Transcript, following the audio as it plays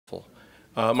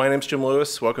My name's Jim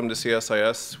Lewis. Welcome to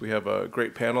CSIS. We have a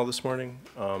great panel this morning.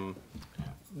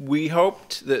 We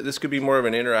hoped that this could be more of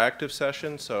an interactive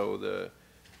session, so the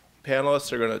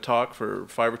panelists are going to talk for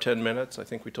 5 or 10 minutes. I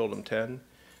think we told them 10.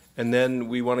 And then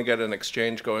we want to get an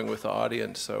exchange going with the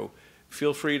audience, so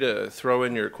feel free to throw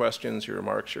in your questions, your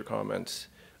remarks, your comments.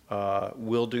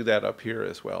 We'll do that up here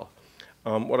as well.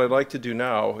 What I'd like to do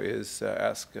now is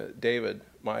ask David,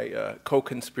 my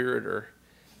co-conspirator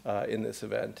in this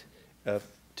event,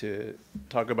 to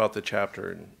talk about the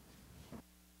chapter.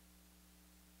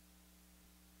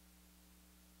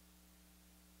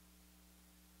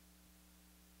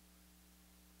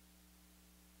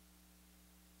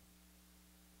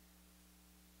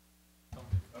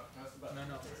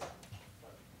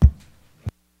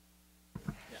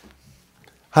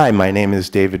 Hi, my name is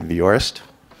David Vyorst.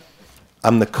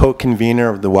 I'm the co-convener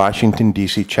of the Washington,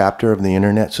 D.C. chapter of the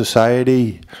Internet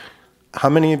Society. How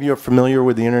many of you are familiar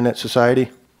with the Internet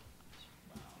Society?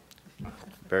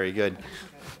 Very good.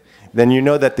 Then you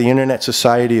know that the Internet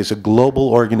Society is a global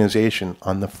organization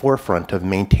on the forefront of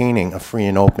maintaining a free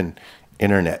and open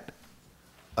Internet,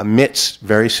 amidst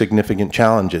very significant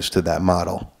challenges to that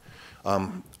model.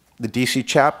 The D.C.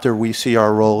 chapter, we see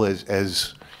our role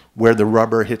as where the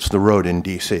rubber hits the road in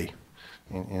D.C.,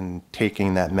 in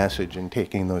taking that message and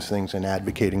taking those things and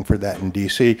advocating for that in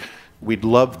D.C. We'd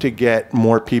love to get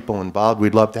more people involved.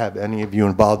 We'd love to have any of you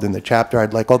involved in the chapter.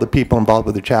 I'd like all the people involved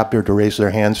with the chapter to raise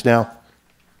their hands now.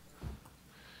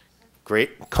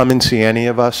 Great. Come and see any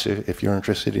of us if you're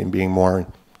interested in being more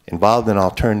involved, and I'll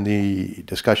turn the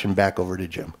discussion back over to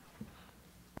Jim.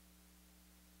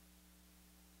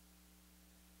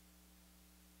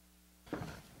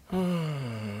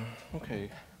 Okay.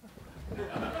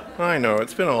 I know,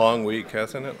 it's been a long week,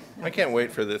 hasn't it? I can't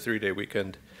wait for the 3-day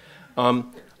weekend.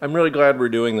 I'm really glad we're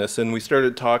doing this, and we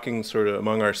started talking sort of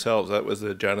among ourselves. That was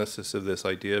the genesis of this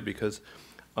idea, because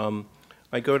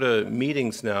I go to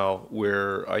meetings now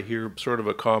where I hear sort of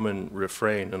a common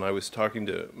refrain, and I was talking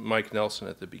to Mike Nelson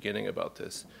at the beginning about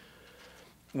this.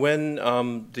 When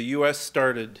the US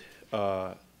started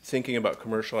thinking about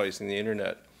commercializing the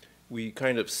internet, we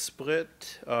kind of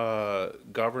split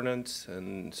governance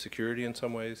and security in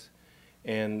some ways,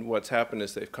 and what's happened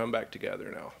is they've come back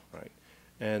together now, right?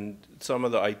 And some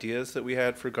of the ideas that we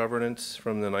had for governance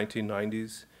from the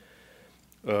 1990s,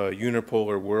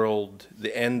 unipolar world,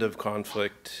 the end of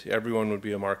conflict, everyone would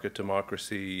be a market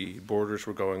democracy, borders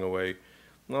were going away.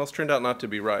 Well, it's turned out not to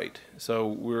be right. So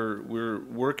we're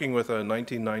working with a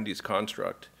 1990s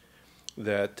construct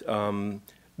that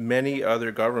many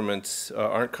other governments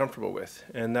aren't comfortable with,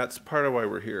 and that's part of why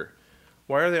we're here.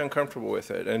 Why are they uncomfortable with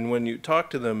it? And when you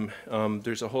talk to them,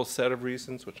 there's a whole set of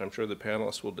reasons, which I'm sure the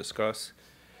panelists will discuss.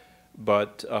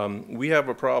 But we have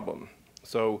a problem.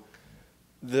 So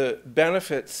the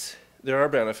benefits, there are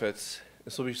benefits.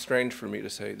 This will be strange for me to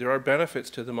say. There are benefits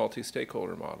to the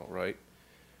multi-stakeholder model, right?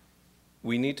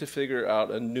 We need to figure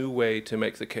out a new way to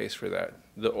make the case for that.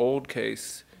 The old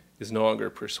case is no longer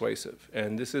persuasive.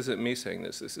 And this isn't me saying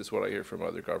this. This is what I hear from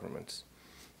other governments.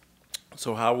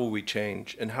 So how will we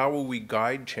change? And how will we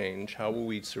guide change? How will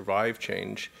we survive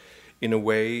change in a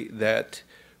way that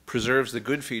preserves the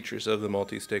good features of the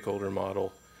multi-stakeholder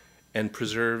model and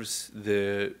preserves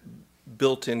the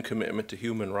built-in commitment to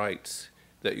human rights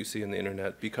that you see in the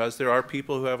internet? Because there are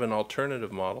people who have an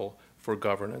alternative model for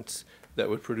governance that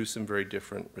would produce some very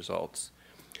different results.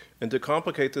 And to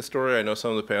complicate the story, I know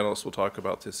some of the panelists will talk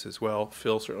about this as well.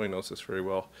 Phil certainly knows this very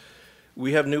well.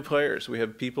 We have new players. We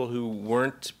have people who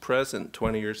weren't present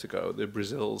 20 years ago, the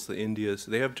Brazils, the Indias.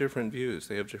 They have different views.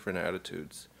 They have different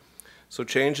attitudes. So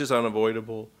change is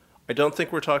unavoidable. I don't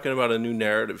think we're talking about a new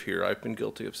narrative here. I've been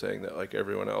guilty of saying that like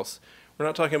everyone else. We're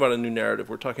not talking about a new narrative.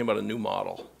 We're talking about a new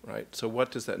model, right? So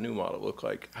what does that new model look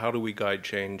like? How do we guide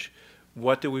change?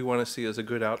 What do we want to see as a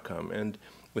good outcome? And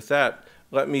with that,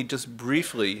 let me just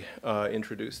briefly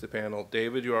introduce the panel.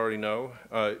 David, you already know.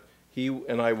 He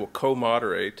and I will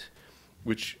co-moderate,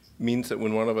 which means that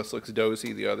when one of us looks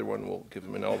dozy, the other one will give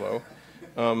him an elbow.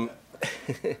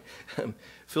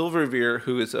 Phil Verveer,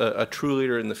 who is a true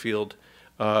leader in the field,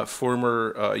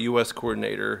 former U.S.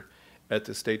 coordinator at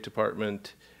the State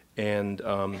Department, and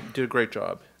did a great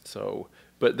job. So,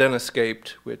 but then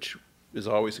escaped, which is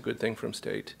always a good thing from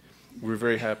state. We're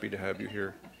very happy to have you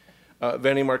here.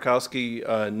 Veni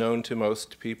Markovski, known to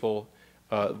most people,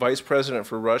 Vice President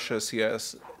for Russia,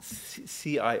 CIS.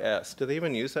 Do they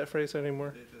even use that phrase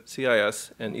anymore?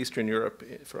 CIS, and Eastern Europe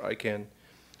for ICANN.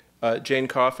 Jane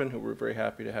Coffin, who we're very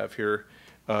happy to have here,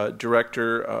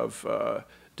 Director of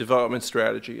Development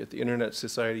Strategy at the Internet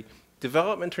Society.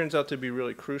 Development turns out to be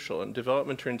really crucial, and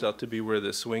development turns out to be where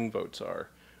the swing votes are,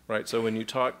 right? So when you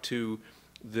talk to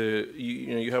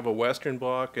you have a Western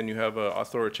bloc and you have an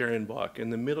authoritarian bloc,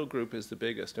 and the middle group is the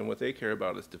biggest, and what they care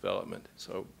about is development.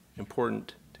 So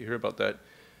important to hear about that.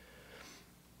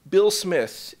 Bill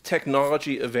Smith,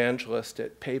 technology evangelist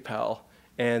at PayPal,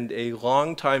 and a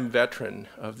longtime veteran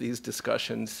of these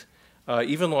discussions,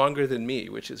 even longer than me,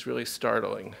 which is really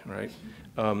startling, right?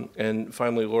 And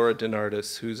finally, Laura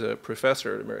DeNardis, who's a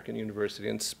professor at American University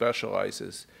and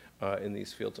specializes in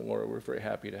these fields. And Laura, we're very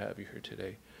happy to have you here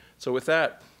today. So with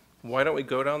that, why don't we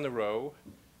go down the row?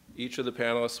 Each of the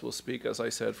panelists will speak, as I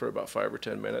said, for about 5 or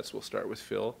 10 minutes. We'll start with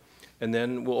Phil, and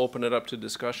then we'll open it up to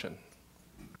discussion.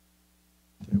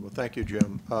 Okay, well, thank you,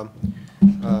 Jim.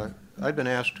 I've been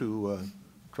asked to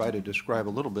try to describe a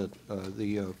little bit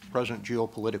the present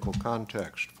geopolitical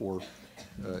context for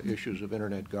issues of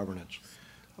Internet governance.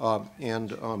 As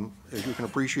you can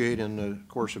appreciate, in the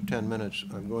course of 10 minutes,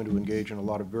 I'm going to engage in a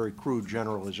lot of very crude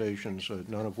generalizations,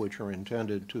 none of which are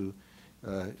intended to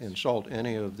insult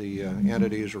any of the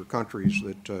entities or countries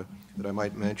that I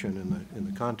might mention in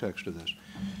the context of this.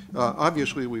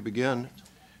 Obviously, we begin,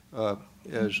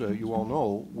 as you all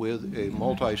know, with a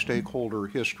multi-stakeholder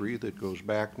history that goes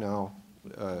back now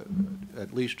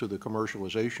at least to the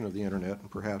commercialization of the Internet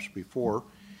and perhaps before.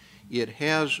 It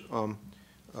has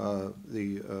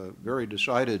the very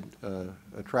decided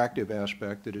attractive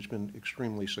aspect that it's been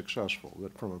extremely successful,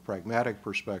 that from a pragmatic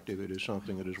perspective it is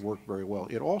something that has worked very well.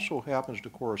 It also happens to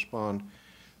correspond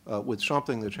with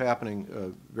something that's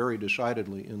happening very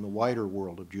decidedly in the wider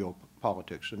world of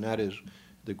geopolitics, and that is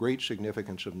the great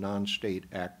significance of non-state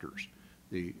actors,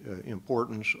 the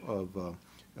importance of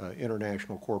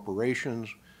international corporations,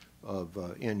 of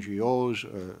NGOs,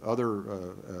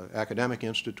 other academic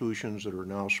institutions that are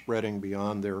now spreading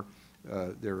beyond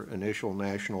their initial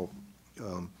national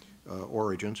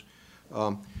origins,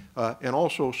 and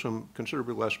also some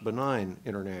considerably less benign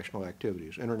international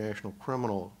activities, international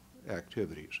criminal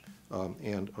activities,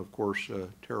 and of course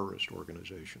terrorist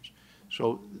organizations.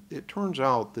 So it turns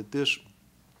out that this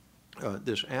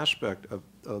aspect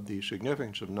of the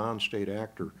significance of non-state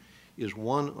actor is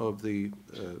one of the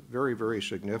very, very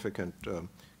significant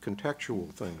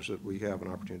contextual things that we have an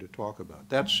opportunity to talk about.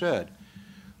 That said,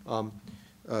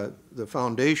 the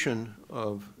foundation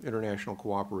of international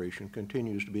cooperation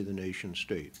continues to be the nation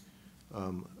state.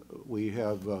 We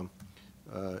have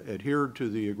adhered to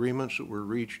the agreements that were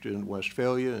reached in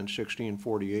Westphalia in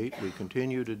 1648. We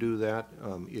continue to do that.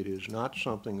 It is not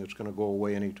something that's going to go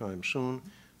away anytime soon.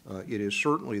 It is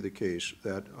certainly the case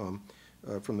that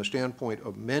from the standpoint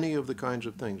of many of the kinds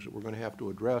of things that we're going to have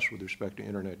to address with respect to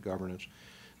Internet governance,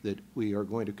 that we are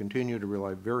going to continue to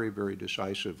rely very, very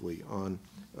decisively on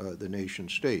the nation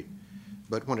state.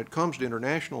 But when it comes to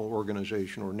international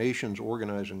organization or nations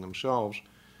organizing themselves,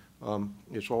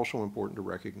 it's also important to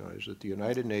recognize that the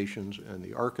United Nations and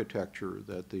the architecture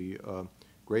that the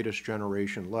greatest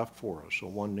generation left for us, so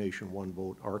one nation, one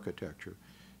vote architecture,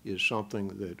 is something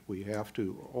that we have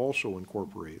to also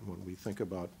incorporate when we think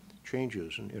about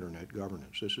changes in Internet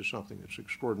governance. This is something that's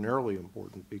extraordinarily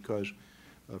important because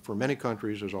for many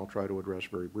countries, as I'll try to address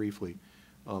very briefly,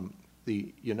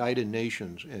 the United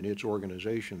Nations and its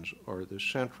organizations are the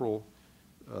central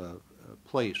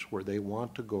place where they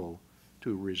want to go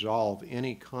to resolve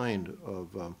any kind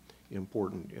of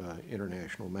important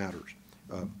international matters.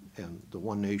 And the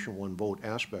one nation, one vote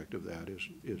aspect of that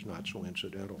is not so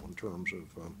incidental in terms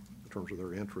of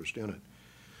their interest in it.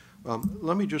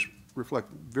 Let me just reflect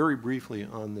very briefly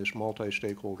on this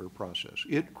multi-stakeholder process.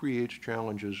 It creates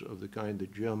challenges of the kind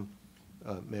that Jim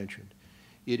mentioned.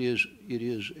 It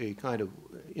is a kind of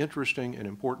interesting and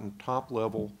important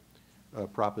top-level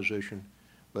proposition,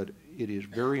 but it is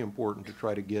very important to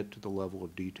try to get to the level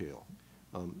of detail.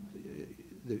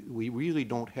 We really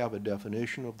don't have a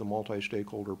definition of the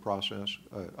multi-stakeholder process.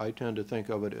 I tend to think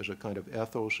of it as a kind of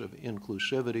ethos of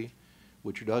inclusivity,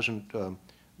 which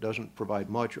doesn't provide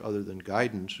much other than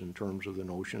guidance in terms of the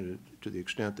notion to the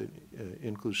extent that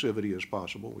inclusivity is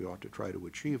possible. We ought to try to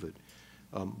achieve it.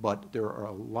 But there are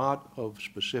a lot of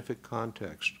specific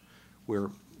contexts where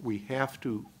we have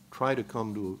to try to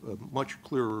come to a much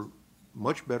clearer,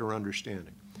 much better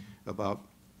understanding about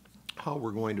how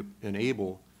we're going to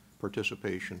enable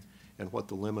participation and what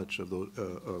the limits of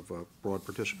broad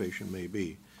participation may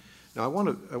be. Now, I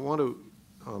want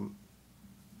to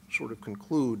sort of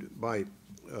conclude by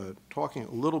talking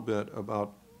a little bit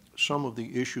about some of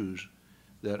the issues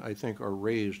that I think are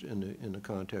raised in the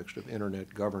context of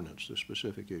Internet governance, the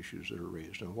specific issues that are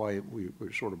raised, and why we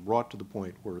were sort of brought to the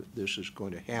point where this is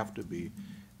going to have to be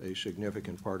a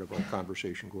significant part of our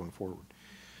conversation going forward.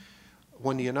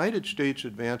 When the United States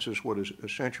advances what is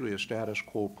essentially a status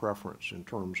quo preference in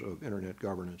terms of Internet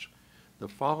governance, the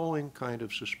following kind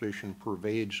of suspicion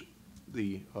pervades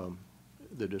the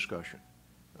discussion.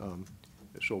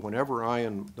 So whenever I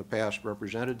in the past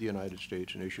represented the United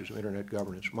States in issues of Internet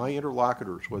governance, my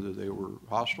interlocutors, whether they were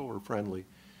hostile or friendly,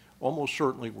 almost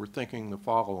certainly were thinking the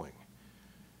following.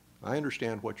 I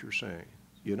understand what you're saying.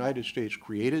 The United States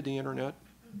created the Internet.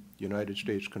 The United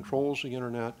States controls the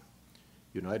Internet.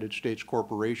 United States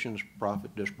corporations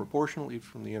profit disproportionately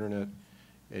from the Internet.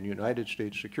 And United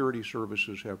States security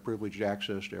services have privileged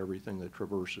access to everything that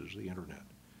traverses the Internet.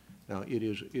 Now, it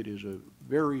is a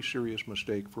very serious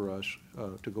mistake for us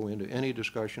to go into any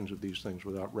discussions of these things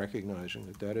without recognizing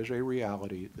that that is a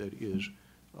reality that is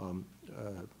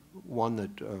one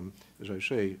that, as I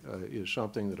say, is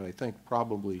something that I think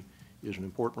probably is an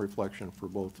important reflection for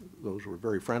both those who are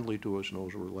very friendly to us and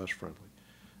those who are less friendly.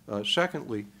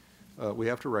 Secondly, we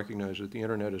have to recognize that the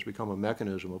Internet has become a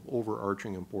mechanism of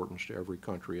overarching importance to every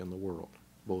country in the world,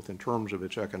 both in terms of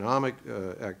its economic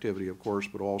activity, of course,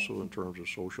 but also in terms of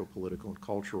social, political, and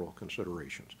cultural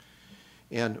considerations.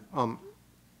 And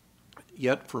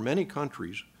yet, for many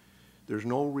countries, there's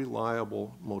no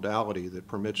reliable modality that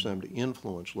permits them to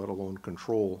influence, let alone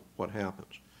control, what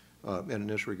happens. And in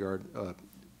this regard,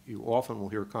 you often will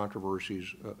hear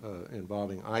controversies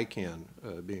involving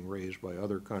ICANN being raised by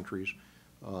other countries,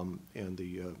 and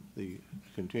the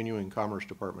continuing Commerce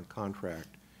Department contract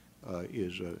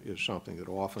is something that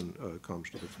often comes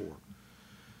to the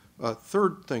fore.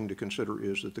 Third thing to consider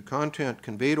is that the content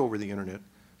conveyed over the Internet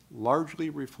largely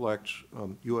reflects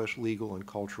U.S. legal and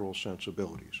cultural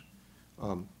sensibilities.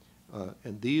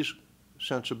 And these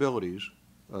sensibilities,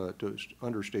 to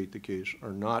understate the case,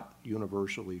 are not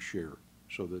universally shared,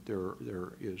 so that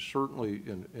there is certainly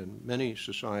in many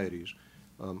societies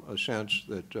a sense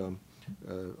that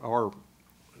our,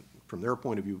 from their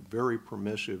point of view, very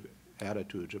permissive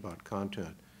attitudes about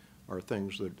content are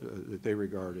things that they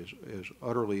regard as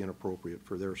utterly inappropriate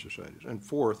for their societies. And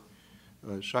fourth,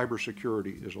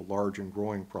 cybersecurity is a large and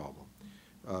growing problem.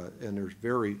 And there's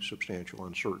very substantial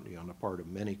uncertainty on the part of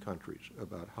many countries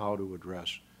about how to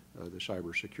address the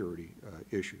cybersecurity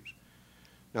issues.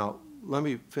 Now, let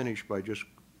me finish by just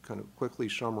kind of quickly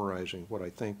summarizing what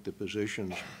I think the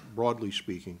positions, broadly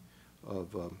speaking, of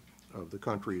the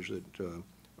countries that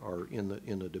are in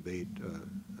the debate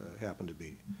happen to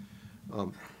be.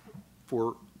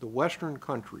 For the Western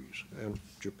countries, and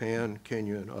Japan,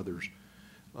 Kenya, and others,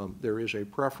 there is a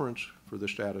preference for the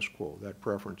status quo. That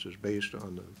preference is based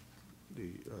on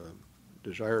the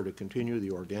desire to continue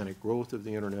the organic growth of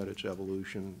the Internet, its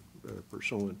evolution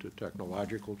pursuant to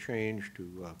technological change,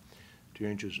 to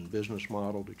changes in business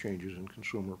model, to changes in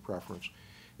consumer preference,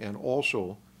 and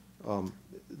also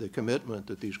the commitment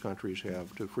that these countries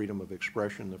have to freedom of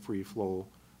expression, the free flow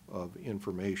of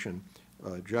information,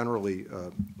 generally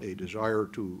a desire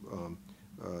to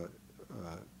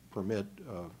permit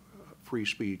free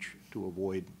speech to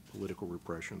avoid political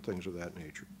repression, things of that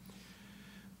nature.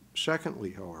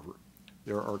 Secondly, however,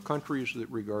 there are countries that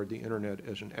regard the Internet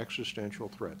as an existential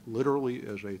threat, literally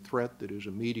as a threat that is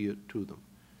immediate to them.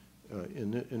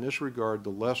 In this regard, the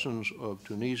lessons of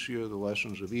Tunisia, the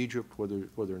lessons of Egypt,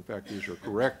 whether in fact these are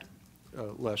correct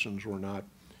lessons or not,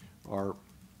 or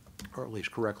at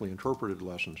least correctly interpreted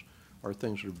lessons, are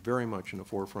things that are very much in the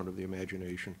forefront of the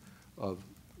imagination of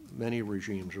many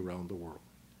regimes around the world.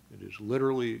 It is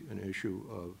literally an issue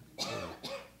of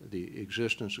the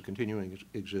existence, the continuing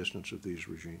existence of these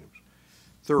regimes.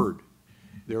 Third,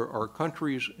 there are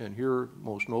countries, and here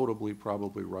most notably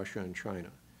probably Russia and China,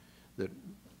 that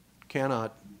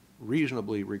cannot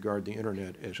reasonably regard the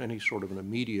Internet as any sort of an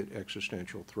immediate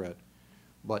existential threat,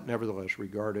 but nevertheless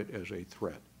regard it as a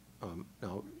threat.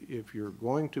 Now, if you're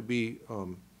going to be,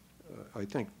 I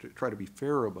think, to try to be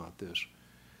fair about this,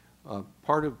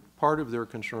 part of their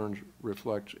concerns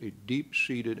reflects a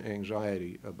deep-seated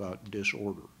anxiety about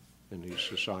disorder in these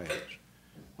societies.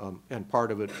 And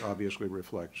part of it obviously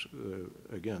reflects,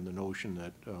 again, the notion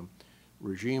that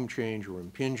regime change or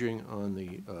impinging on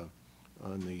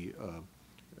the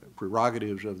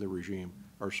prerogatives of the regime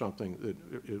are something that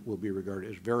it will be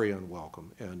regarded as very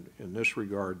unwelcome. And in this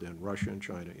regard, then, Russia and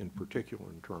China in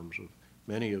particular, in terms of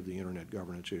many of the Internet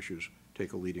governance issues,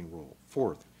 take a leading role.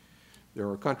 Fourth, there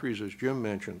are countries, as Jim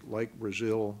mentioned, like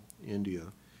Brazil, India,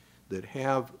 that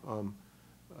have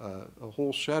a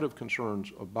whole set of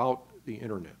concerns about the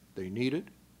Internet. They need it.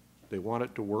 They want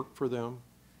it to work for them.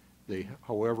 They,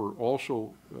 however,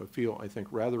 also feel, I think,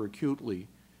 rather acutely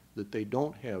that they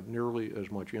don't have nearly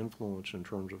as much influence in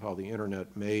terms of how the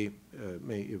Internet may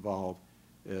evolve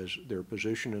as their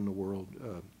position in the world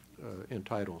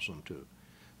entitles them to.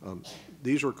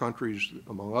 These are countries,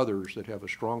 among others, that have a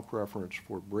strong preference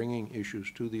for bringing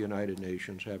issues to the United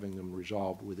Nations, having them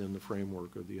resolved within the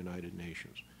framework of the United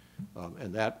Nations.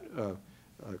 And that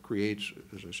creates,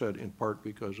 as I said, in part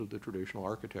because of the traditional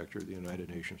architecture of the United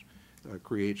Nations,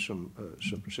 creates some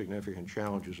significant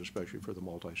challenges, especially for the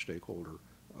multi-stakeholder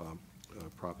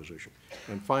proposition.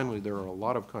 And finally, there are a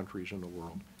lot of countries in the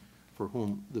world for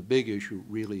whom the big issue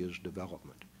really is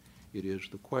development. It is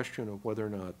the question of whether or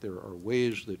not there are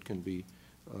ways that can be,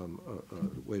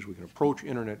 ways we can approach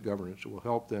internet governance that will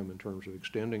help them in terms of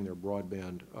extending their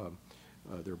broadband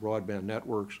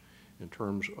networks, in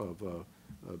terms of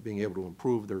being able to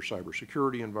improve their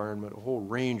cybersecurity environment, a whole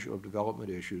range of development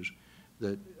issues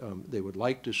that they would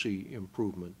like to see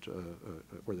improvement,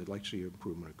 where they'd like to see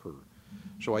improvement occur.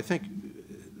 So I think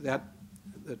that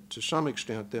to some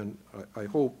extent then, I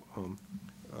hope,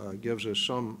 gives us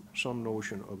some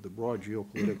notion of the broad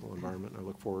geopolitical environment, and I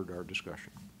look forward to our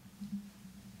discussion.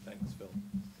 Thanks, Phil.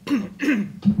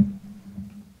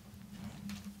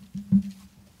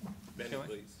 Benny,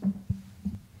 please.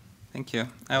 Thank you.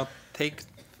 I'll take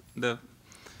the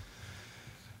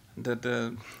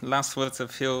last words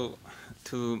of Phil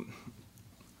to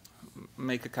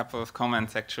make a couple of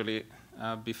comments, actually,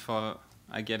 before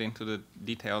I get into the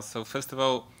details. So first of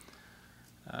all,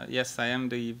 yes, I am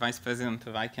the Vice President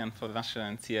of ICANN for Russia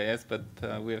and CIS, but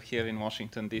we're here in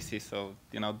Washington, D.C., so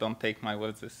don't take my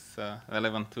words as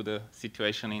relevant to the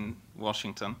situation in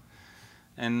Washington.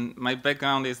 And my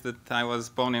background is that I was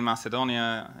born in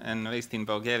Macedonia and raised in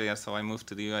Bulgaria, so I moved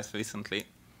to the US recently,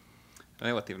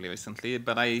 relatively recently.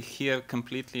 But I hear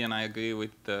completely and I agree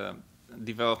with the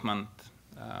development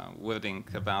wording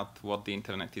about what the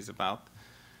internet is about.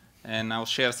 And I'll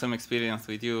share some experience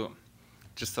with you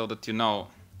just so that you know.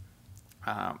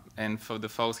 And for the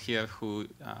folks here who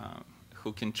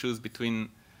can choose between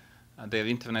their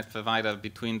internet provider,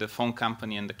 between the phone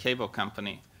company and the cable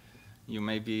company, you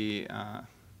may be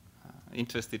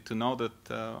interested to know that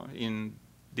in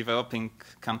developing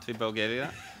country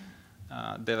Bulgaria,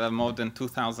 there are more than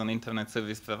 2,000 internet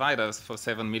service providers for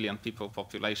 7 million people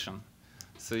population.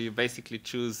 So you basically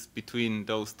choose between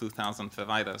those 2,000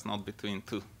 providers, not between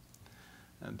two.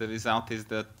 The result is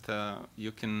that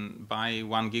you can buy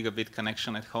 1 gigabit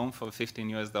connection at home for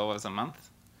 $15 a month,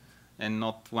 and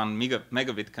not 1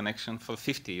 megabit connection for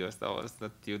 $50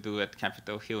 that you do at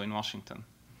Capitol Hill in Washington.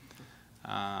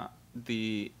 But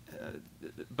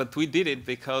we did it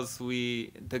because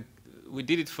we did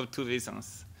it for two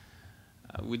reasons.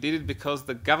 We did it because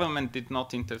the government did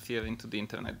not interfere into the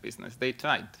internet business. They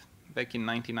tried. Back in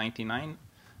 1999,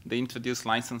 they introduced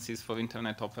licenses for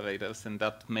internet operators, and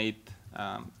that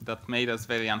made us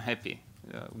very unhappy.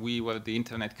 We were the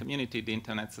internet community, the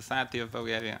internet society of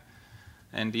Bulgaria,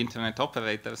 and the internet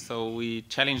operator, so we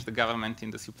challenged the government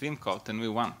in the Supreme Court, and we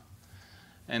won.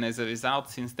 And as a result,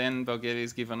 since then, Bulgaria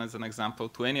is given as an example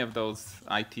to any of those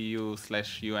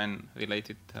ITU/UN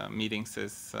related meetings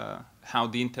as how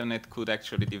the internet could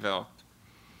actually develop.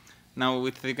 Now,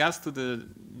 with regards to the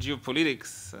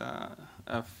geopolitics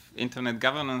of internet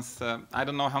governance, I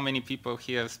don't know how many people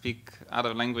here speak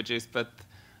other languages, but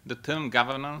the term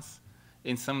governance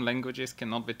in some languages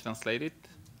cannot be translated,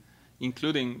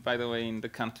 including, by the way, in the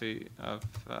country of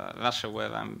Russia,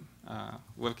 where I'm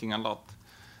working a lot.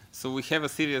 So we have a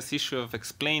serious issue of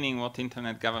explaining what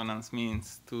internet governance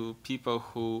means to people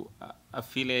who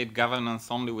affiliate governance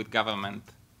only with government.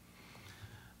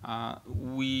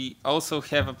 We also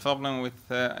have a problem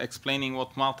with explaining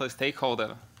what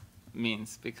multi-stakeholder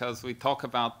means, because we talk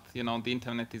about, the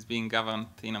internet is being governed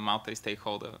in a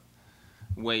multi-stakeholder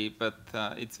way, but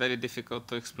it's very difficult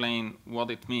to explain what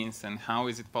it means and how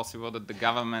is it possible that the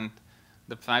government,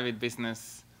 the private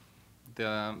business,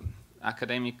 the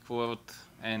academic world,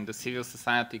 and the civil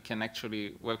society can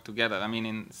actually work together. I mean,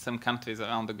 in some countries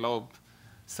around the globe,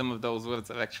 some of those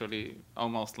words are actually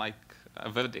almost like a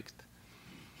verdict.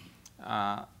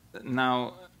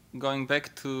 Now, going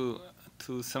back to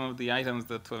some of the items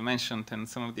that were mentioned and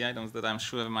some of the items that I'm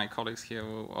sure my colleagues here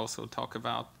will also talk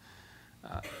about,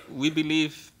 we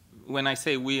believe, when I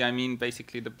say we, I mean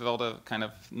basically the broader kind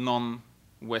of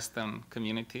non-Western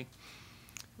community.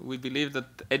 We believe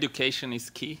that education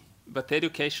is key, but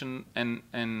education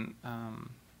and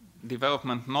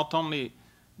development not only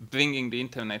bringing the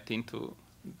internet into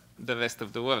the rest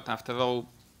of the world. After all,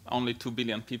 only 2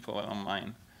 billion people are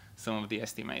online, some of the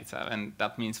estimates are, and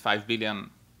that means 5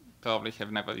 billion probably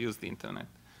have never used the internet.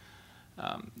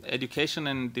 Education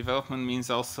and development means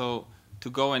also to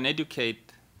go and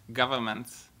educate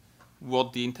governments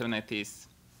what the internet is.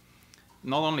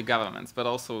 Not only governments, but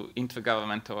also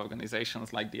intergovernmental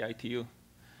organizations like the ITU.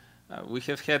 we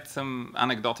have had some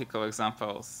anecdotal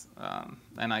examples,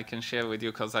 and I can share with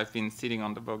you because I've been sitting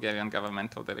on the Bulgarian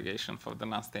governmental delegation for the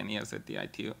last 10 years at the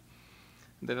ITU.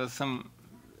 There are some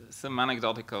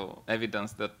anecdotal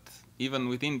evidence that even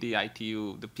within the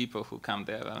ITU, the people who come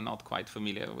there are not quite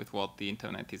familiar with what the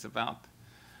internet is about.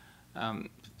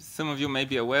 Some of you may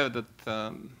be aware that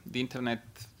the internet,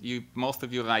 most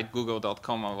of you write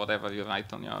google.com or whatever you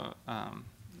write on your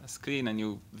screen and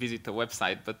you visit a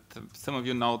website, but some of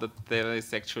you know that there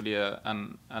is actually a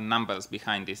numbers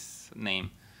behind this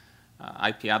name,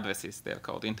 IP addresses. They're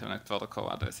called Internet Protocol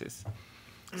addresses.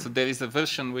 So there is a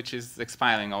version which is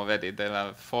expiring already. There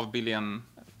are 4 billion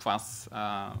plus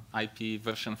IP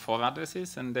version 4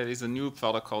 addresses, and there is a new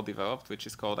protocol developed which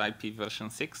is called IP version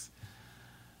 6.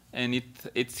 And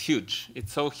it's huge.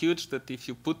 It's so huge that if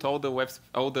you put all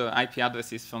the IP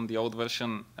addresses from the old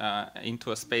version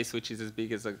into a space which is as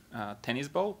big as a tennis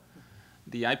ball,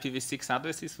 the IPv6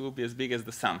 addresses will be as big as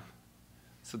the sun.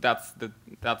 So that's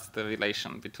the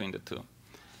relation between the two.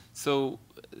 So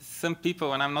some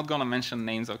people, and I'm not going to mention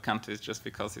names of countries just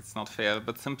because it's not fair,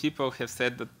 but some people have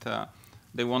said that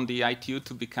they want the ITU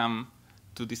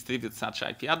to distribute such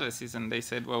IP addresses, and they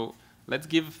said, well, let's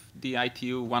give the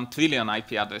ITU 1 trillion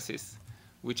IP addresses,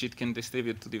 which it can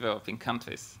distribute to developing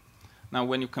countries. Now,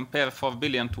 when you compare 4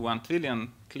 billion to 1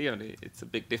 trillion, clearly it's a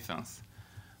big difference.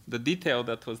 The detail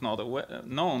that was not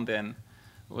known then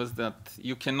was that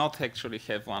you cannot actually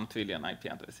have 1 trillion IP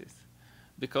addresses,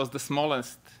 because the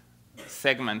smallest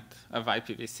segment of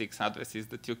IPv6 addresses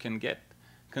that you can get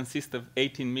consists of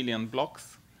 18 million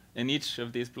blocks, and each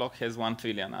of these blocks has 1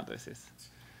 trillion addresses.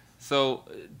 So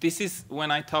this is,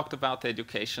 when I talked about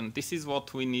education, this is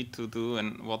what we need to do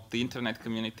and what the internet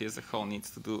community as a whole needs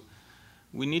to do.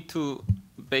 We need to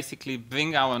basically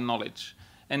bring our knowledge.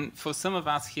 And for some of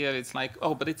us here, it's like,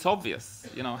 oh, but it's obvious.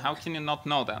 You know, how can you not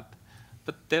know that?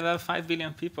 But there are 5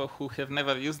 billion people who have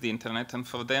never used the internet, and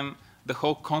for them, the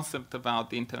whole concept about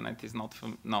the internet is not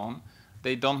known.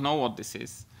 They don't know what this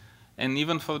is. And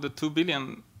even for the 2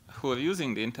 billion who are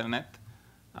using the internet,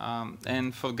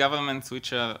 and for governments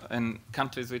and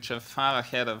countries which are far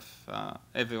ahead of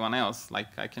everyone else, like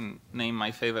I can name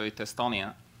my favorite,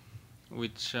 Estonia,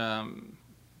 which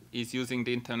is using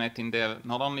the internet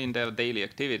not only in their daily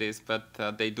activities,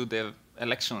 but they do their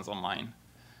elections online.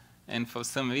 And for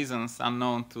some reasons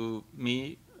unknown to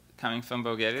me, coming from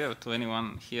Bulgaria, or to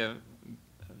anyone here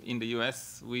in the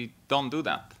US, we don't do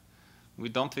that. We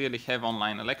don't really have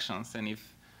online elections, and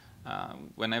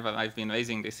whenever I've been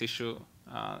raising this issue,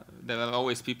 there are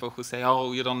always people who say,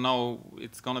 oh, you don't know,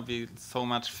 it's going to be so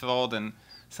much fraud, and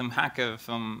some hacker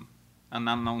from an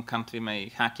unknown country may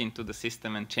hack into the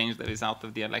system and change the result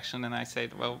of the election. And I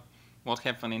said, well, what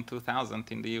happened in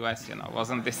 2000 in the US? You know,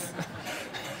 wasn't this,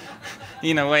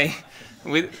 in a way,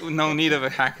 with no need of a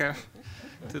hacker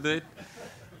to do it?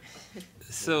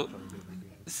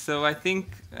 So I think,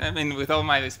 I mean, with all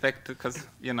my respect, because,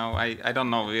 you know, I don't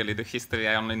know really the history.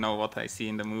 I only know what I see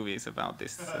in the movies about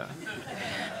this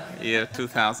year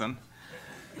 2000.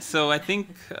 So I think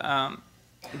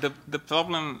the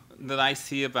problem that I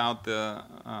see about the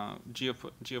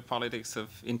geopolitics of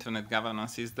internet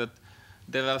governance is that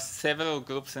there are several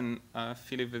groups, and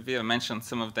Philip Verveer mentioned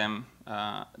some of them.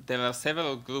 There are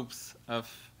several groups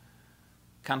of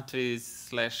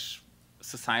countries /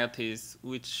 societies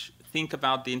which think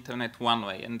about the internet one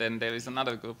way, and then there is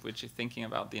another group which is thinking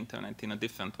about the internet in a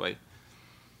different way.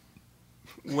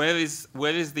 Where is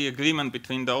the agreement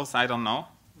between those? I don't know.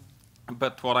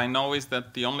 But what I know is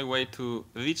that the only way to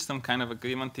reach some kind of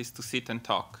agreement is to sit and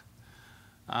talk.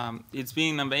 It's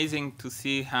been amazing to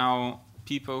see how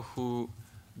people who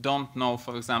don't know,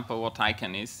 for example, what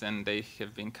ICANN is, and they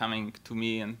have been coming to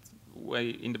me, and way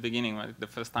in the beginning, the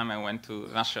first time I went to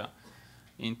Russia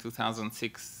in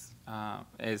 2006,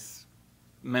 as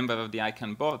member of the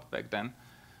ICANN board back then,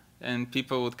 and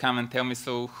people would come and tell me,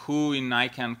 so who in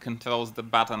ICANN controls the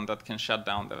button that can shut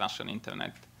down the Russian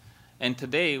internet? And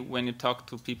today, when you talk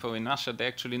to people in Russia, they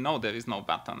actually know there is no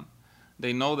button.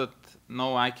 They know that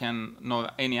no ICANN nor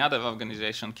any other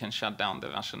organization can shut down the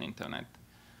Russian internet.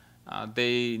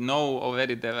 They know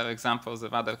already there are examples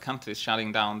of other countries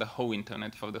shutting down the whole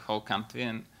internet for the whole country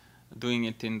and doing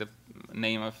it in the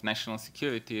name of national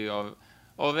security, or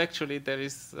actually there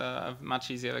is a much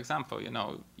easier example. You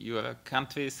know, you're a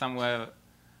country somewhere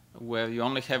where you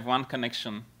only have one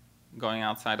connection going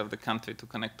outside of the country to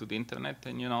connect to the internet,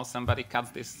 and you know, somebody cuts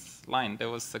this line. There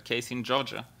was a case in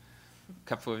Georgia a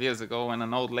couple of years ago when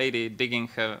an old lady digging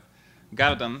her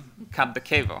garden cut the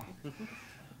cable.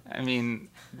 I mean,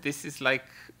 this is like,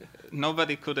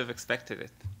 nobody could have expected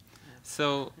it.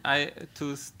 So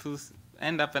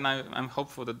end up, and I'm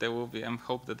hopeful that there will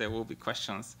be,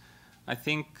 questions. I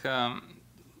think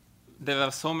there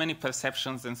are so many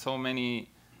perceptions and so many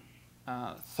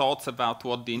thoughts about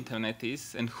what the internet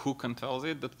is and who controls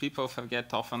it that people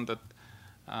forget often that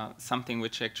something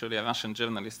which actually a Russian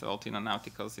journalist wrote in one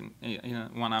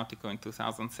article in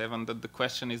 2007, that the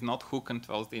question is not who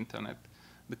controls the internet.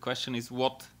 The question is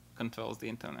what controls the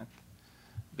internet.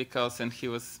 And he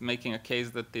was making a case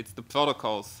that it's the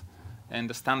protocols and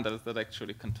the standards that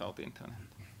actually control the internet.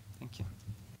 Thank you.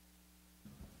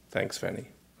 Thanks, Veni.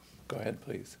 Go ahead,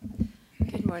 please.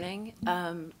 Good morning.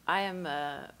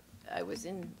 I was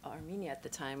in Armenia at the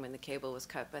time when the cable was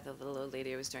cut by the little old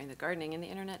lady who was doing the gardening, and the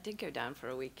internet did go down for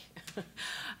a week.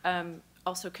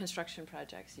 Also, construction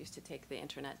projects used to take the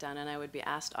internet down, and I would be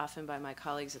asked often by my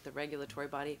colleagues at the regulatory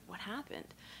body, what happened?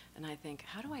 And I think,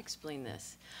 how do I explain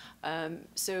this?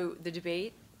 So the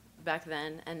debate back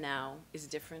then and now is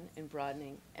different and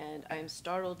broadening, and I am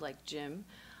startled like Jim.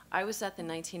 I was at the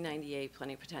 1998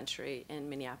 plenipotentiary in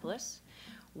Minneapolis,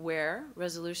 where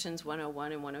resolutions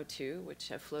 101 and 102, which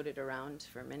have floated around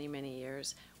for many, many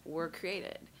years, were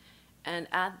created. And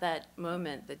at that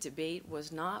moment, the debate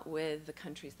was not with the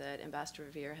countries that Ambassador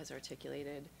Verveer has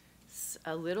articulated,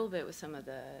 a little bit with some of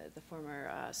the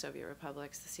former Soviet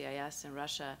republics, the CIS and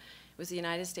Russia. It was the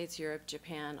United States, Europe,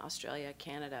 Japan, Australia,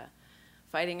 Canada,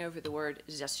 fighting over the word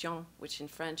gestion, which in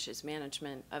French is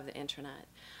management of the internet.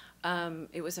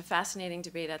 It was a fascinating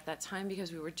debate at that time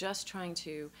because we were just trying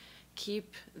to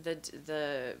keep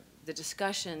the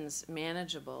discussions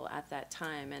manageable at that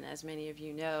time. And as many of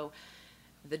you know,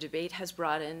 the debate has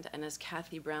broadened, and as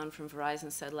Kathy Brown from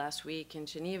Verizon said last week in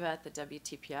Geneva at the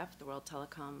WTPF, the World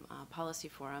Telecom Policy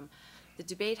Forum, the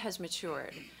debate has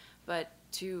matured. But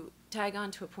to tag on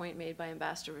to a point made by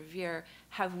Ambassador Verveer,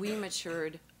 have we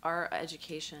matured our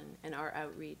education and our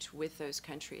outreach with those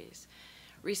countries?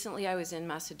 Recently, I was in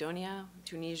Macedonia,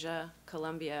 Tunisia,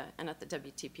 Colombia, and at the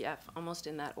WTPF, almost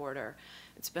in that order.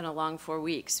 It's been a long 4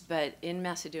 weeks, but in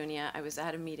Macedonia, I was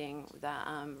at a meeting that,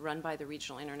 run by the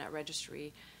Regional Internet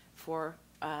Registry for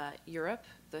Europe,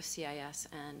 the CIS,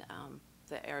 and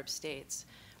the Arab states,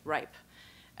 RIPE.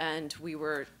 And we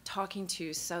were talking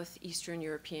to Southeastern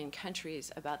European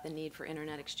countries about the need for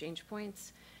internet exchange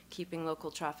points, keeping local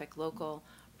traffic local,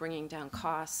 bringing down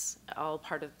costs, all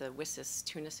part of the WSIS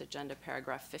Tunis agenda,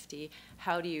 paragraph 50.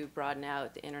 How do you broaden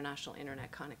out the international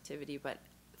internet connectivity, but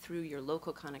through your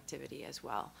local connectivity as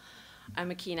well?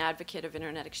 I'm a keen advocate of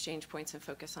internet exchange points and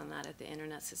focus on that at the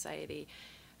Internet Society.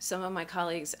 Some of my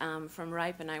colleagues from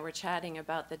RIPE and I were chatting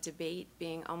about the debate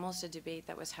being almost a debate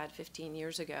that was had 15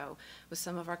 years ago with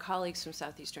some of our colleagues from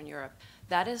Southeastern Europe.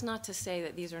 That is not to say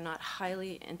that these are not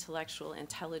highly intellectual,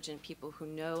 intelligent people who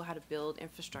know how to build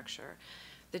infrastructure.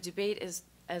 The debate is,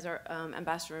 as our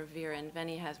Ambassador Verveer and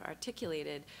Veni has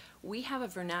articulated, we have a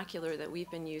vernacular that we've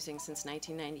been using since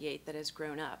 1998 that has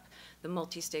grown up, the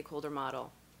multi-stakeholder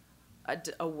model.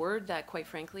 A word that, quite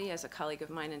frankly, as a colleague of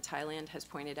mine in Thailand has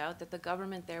pointed out, that the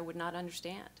government there would not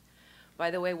understand.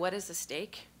 By the way, what is a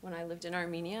stake? When I lived in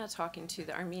Armenia, talking to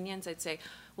the Armenians, I'd say,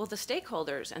 well, the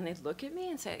stakeholders, and they'd look at me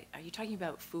and say, are you talking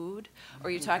about food? Or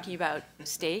are you talking about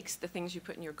steaks, the things you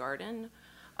put in your garden?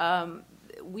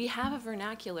 We have a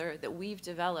vernacular that we've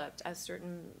developed as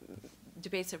certain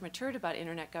debates have matured about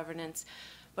internet governance,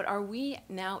 but are we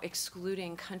now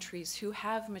excluding countries who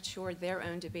have matured their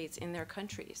own debates in their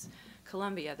countries?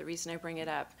 Colombia, the reason I bring it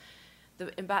up,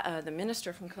 the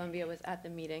minister from Colombia was at the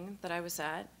meeting that I was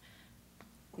at,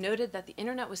 noted that the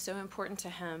internet was so important to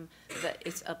him that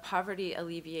it's a poverty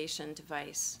alleviation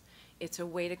device. It's a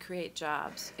way to create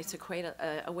jobs. It's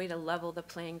a way to level the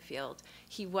playing field.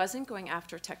 He wasn't going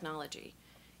after technology.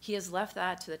 He has left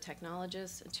that to the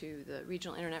technologists, to the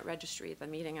Regional Internet Registry, the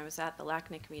meeting I was at, the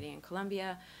LACNIC meeting in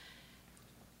Colombia.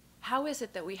 How is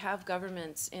it that we have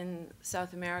governments in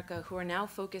South America who are now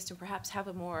focused and perhaps have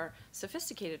a more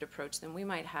sophisticated approach than we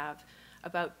might have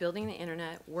about building the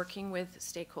internet, working with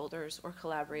stakeholders or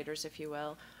collaborators, if you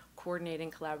will, coordinating,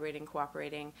 collaborating,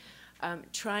 cooperating,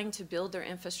 trying to build their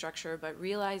infrastructure, but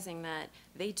realizing that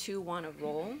they too want a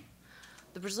role?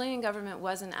 The Brazilian government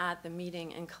wasn't at the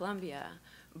meeting in Colombia,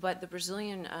 but the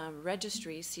Brazilian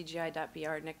registry,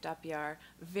 CGI.br, NIC.br,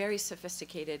 very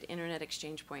sophisticated internet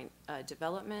exchange point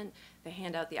development. They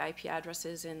hand out the IP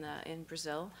addresses in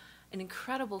Brazil. An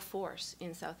incredible force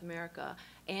in South America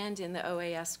and in the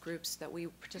OAS groups that we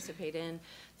participate in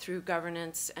through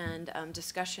governance and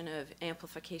discussion of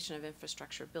amplification of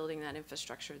infrastructure, building that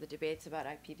infrastructure, the debates about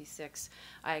IPv6,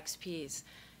 IXPs.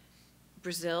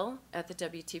 Brazil, at the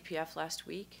WTPF last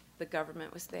week, the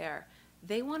government was there.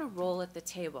 They want a role at the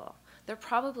table. They're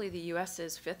probably the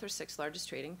US's 5th or 6th largest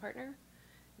trading partner.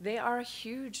 They are a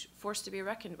huge force to be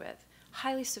reckoned with.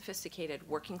 Highly sophisticated,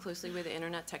 working closely with the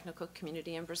internet technical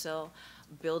community in Brazil,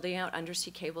 building out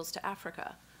undersea cables to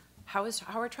Africa. How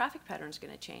are traffic patterns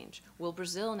going to change? Will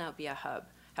Brazil now be a hub?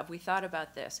 Have we thought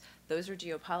about this? Those are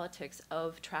geopolitics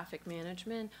of traffic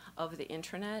management, of the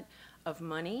internet, of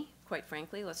money, quite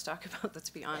frankly. Let's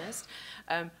be honest.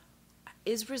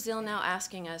 Is Brazil now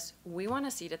asking us, we want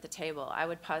a seat at the table? I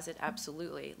would posit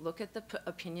absolutely. Look at the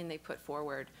opinion they put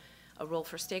forward. A role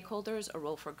for stakeholders, a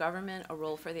role for government, a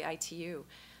role for the ITU.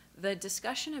 The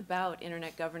discussion about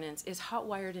internet governance is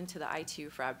hot-wired into the ITU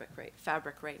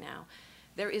fabric right now.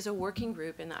 There is a working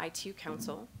group in the ITU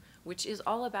Council, which is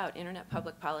all about internet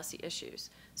public policy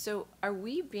issues. So are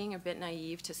we being a bit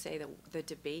naive to say that the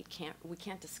debate we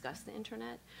can't discuss the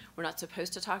internet? We're not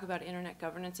supposed to talk about internet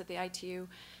governance at the ITU?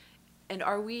 And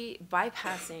are we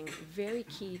bypassing very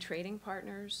key trading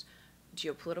partners,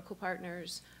 geopolitical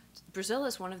partners? Brazil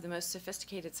is one of the most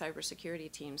sophisticated cybersecurity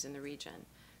teams in the region.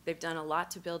 They've done a lot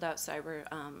to build out cyber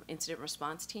incident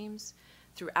response teams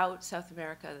throughout South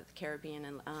America, the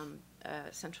Caribbean, and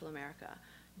Central America.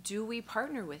 Do we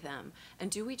partner with them?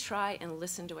 And do we try and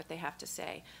listen to what they have to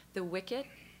say? The WICIT,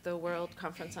 the World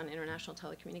Conference on International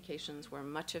Telecommunications, where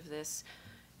much of this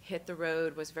hit the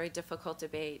road, was a very difficult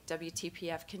debate.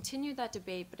 WTPF continued that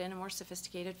debate, but in a more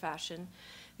sophisticated fashion.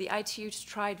 The ITU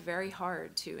tried very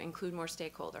hard to include more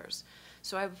stakeholders.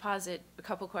 So I would posit a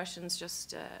couple questions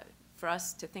just for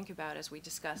us to think about as we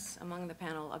discuss among the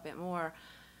panel a bit more.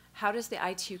 How does the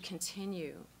ITU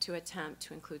continue to attempt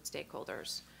to include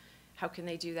stakeholders? How can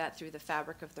they do that through the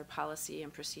fabric of their policy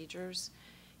and procedures?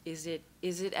 Is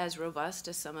it as robust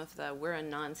as some of we're a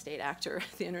non-state actor,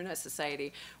 the Internet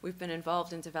Society. We've been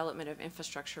involved in development of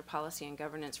infrastructure, policy, and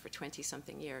governance for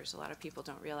 20-something years. A lot of people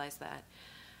don't realize that.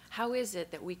 How is it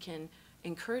that we can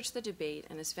encourage the debate,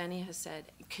 and as Veni has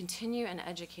said, continue an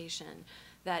education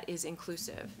that is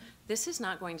inclusive? This is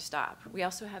not going to stop. We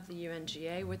also have the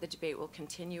UNGA, where the debate will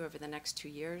continue over the next 2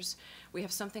 years. We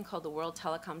have something called the World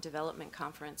Telecom Development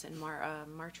Conference in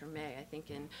March or May, I think,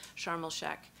 in Sharm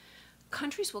el-Sheikh.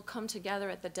 Countries will come together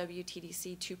at the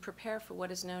WTDC to prepare for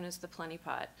what is known as the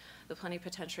Plenipot, the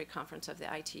Plenipotentiary Conference of the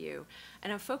ITU.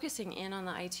 And I'm focusing in on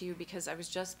the ITU because I was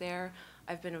just there.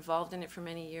 I've been involved in it for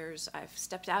many years. I've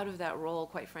stepped out of that role,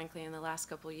 quite frankly, in the last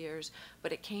couple of years,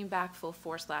 but it came back full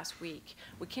force last week.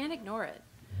 We can't ignore it.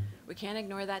 We can't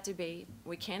ignore that debate.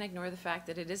 We can't ignore the fact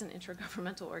that it is an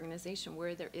intergovernmental organization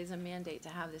where there is a mandate to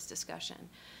have this discussion.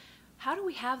 How do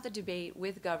we have the debate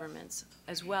with governments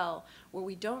as well, where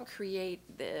we don't create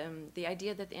the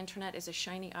idea that the internet is a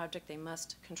shiny object they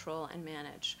must control and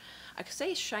manage? I could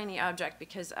say shiny object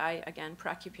because again,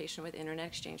 preoccupation with internet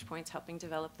exchange points, helping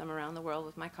develop them around the world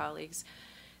with my colleagues.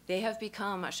 They have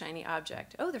become a shiny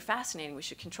object. Oh, they're fascinating. We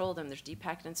should control them. There's deep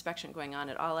packet inspection going on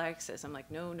at all access. I'm like,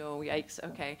 no, yikes,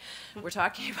 okay. We're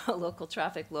talking about local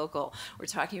traffic, local. We're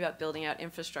talking about building out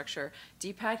infrastructure.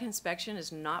 Deep packet inspection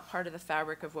is not part of the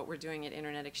fabric of what we're doing at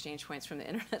Internet Exchange Points from the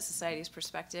Internet Society's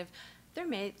perspective. That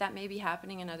may be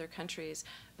happening in other countries,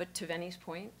 but to Veni's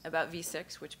point about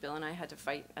V6, which Bill and I had to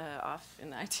fight off in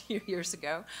the ITU years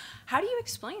ago, how do you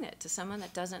explain it to someone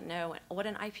that doesn't know what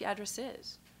an IP address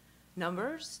is?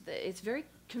 Numbers, it's very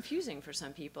confusing for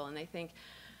some people, and they think,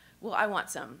 well, I want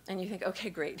some. And you think, okay,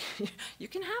 great. You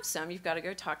can have some. You've got to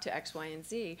go talk to X, Y, and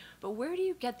Z. But where do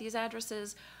you get these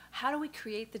addresses? How do we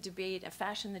create the debate,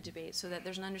 fashion the debate, so that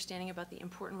there's an understanding about the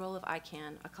important role of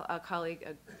ICANN,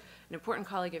 an important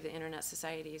colleague of the Internet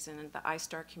Societies and the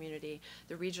iStar community,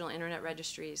 the regional Internet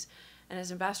registries. And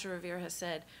as Ambassador Verveer has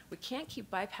said, we can't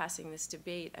keep bypassing this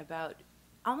debate about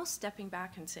almost stepping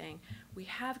back and saying, we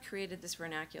have created this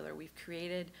vernacular, we've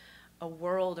created a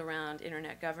world around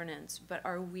internet governance, but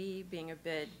are we being a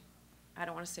bit, I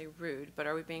don't want to say rude, but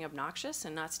are we being obnoxious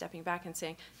and not stepping back and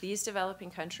saying, these developing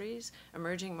countries,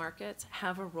 emerging markets,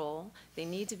 have a role, they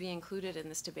need to be included in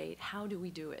this debate, how do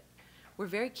we do it? We're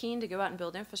very keen to go out and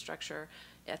build infrastructure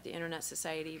at the Internet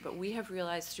Society, but we have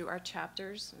realized through our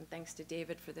chapters, and thanks to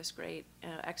David for this great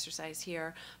exercise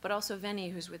here, but also Veni,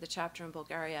 who's with the chapter in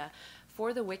Bulgaria,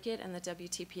 for the WICIT and the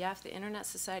WTPF, the Internet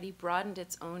Society broadened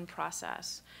its own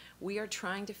process. We are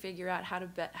trying to figure out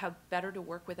how better to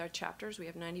work with our chapters. We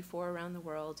have 94 around the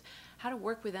world. How to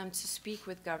work with them to speak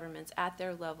with governments at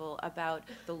their level about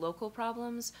the local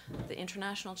problems, the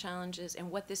international challenges, and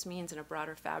what this means in a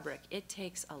broader fabric. It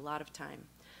takes a lot of time.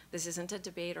 This isn't a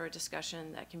debate or a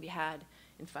discussion that can be had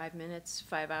in 5 minutes,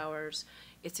 5 hours.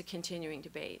 It's a continuing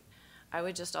debate. I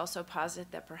would just also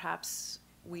posit that perhaps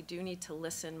we do need to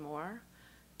listen more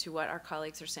to what our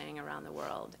colleagues are saying around the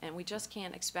world. And we just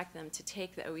can't expect them to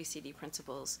take the OECD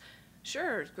principles.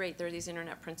 Sure, great, there are these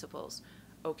internet principles.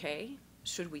 Okay,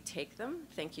 should we take them?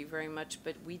 Thank you very much,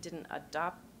 but we didn't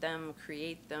adopt them,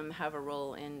 create them, have a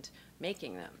role in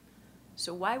making them.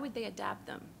 So why would they adapt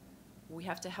them? We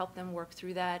have to help them work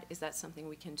through that. Is that something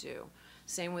we can do?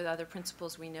 Same with other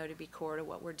principles we know to be core to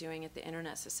what we're doing at the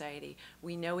Internet Society.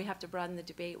 We know we have to broaden the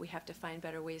debate, we have to find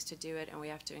better ways to do it, and we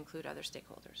have to include other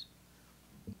stakeholders.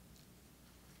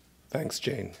 Thanks,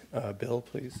 Jane. Bill,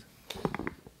 please.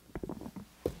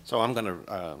 So I'm going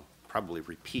to probably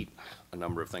repeat a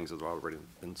number of things that have already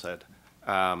been said.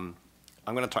 I'm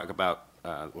going to talk about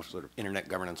sort of internet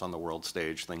governance on the world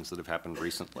stage, things that have happened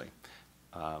recently.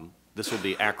 This will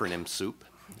be acronym soup.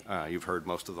 You've heard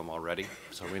most of them already.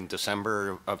 So in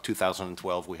December of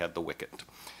 2012, we had the WICET.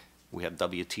 We had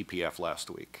WTPF last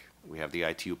week. We have the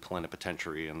ITU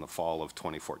plenipotentiary in the fall of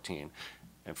 2014.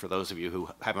 And for those of you who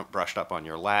haven't brushed up on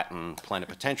your Latin,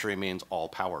 plenipotentiary means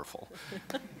all-powerful.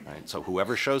 Right? So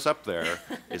whoever shows up there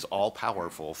is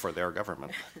all-powerful for their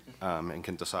government and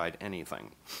can decide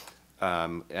anything.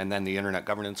 And then the Internet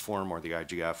Governance Forum, or the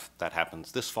IGF, that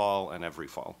happens this fall and every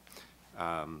fall.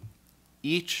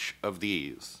 Each of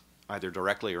these, either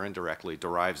directly or indirectly,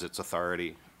 derives its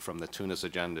authority from the Tunis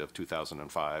Agenda of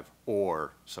 2005,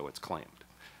 or so it's claimed.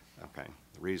 Okay,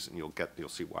 the reason you'll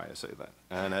see why I say that.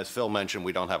 And as Phil mentioned,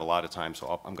 we don't have a lot of time,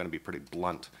 so I'm going to be pretty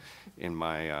blunt in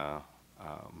my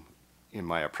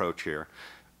approach here,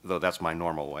 though that's my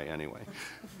normal way anyway.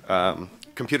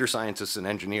 Computer scientists and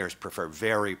engineers prefer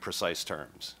very precise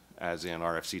terms, as in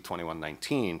RFC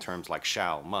 2119, terms like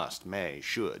shall, must, may,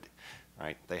 should.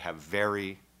 Right? They have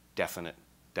very definite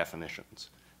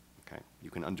definitions. Okay? You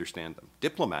can understand them.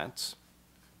 Diplomats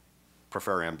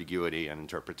prefer ambiguity and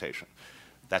interpretation.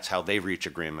 That's how they reach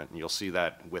agreement, and you'll see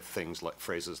that with things like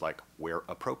phrases like "where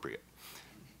appropriate."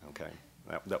 Okay?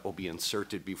 That will be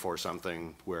inserted before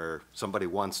something where somebody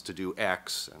wants to do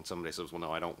X, and somebody says, well,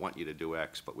 no, I don't want you to do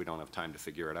X, but we don't have time to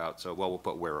figure it out, so, well, we'll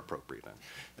put "where appropriate" in,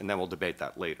 and then we'll debate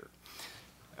that later.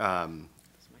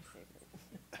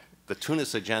 The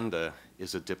Tunis Agenda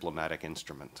is a diplomatic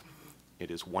instrument. It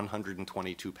is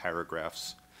 122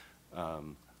 paragraphs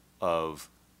of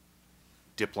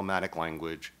diplomatic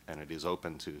language, and it is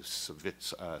open to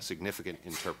significant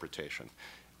interpretation.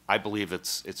 I believe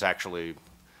it's actually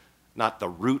not the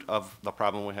root of the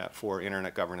problem we have for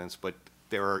internet governance, but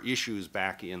there are issues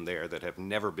back in there that have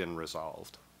never been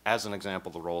resolved. As an example,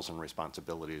 the roles and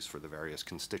responsibilities for the various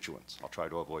constituents. I'll try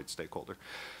to avoid stakeholder.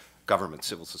 Government,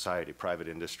 civil society, private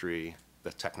industry,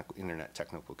 the internet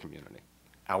technical community.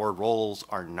 Our roles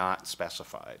are not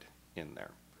specified in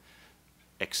there,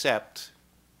 except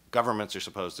governments are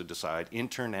supposed to decide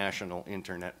international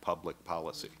internet public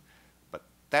policy. But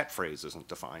that phrase isn't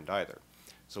defined either.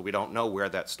 So we don't know where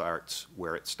that starts,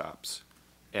 where it stops.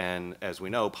 And as we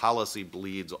know, policy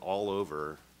bleeds all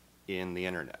over in the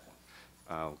internet.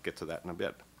 I'll get to that in a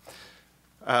bit.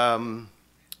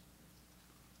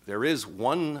 There is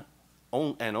one,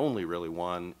 and only really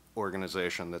one,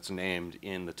 organization that's named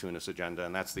in the Tunis Agenda,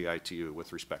 and that's the ITU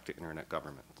with respect to internet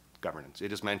governance.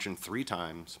 It is mentioned 3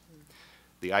 times.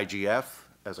 The IGF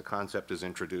as a concept is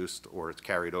introduced, or it's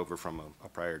carried over from a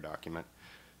prior document.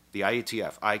 The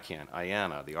IETF, ICANN,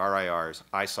 IANA, the RIRs,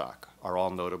 ISOC are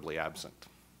all notably absent.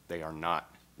 They are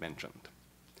not mentioned.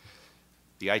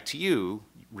 The ITU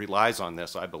relies on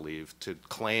this, I believe, to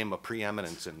claim a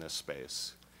preeminence in this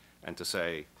space and to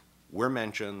say, we're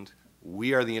mentioned,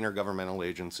 we are the intergovernmental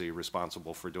agency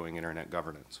responsible for doing internet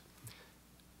governance.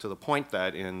 To the point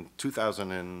that in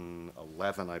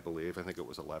 2011, I believe, I think it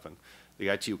was 11, the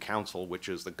ITU Council, which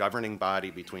is the governing body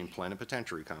between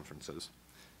plenipotentiary conferences,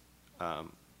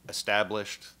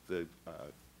 established the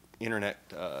internet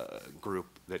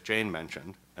group that Jane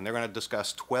mentioned, and they're going to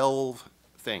discuss 12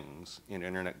 things in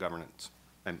internet governance,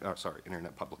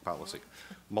 internet public policy.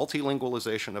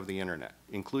 Multilingualization of the internet,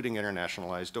 including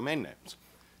internationalized domain names.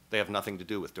 They have nothing to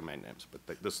do with domain names, but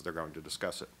they're going to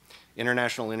discuss it.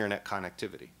 International internet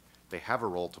connectivity. They have a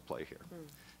role to play here.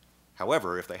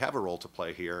 However, if they have a role to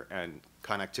play here and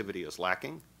connectivity is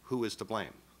lacking, who is to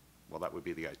blame? Well, that would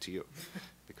be the ITU,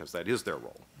 because that is their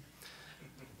role.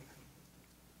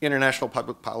 International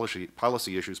public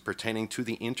policy issues pertaining to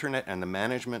the internet and the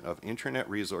management of internet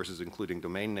resources, including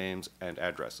domain names and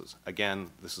addresses.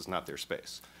 Again, this is not their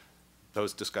space.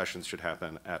 Those discussions should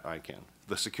happen at ICANN.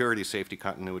 The security, safety,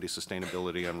 continuity,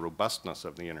 sustainability, and robustness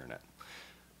of the internet.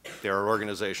 There are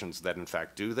organizations that in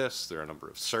fact do this. There are a number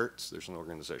of CERTs. There's an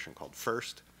organization called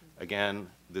Vyorst. Again,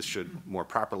 this should more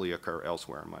properly occur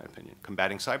elsewhere, in my opinion.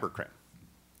 Combating cybercrime.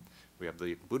 We have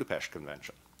the Budapest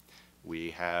Convention.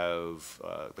 We have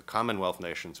the Commonwealth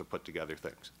nations have put together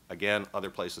things. Again, other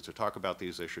places to talk about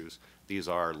these issues. These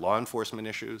are law enforcement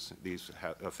issues. These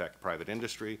affect private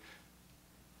industry.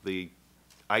 The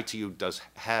ITU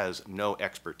has no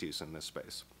expertise in this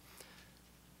space.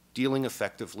 Dealing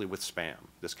effectively with spam.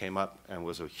 This came up and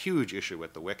was a huge issue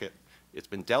at the Wicket. It's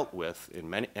been dealt with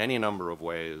in any number of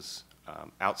ways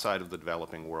outside of the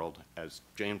developing world. As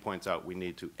Jane points out, we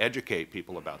need to educate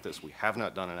people about this. We have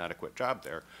not done an adequate job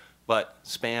there, but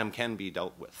spam can be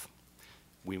dealt with.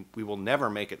 We will never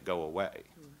make it go away,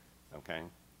 okay?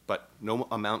 But no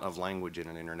amount of language in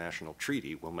an international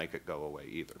treaty will make it go away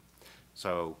either.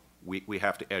 So we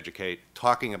have to educate.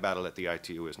 Talking about it at the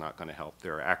ITU is not going to help.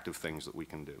 There are active things that we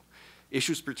can do.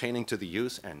 Issues pertaining to the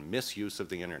use and misuse of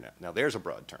the internet. Now there's a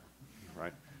broad term,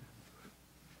 right?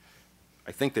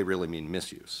 I think they really mean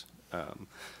misuse.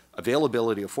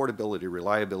 Availability, affordability,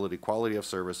 reliability, quality of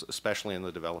service, especially in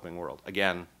the developing world.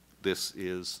 Again, this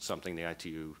is something the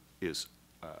ITU is,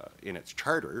 in its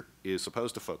charter, is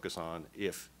supposed to focus on.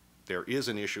 If there is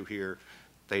an issue here,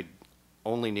 they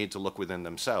only need to look within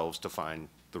themselves to find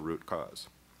the root cause.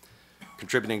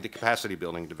 Contributing to capacity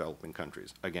building in developing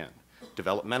countries. Again,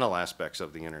 developmental aspects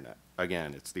of the internet.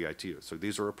 Again, it's the ITU. So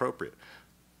these are appropriate.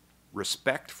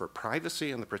 Respect for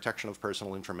privacy and the protection of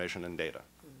personal information and data.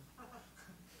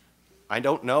 I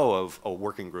don't know of a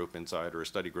working group inside or a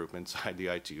study group inside the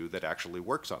ITU that actually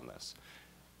works on this.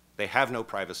 They have no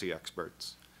privacy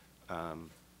experts.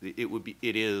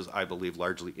 It is, I believe,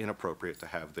 largely inappropriate to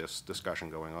have this discussion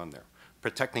going on there.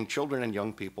 Protecting children and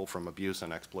young people from abuse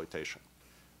and exploitation.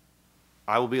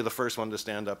 I will be the first one to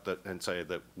stand up and say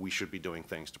that we should be doing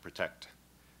things to protect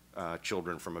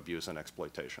children from abuse and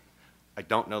exploitation. I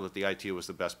don't know that the ITU is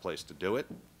the best place to do it.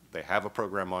 They have a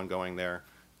program ongoing there.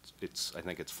 I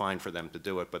think it's fine for them to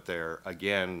do it, but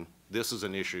again, this is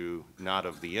an issue not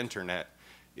of the internet.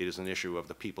 It is an issue of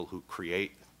the people who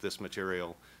create this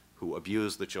material, who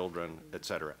abuse the children, et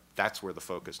cetera. That's where the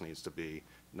focus needs to be,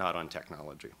 not on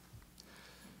technology.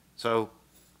 So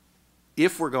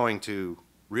if we're going to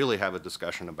really have a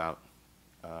discussion about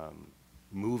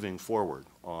moving forward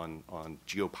on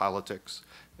geopolitics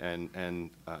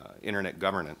and internet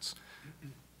governance,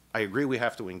 I agree we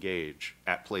have to engage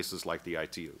at places like the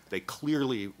ITU. They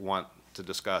clearly want to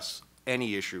discuss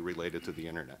any issue related to the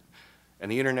internet.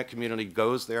 And the internet community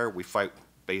goes there. We fight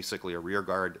basically a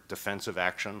rearguard defensive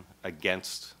action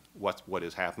against what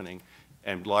is happening,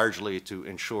 and largely to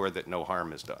ensure that no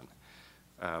harm is done.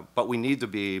 But we need to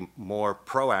be more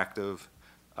proactive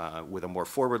with a more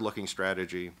forward-looking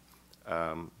strategy.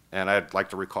 And I'd like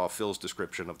to recall Phil's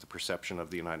description of the perception of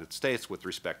the United States with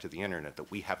respect to the internet, that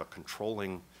we have a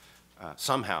controlling,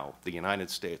 somehow the United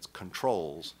States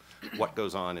controls what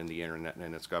goes on in the internet and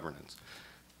in its governance.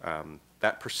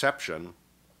 That perception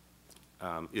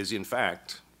is, in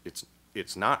fact,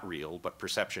 it's not real, but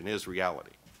perception is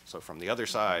reality. So from the other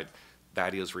side,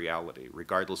 that is reality,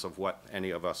 regardless of what any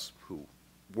of us who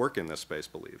work in this space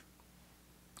believe.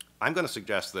 I'm going to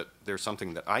suggest that there's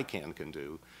something that ICANN can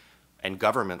do and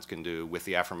governments can do with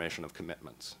the affirmation of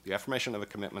commitments. The affirmation of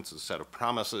commitments is a set of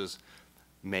promises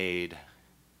made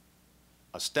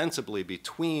ostensibly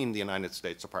between the United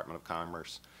States Department of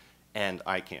Commerce and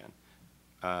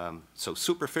ICANN. So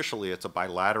superficially, it's a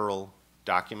bilateral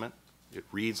document. It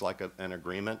reads like an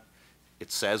agreement.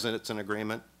 It says that it's an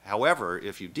agreement. However,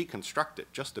 if you deconstruct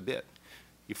it just a bit,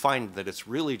 you find that it's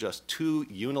really just two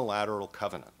unilateral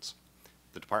covenants.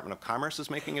 The Department of Commerce is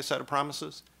making a set of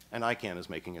promises, and ICANN is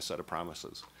making a set of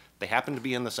promises. They happen to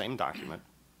be in the same document.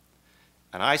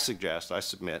 And I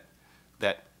submit,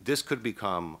 that this could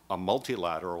become a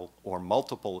multilateral or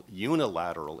multiple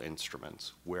unilateral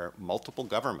instruments where multiple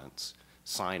governments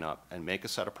sign up and make a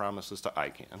set of promises to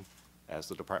ICANN, as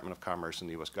the Department of Commerce and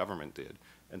the US government did,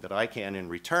 and that ICANN in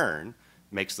return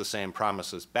makes the same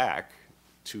promises back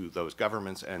to those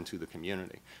governments and to the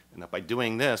community. And that by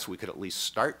doing this, we could at least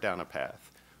start down a path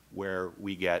where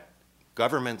we get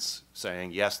governments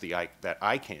saying, yes, that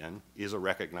ICANN is a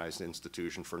recognized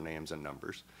institution for names and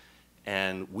numbers,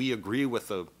 and we agree with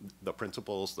the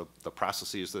principles, the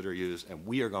processes that are used, and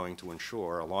we are going to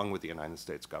ensure, along with the United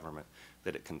States government,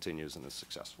 that it continues and is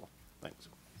successful. Thanks.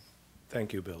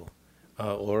 Thank you, Bill.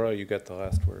 Laura, you got the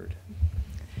last word.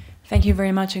 Thank you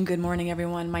very much, and good morning,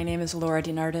 everyone. My name is Laura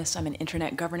DeNardis. I'm an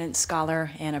Internet governance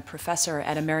scholar and a professor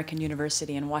at American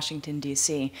University in Washington,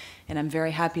 D.C., and I'm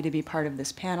very happy to be part of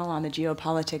this panel on the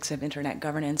geopolitics of Internet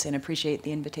governance and appreciate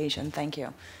the invitation. Thank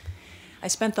you. I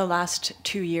spent the last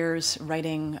 2 years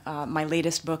writing my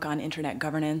latest book on Internet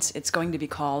governance. It's going to be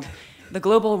called The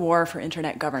Global War for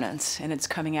Internet Governance, and it's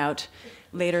coming out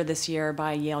later this year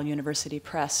by Yale University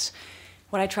Press.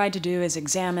 What I tried to do is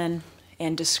examine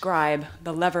and describe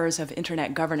the levers of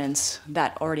internet governance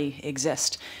that already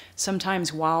exist.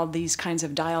 Sometimes while these kinds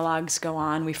of dialogues go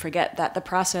on, we forget that the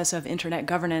process of internet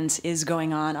governance is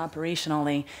going on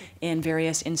operationally in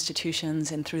various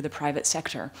institutions and through the private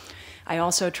sector. I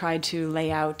also tried to lay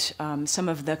out some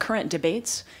of the current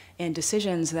debates and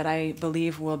decisions that I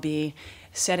believe will be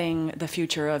setting the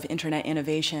future of internet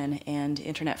innovation and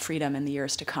internet freedom in the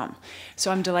years to come. So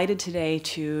I'm delighted today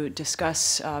to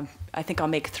discuss, I think I'll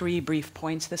make 3 brief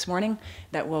points this morning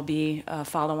that will be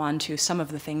follow-on to some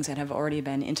of the things that have already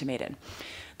been intimated.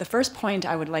 The first point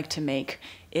I would like to make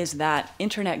is that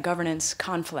internet governance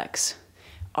conflicts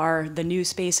are the new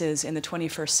spaces in the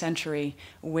 21st century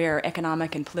where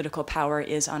economic and political power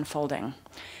is unfolding.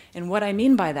 And what I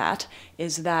mean by that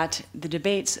is that the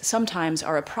debates sometimes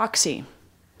are a proxy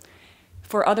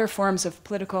for other forms of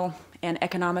political and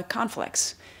economic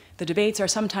conflicts. The debates are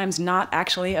sometimes not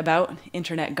actually about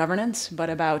internet governance, but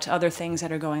about other things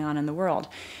that are going on in the world.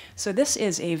 So this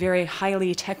is a very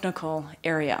highly technical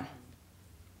area.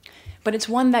 But it's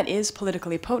one that is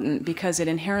politically potent because it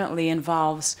inherently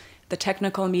involves the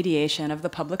technical mediation of the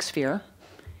public sphere,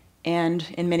 and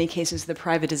in many cases the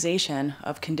privatization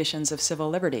of conditions of civil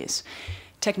liberties.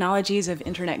 Technologies of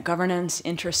internet governance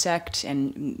intersect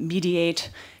and mediate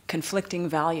conflicting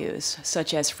values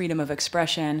such as freedom of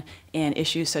expression and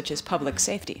issues such as public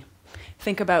safety.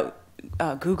 Think about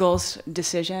Google's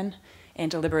decision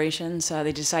and deliberations.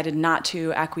 They decided not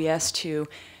to acquiesce to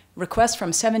requests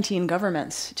from 17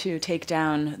 governments to take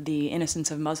down the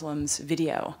Innocence of Muslims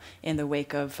video in the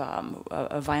wake of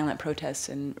violent protests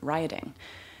and rioting.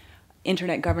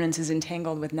 Internet governance is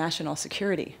entangled with national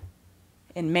security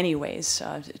in many ways,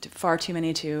 far too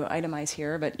many to itemize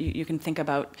here, but you can think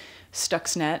about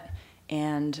Stuxnet,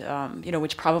 and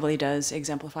which probably does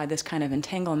exemplify this kind of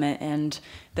entanglement and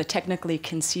the technically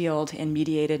concealed and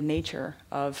mediated nature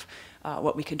of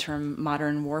what we could term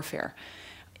modern warfare.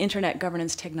 Internet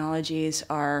governance technologies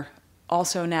are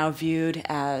also now viewed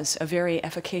as a very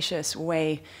efficacious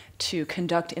way to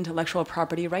conduct intellectual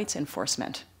property rights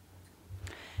enforcement.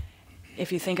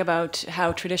 If you think about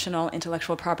how traditional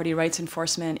intellectual property rights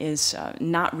enforcement is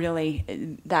not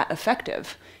really that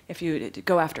effective, if you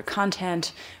go after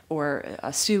content or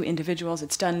sue individuals,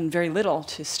 it's done very little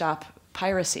to stop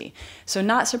piracy. So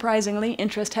not surprisingly,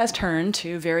 interest has turned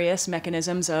to various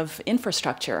mechanisms of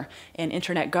infrastructure and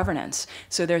internet governance.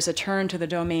 So there's a turn to the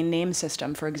domain name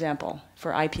system, for example,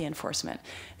 for IP enforcement.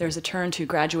 There's a turn to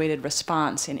graduated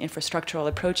response in infrastructural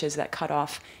approaches that cut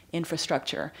off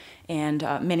infrastructure, and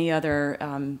many other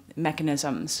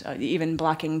mechanisms, even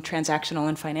blocking transactional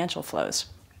and financial flows.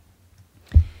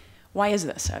 Why is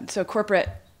this? So corporate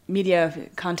media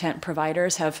content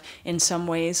providers have in some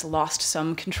ways lost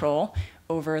some control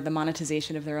over the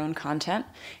monetization of their own content.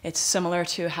 It's similar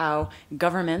to how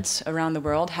governments around the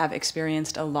world have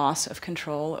experienced a loss of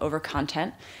control over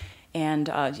content, and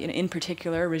in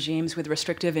particular, regimes with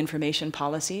restrictive information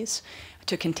policies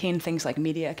to contain things like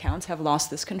media accounts have lost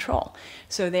this control.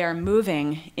 So they are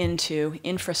moving into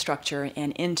infrastructure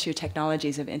and into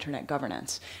technologies of internet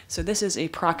governance. So this is a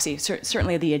proxy.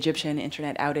 Certainly the Egyptian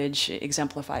internet outage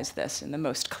exemplifies this in the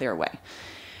most clear way.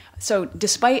 So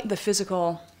despite the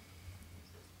physical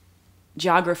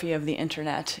geography of the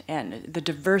internet and the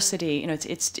diversity,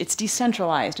 it's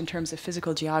decentralized in terms of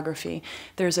physical geography.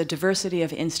 There's a diversity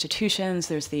of institutions.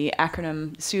 There's the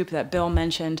acronym SOUP that Bill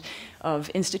mentioned of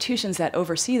institutions that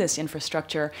oversee this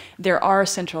infrastructure. There are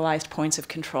centralized points of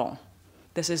control.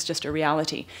 This is just a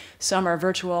reality. Some are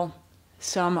virtual,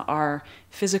 some are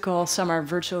physical, some are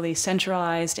virtually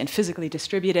centralized and physically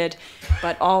distributed,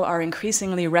 but all are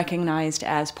increasingly recognized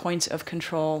as points of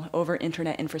control over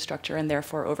internet infrastructure and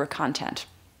therefore over content.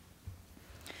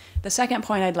 The second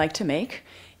point I'd like to make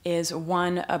is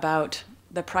one about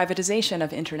the privatization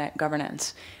of internet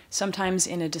governance. Sometimes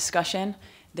in a discussion,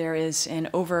 there is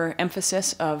an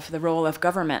overemphasis of the role of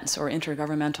governments or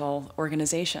intergovernmental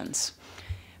organizations.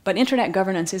 But internet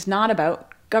governance is not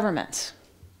about governments.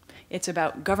 It's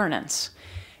about governance.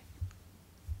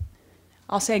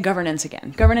 I'll say governance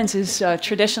again. Governance is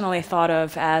traditionally thought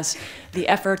of as the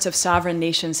efforts of sovereign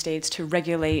nation states to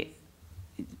regulate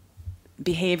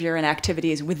behavior and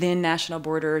activities within national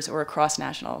borders or across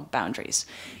national boundaries.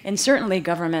 And certainly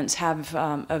governments have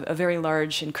a very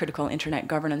large and critical internet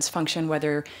governance function,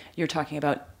 whether you're talking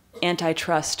about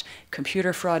antitrust,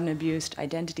 computer fraud and abuse,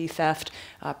 identity theft,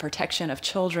 protection of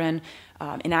children,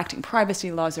 enacting privacy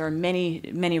laws. There are many,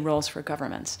 many roles for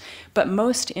governments. But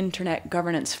most internet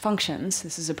governance functions,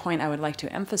 this is a point I would like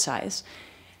to emphasize,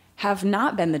 have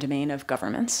not been the domain of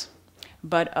governments,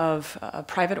 but of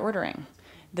private ordering.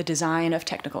 the design of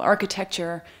technical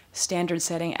architecture, standard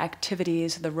setting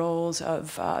activities, the roles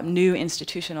of new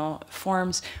institutional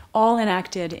forms, all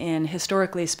enacted in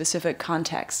historically specific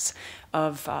contexts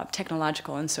of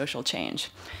technological and social change.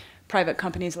 Private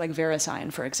companies like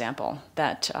VeriSign, for example,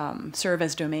 that serve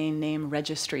as domain name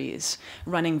registries,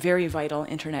 running very vital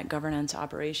internet governance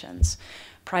operations.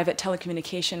 Private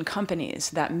telecommunication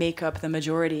companies that make up the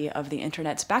majority of the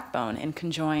internet's backbone and can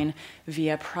join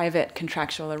via private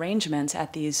contractual arrangements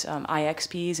at these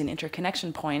IXPs and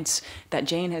interconnection points that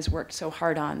Jane has worked so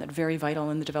hard on, that are very vital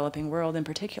in the developing world in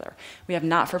particular. We have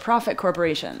not-for-profit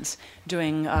corporations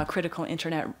doing critical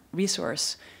internet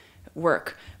resource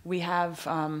work. We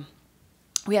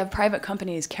have private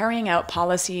companies carrying out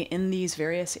policy in these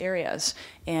various areas,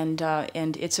 and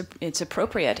it's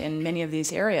appropriate in many of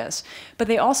these areas. But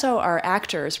they also are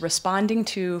actors responding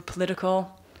to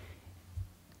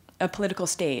a political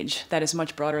stage that is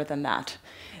much broader than that.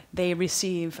 They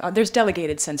receive, there's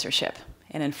delegated censorship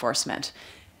and enforcement.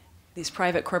 These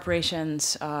private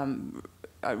corporations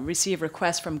receive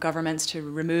requests from governments to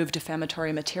remove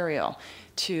defamatory material,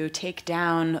 to take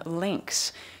down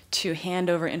links, to hand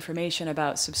over information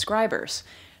about subscribers.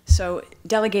 So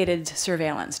delegated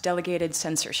surveillance, delegated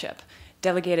censorship,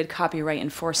 delegated copyright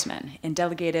enforcement, and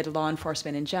delegated law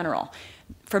enforcement in general.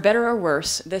 For better or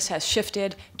worse, this has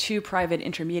shifted to private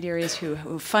intermediaries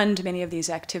who fund many of these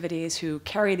activities, who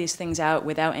carry these things out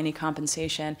without any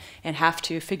compensation, and have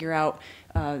to figure out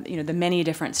the many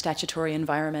different statutory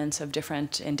environments of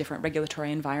different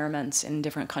regulatory environments in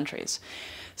different countries.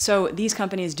 So these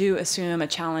companies do assume a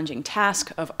challenging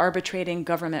task of arbitrating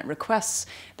government requests.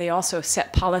 They also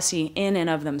set policy in and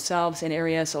of themselves in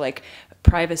areas like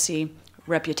privacy,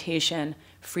 reputation,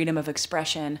 freedom of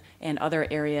expression, and other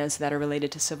areas that are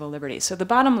related to civil liberties. So the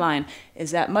bottom line is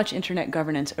that much internet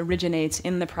governance originates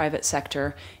in the private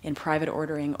sector, in private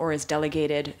ordering, or is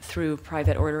delegated through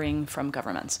private ordering from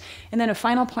governments. And then a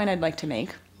final point I'd like to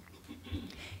make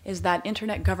is that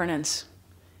internet governance,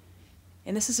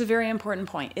 and this is a very important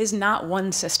point, is not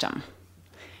one system.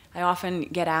 I often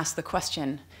get asked the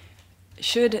question,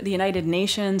 should the United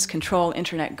Nations control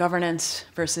internet governance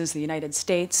versus the United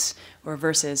States, or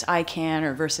versus ICANN,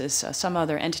 or versus some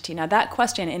other entity? Now that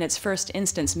question in its first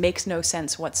instance makes no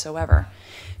sense whatsoever,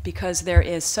 because there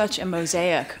is such a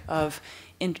mosaic of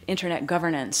internet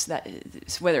governance, that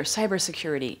whether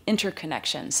cybersecurity,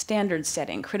 interconnection, standard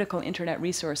setting, critical internet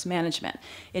resource management,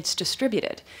 it's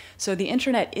distributed. So the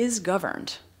internet is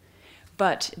governed,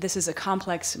 but this is a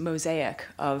complex mosaic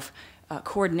of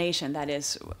coordination that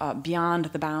is beyond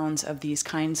the bounds of these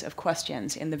kinds of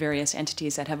questions in the various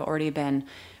entities that have already been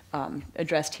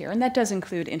addressed here. And that does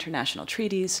include international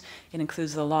treaties. It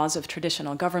includes the laws of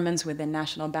traditional governments within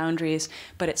national boundaries,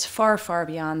 but it's far, far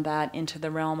beyond that, into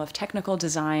the realm of technical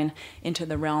design, into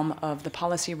the realm of the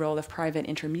policy role of private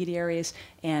intermediaries,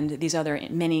 and these other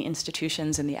many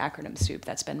institutions in the acronym soup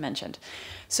that's been mentioned.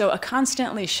 So a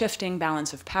constantly shifting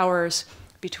balance of powers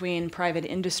between private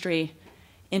industry,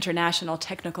 international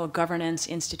technical governance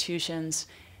institutions,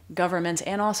 governments,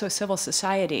 and also civil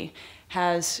society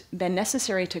has been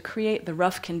necessary to create the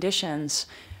rough conditions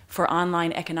for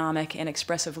online economic and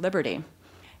expressive liberty,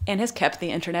 and has kept the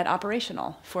internet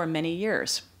operational for many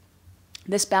years.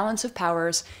 This balance of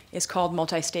powers is called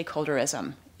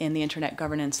multi-stakeholderism in the internet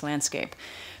governance landscape.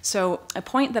 So a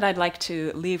point that I'd like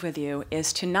to leave with you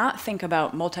is to not think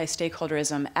about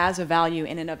multi-stakeholderism as a value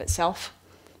in and of itself.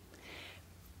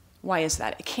 Why is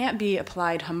that? It can't be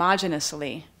applied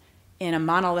homogenously in a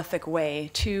monolithic way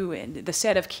to the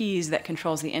set of keys that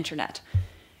controls the internet.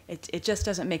 It just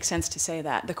doesn't make sense to say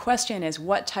that. The question is,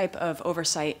 what type of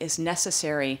oversight is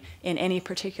necessary in any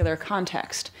particular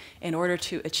context in order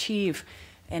to achieve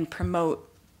and promote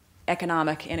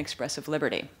economic and expressive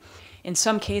liberty? In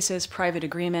some cases, private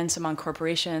agreements among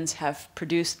corporations have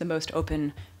produced the most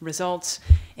open results.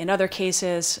 In other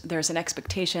cases, there's an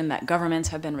expectation that governments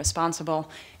have been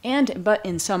responsible. But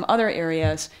in some other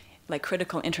areas, like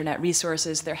critical internet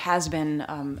resources, there has been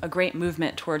a great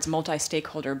movement towards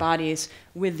multi-stakeholder bodies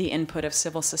with the input of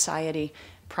civil society,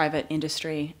 private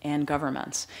industry, and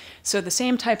governments. So the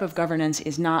same type of governance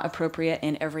is not appropriate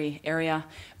in every area.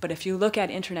 But if you look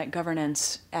at internet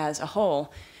governance as a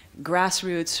whole,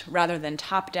 grassroots rather than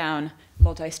top-down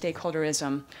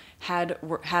multi-stakeholderism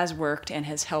has worked and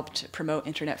has helped promote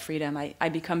internet freedom. I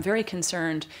become very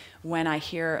concerned when I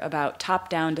hear about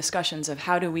top-down discussions of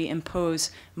how do we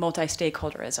impose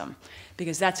multi-stakeholderism,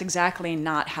 because that's exactly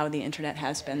not how the internet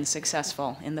has been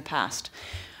successful in the past.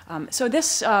 So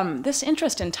this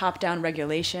interest in top-down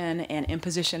regulation and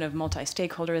imposition of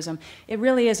multi-stakeholderism, it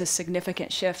really is a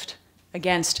significant shift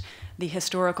against the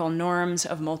historical norms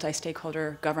of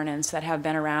multi-stakeholder governance that have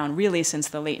been around really since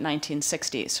the late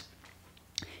 1960s.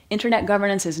 Internet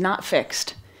governance is not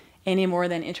fixed any more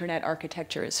than internet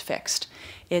architecture is fixed.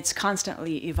 It's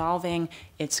constantly evolving,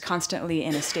 it's constantly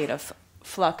in a state of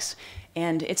flux,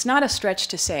 and it's not a stretch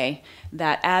to say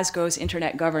that as goes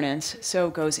internet governance, so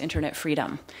goes internet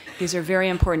freedom. These are very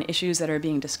important issues that are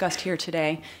being discussed here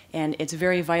today, and it's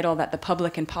very vital that the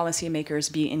public and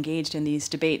policymakers be engaged in these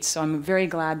debates. So I'm very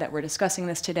glad that we're discussing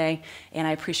this today, and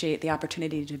I appreciate the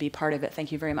opportunity to be part of it.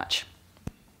 Thank you very much.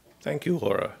 Thank you,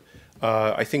 Laura.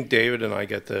 I think David and I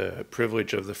get the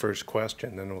privilege of the first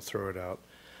question, then we'll throw it out.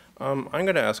 I'm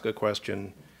going to ask a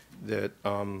question that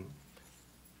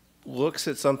looks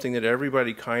at something that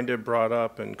everybody kind of brought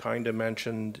up and kind of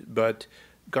mentioned, but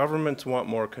governments want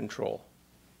more control,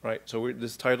 right? So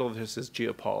this title of this is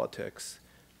Geopolitics.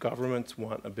 Governments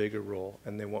want a bigger role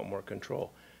and they want more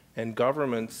control. And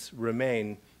governments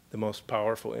remain the most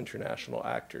powerful international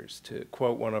actors. To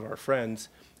quote one of our friends,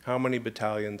 how many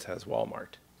battalions has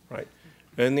Walmart, right?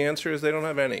 And the answer is they don't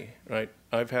have any, right?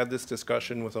 I've had this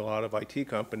discussion with a lot of IT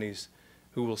companies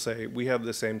who will say, we have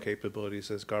the same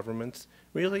capabilities as governments.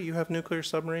 Really, you have nuclear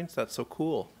submarines? That's so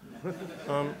cool.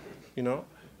 You know?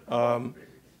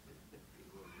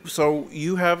 So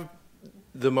you have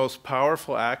the most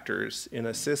powerful actors in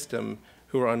a system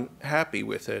who are unhappy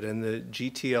with it, and the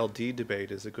GTLD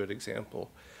debate is a good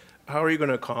example. How are you going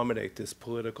to accommodate this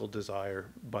political desire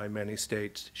by many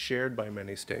states, shared by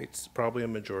many states, probably a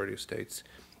majority of states?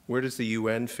 Where does the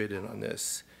UN fit in on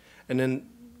this? And then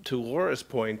to Laura's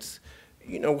points,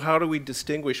 you know, how do we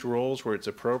distinguish roles where it's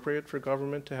appropriate for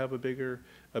government to have a bigger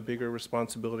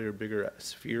responsibility or bigger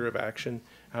sphere of action?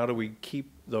 How do we keep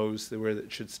those where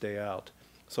it should stay out?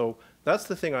 So that's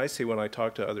the thing I see when I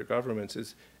talk to other governments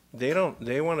is they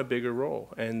want a bigger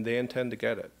role and they intend to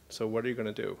get it. So what are you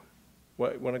going to do?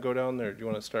 Want to go down there? Do you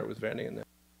want to start with Veni and then?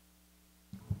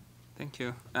 Thank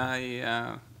you.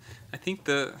 I think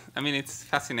it's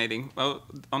fascinating. Well,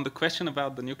 on the question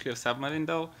about the nuclear submarine,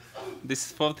 though,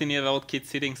 this 14-year-old kid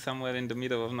sitting somewhere in the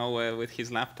middle of nowhere with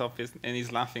his laptop and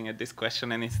he's laughing at this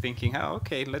question and he's thinking, oh,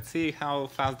 okay, let's see how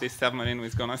fast this submarine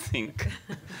is going to sink.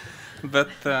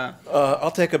 But I'll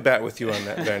take a bet with you on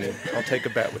that, Veni. I'll take a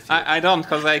bet with you. I don't,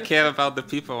 because I care about the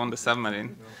people on the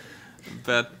submarine.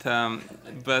 But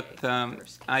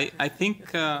I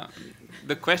think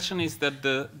the question is that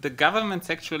the governments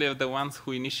actually are the ones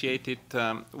who initiated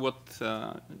what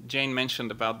Jane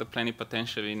mentioned about the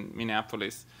plenipotentiary in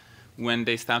Minneapolis when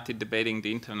they started debating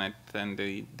the internet and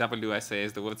the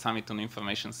WSIS, the World Summit on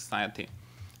Information Society.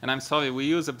 And I'm sorry, we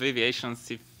use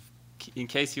abbreviations. In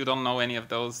case you don't know any of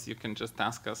those, you can just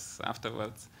ask us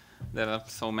afterwards. There are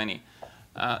so many.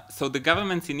 So the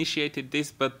governments initiated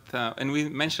this, but and we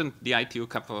mentioned the ITU a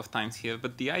couple of times here,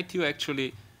 but the ITU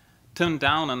actually turned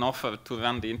down an offer to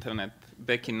run the internet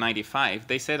back in '95.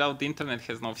 They said, oh, the internet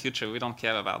has no future. We don't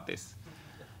care about this.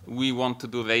 We want to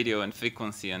do radio and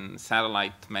frequency and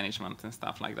satellite management and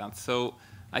stuff like that. So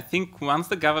I think once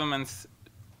the governments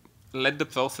let the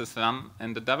process run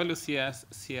and the WCS,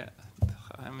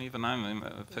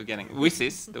 I'm forgetting,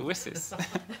 WSIS, the WSIS,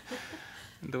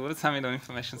 the World Summit on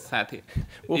Information Society.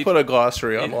 We'll put a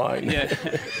glossary online. Yeah,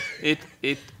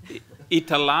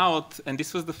 it allowed, and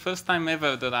this was the first time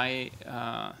ever that I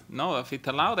know of, it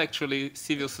allowed actually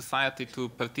civil society to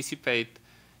participate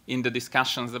in the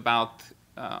discussions about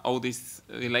all these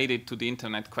related to the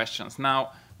internet questions.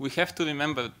 Now, we have to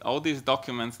remember all these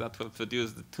documents that were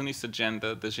produced, the Tunis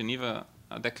Agenda, the Geneva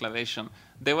Declaration,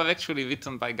 they were actually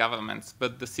written by governments,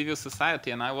 but the civil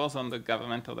society, and I was on the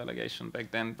governmental delegation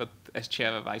back then, but as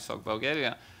chair of ISOC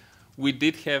Bulgaria, we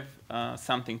did have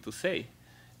something to say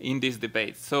in this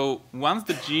debate. So once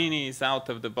the genie is out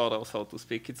of the bottle, so to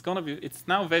speak, it's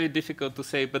now very difficult to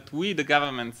say, but we, the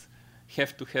governments,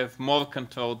 have to have more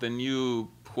control than you,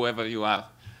 whoever you are.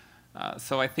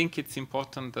 So I think it's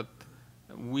important that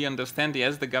we understand,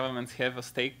 yes, the governments have a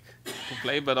stake to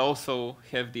play, but also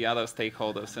have the other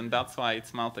stakeholders, and that's why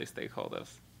it's multi-stakeholders.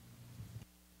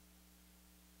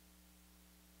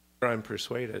 I'm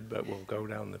persuaded, but we'll go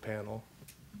down the panel.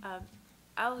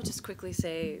 I'll just quickly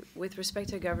say, with respect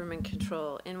to government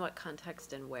control, in what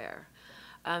context and where?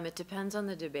 It depends on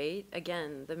the debate.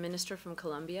 Again, the minister from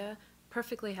Colombia,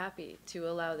 perfectly happy to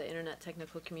allow the internet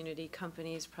technical community,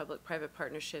 companies, public-private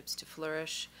partnerships to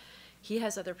flourish. He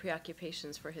has other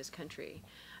preoccupations for his country.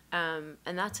 And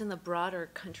that's in the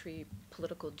broader country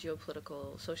political,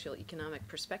 geopolitical, social, economic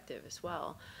perspective as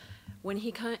well. When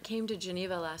he came to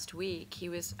Geneva last week, he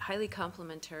was highly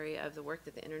complimentary of the work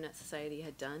that the Internet Society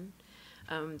had done.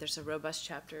 There's a robust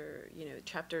chapter,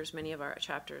 chapters, many of our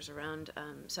chapters around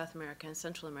South America and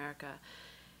Central America.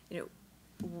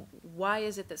 Why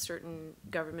is it that certain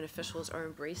government officials are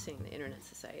embracing the Internet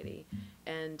Society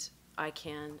and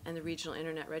ICANN and the regional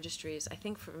Internet registries? I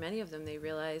think for many of them, they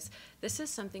realize this is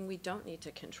something we don't need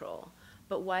to control.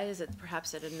 But why is it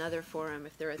perhaps at another forum,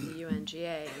 if they're at the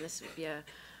UNGA, and this would be an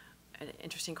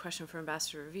interesting question for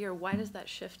Ambassador Verveer, why does that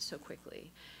shift so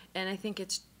quickly? And I think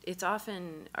it's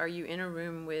often, are you in a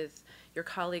room with your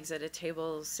colleagues at a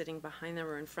table sitting behind them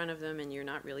or in front of them, and you're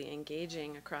not really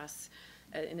engaging across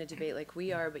in a debate like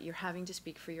we are, but you're having to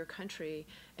speak for your country,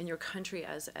 and your country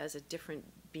as a different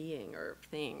being or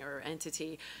thing or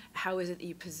entity. How is it that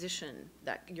you position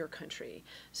your country?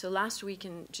 So last week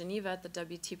in Geneva at the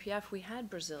WTPF, we had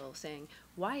Brazil saying,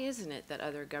 why isn't it that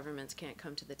other governments can't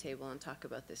come to the table and talk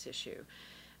about this issue?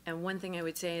 And one thing I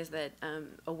would say is that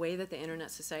a way that the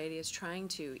Internet Society is trying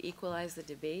to equalize the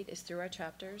debate is through our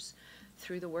chapters,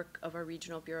 through the work of our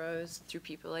regional bureaus, through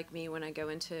people like me when I go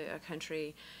into a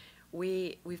country.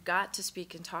 We've got to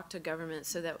speak and talk to governments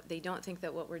so that they don't think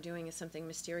that what we're doing is something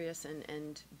mysterious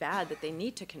and bad that they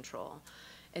need to control.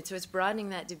 And so it's broadening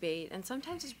that debate, and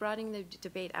sometimes it's broadening the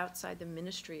debate outside the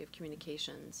Ministry of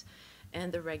Communications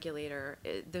and the regulator.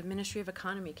 The Ministry of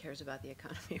Economy cares about the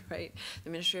economy, right? The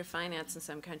Ministry of Finance in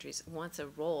some countries wants a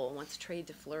role, wants trade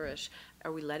to flourish.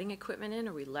 Are we letting equipment in?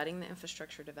 Are we letting the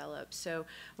infrastructure develop? So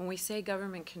when we say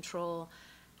government control,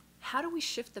 how do we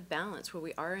shift the balance where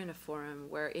we are in a forum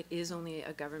where it is only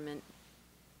a government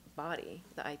body,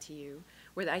 the ITU,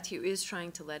 where the ITU is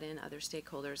trying to let in other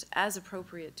stakeholders as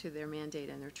appropriate to their mandate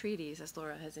and their treaties, as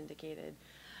Laura has indicated.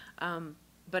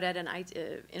 But at an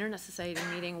Internet Society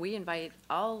meeting, we invite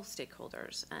all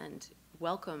stakeholders and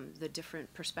welcome the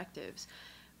different perspectives,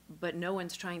 but no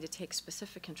one's trying to take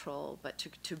specific control, but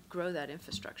to grow that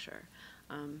infrastructure.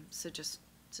 So just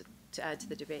to add to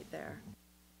the debate there.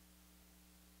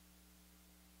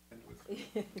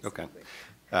 Okay.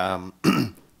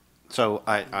 So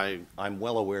I'm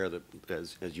well aware that,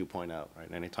 as you point out, right,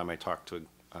 anytime I talk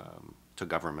to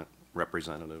government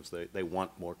representatives, they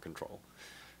want more control.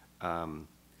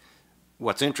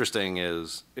 What's interesting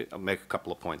is, I'll make a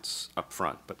couple of points up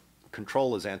front, but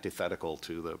control is antithetical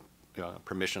to the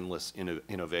permissionless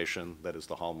innovation that is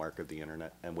the hallmark of the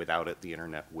Internet, and without it, the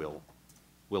Internet will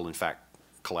in fact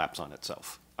collapse on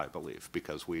itself, I believe,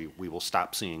 because we will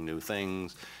stop seeing new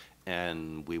things,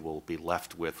 and we will be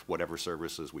left with whatever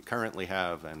services we currently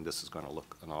have, and this is going to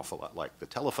look an awful lot like the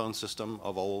telephone system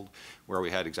of old, where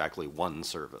we had exactly one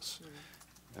service,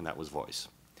 and that was voice.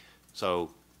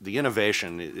 So the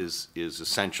innovation is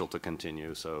essential to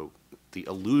continue. So the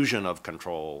illusion of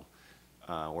control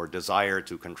or desire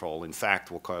to control, in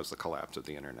fact, will cause the collapse of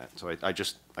the Internet. So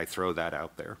I throw that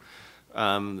out there.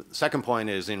 Second point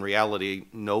is, in reality,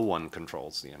 no one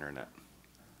controls the Internet.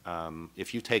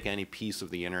 If you take any piece of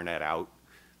the Internet out,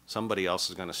 somebody else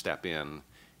is going to step in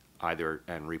either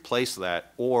and replace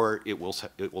that, or it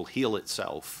will heal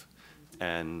itself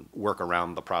and work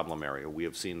around the problem area. We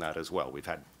have seen that as well. We've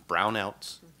had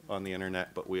brownouts on the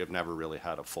Internet, but we have never really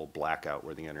had a full blackout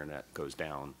where the Internet goes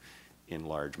down in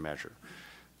large measure.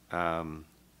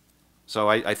 So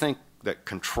I think that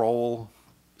control,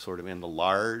 sort of in the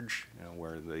large,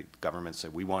 where the government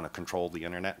said we want to control the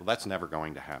Internet, well, that's never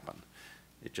going to happen.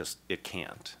 It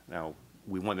can't. Now,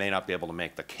 we may not be able to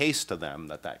make the case to them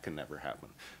that that can never happen,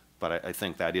 but I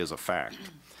think that is a fact.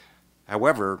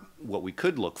 However, what we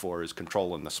could look for is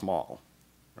control in the small,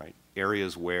 right?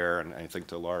 Areas where, and I think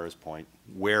to Laura's point,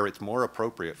 where it's more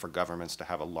appropriate for governments to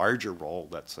have a larger role,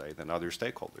 let's say, than other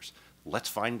stakeholders. Let's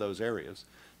find those areas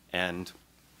and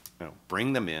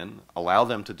bring them in, allow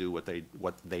them to do what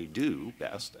they do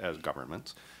best as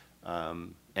governments,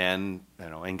 and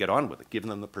get on with it. Give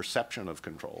them the perception of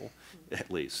control,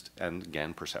 at least. And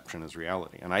again, perception is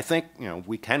reality. And I think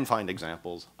we can find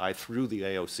examples. I threw the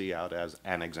AOC out as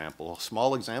an example, a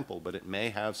small example, but it may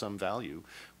have some value,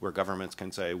 where governments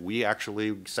can say, we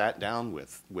actually sat down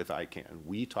with ICANN.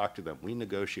 We talked to them. We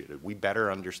negotiated. We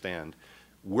better understand.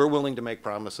 We're willing to make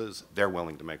promises. They're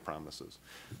willing to make promises.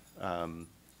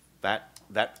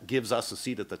 That gives us a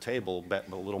seat at the table,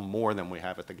 but a little more than we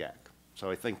have at the GAC. So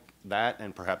I think that,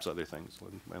 and perhaps other things,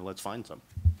 and let's find some.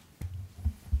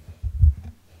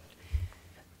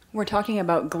 We're talking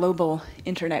about global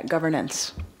Internet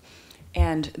governance.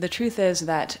 And the truth is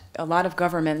that a lot of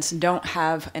governments don't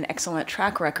have an excellent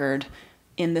track record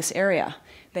in this area.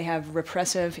 They have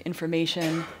repressive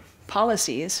information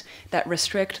policies that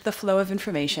restrict the flow of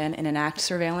information and enact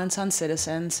surveillance on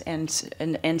citizens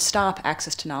and stop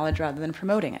access to knowledge rather than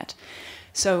promoting it.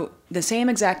 So the same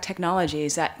exact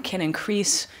technologies that can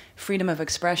increase freedom of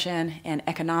expression and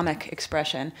economic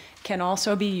expression can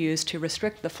also be used to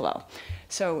restrict the flow.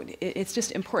 So it's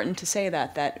just important to say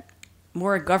that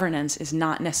more governance is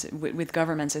not with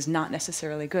governments is not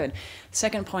necessarily good.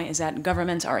 Second point is that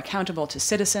governments are accountable to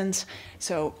citizens.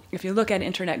 So if you look at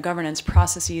internet governance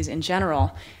processes in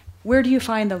general, where do you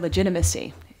find the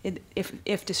legitimacy?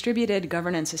 If distributed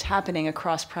governance is happening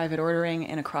across private ordering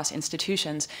and across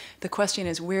institutions, the question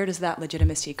is, where does that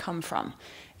legitimacy come from?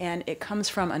 And it comes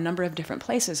from a number of different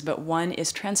places, but one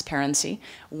is transparency,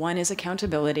 one is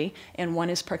accountability, and one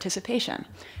is participation.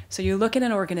 So you look at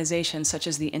an organization such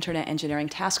as the Internet Engineering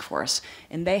Task Force,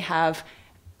 and they have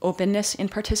openness in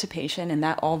participation, and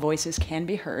that all voices can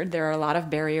be heard. There are a lot of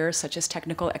barriers, such as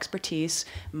technical expertise,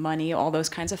 money, all those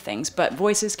kinds of things, but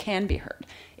voices can be heard.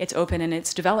 It's open in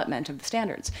its development of the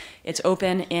standards. It's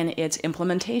open in its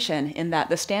implementation, in that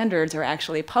the standards are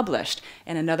actually published,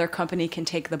 and another company can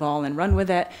take the ball and run with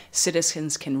it.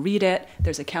 Citizens can read it.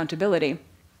 There's accountability.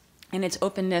 And its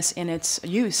openness in its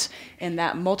use, in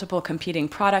that multiple competing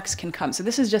products can come. So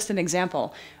this is just an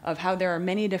example of how there are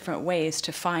many different ways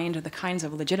to find the kinds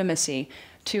of legitimacy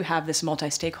to have this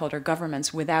multi-stakeholder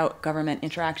governance without government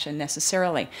interaction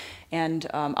necessarily. And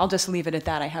I'll just leave it at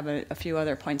that. I have a few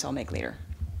other points I'll make later.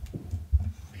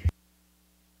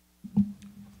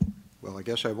 Well, I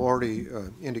guess I've already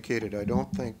indicated I don't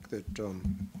think that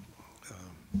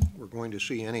we're going to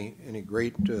see any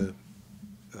great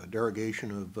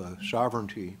derogation of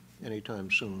sovereignty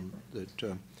anytime soon,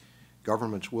 that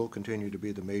governments will continue to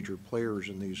be the major players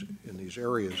in these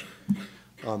areas.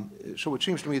 So it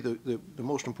seems to me the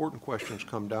most important questions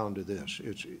come down to this.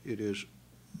 It is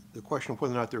the question of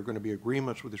whether or not there are going to be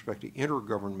agreements with respect to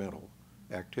intergovernmental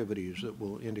activities that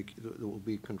will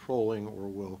be controlling or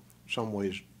will in some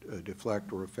ways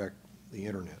deflect or affect the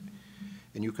internet.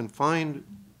 And you can find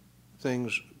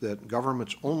things that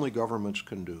only governments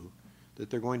can do, that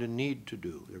they're going to need to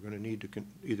do. They're going to need to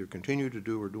either continue to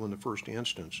do or do in the first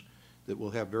instance, that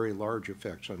will have very large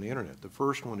effects on the internet. The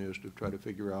first one is to try to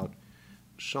figure out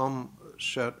some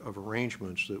set of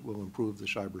arrangements that will improve the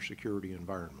cybersecurity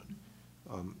environment.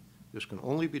 This can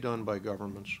only be done by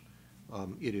governments.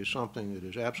 It is something that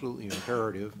is absolutely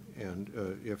imperative,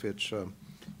 and if it's,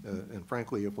 and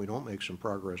frankly, if we don't make some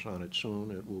progress on it soon,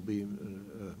 it will be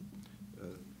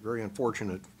very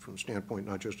unfortunate from the standpoint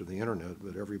not just of the internet,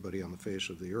 but everybody on the face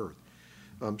of the earth.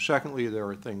 Secondly, there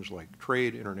are things like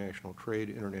international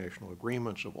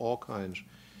agreements of all kinds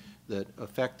that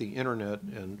affect the internet,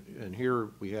 and here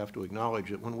we have to acknowledge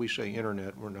that when we say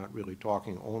internet, we're not really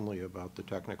talking only about the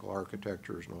technical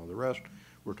architectures and all the rest.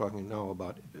 We're talking now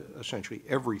about essentially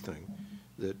everything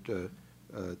that,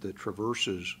 that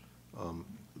traverses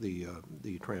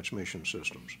the transmission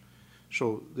systems.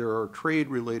 So there are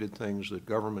trade-related things that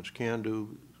governments can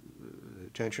do. The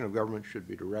attention of government should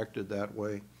be directed that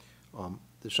way.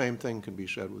 The same thing can be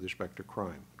said with respect to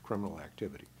criminal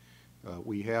activity.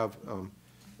 We have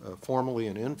formally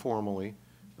and informally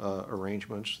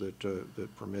arrangements that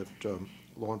permit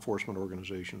law enforcement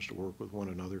organizations to work with one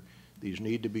another. These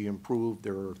need to be improved.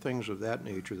 There are things of that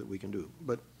nature that we can do.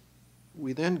 But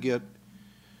we then get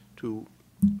to,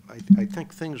 I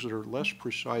think, things that are less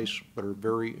precise but are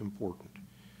very important.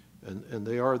 And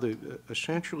they are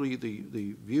essentially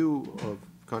the view of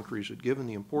countries that, given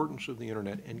the importance of the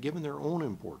internet and given their own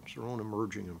importance, their own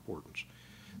emerging importance,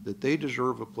 that they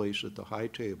deserve a place at the high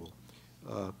table,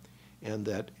 and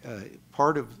that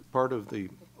part of the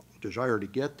desire to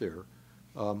get there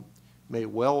may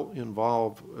well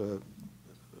involve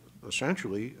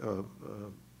essentially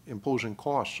imposing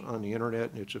costs on the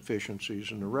internet and its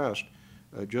efficiencies and the rest,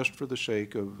 just for the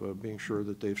sake of being sure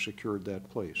that they've secured that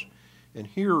place. And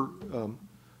here,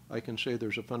 I can say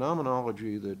there's a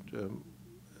phenomenology that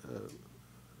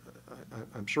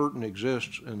I'm certain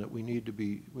exists and that we need to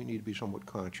be somewhat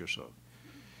conscious of.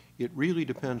 It really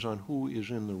depends on who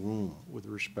is in the room with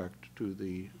respect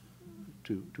to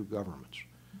governments.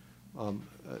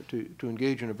 To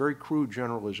engage in a very crude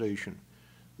generalization,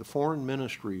 the foreign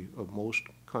ministry of most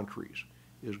countries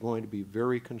is going to be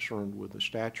very concerned with the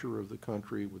stature of the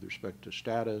country, with respect to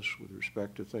status, with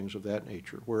respect to things of that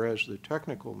nature, whereas the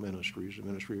technical ministries, the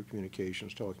Ministry of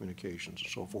Communications, Telecommunications,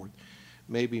 and so forth,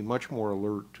 may be much more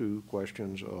alert to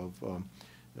questions of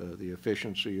the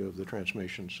efficiency of the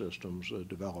transmission systems,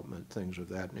 development, things of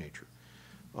that nature.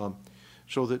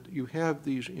 So that you have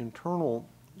these internal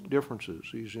differences,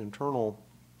 these internal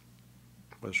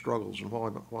struggles. And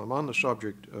while I'm on the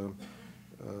subject,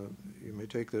 you may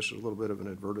take this as a little bit of an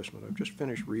advertisement. I've just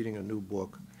finished reading a new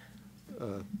book.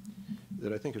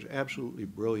 that I think is absolutely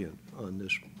brilliant on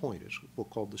this point. It's a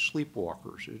book called The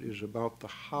Sleepwalkers. It is about the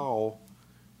how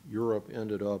Europe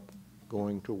ended up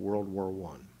going to World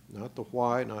War I. Not the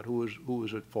why, not who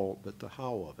was at fault, but the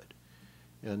how of it.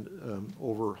 And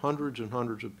over hundreds and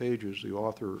hundreds of pages, the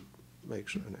author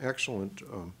makes an excellent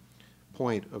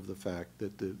point of the fact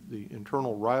that the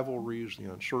internal rivalries,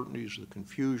 the uncertainties, the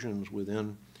confusions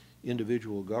within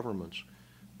individual governments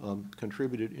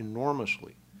contributed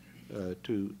enormously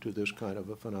to this kind of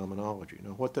a phenomenology.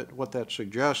 Now, what that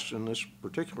suggests in this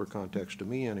particular context, to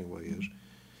me anyway, is,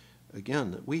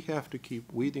 again, that we have to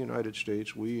keep, we the United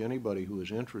States, we anybody who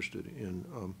is interested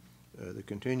in the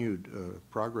continued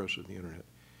progress of the Internet,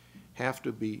 have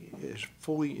to be as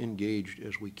fully engaged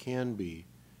as we can be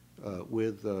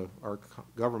with our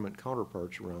government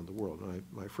counterparts around the world. And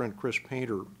my friend Chris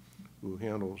Painter, who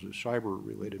handles the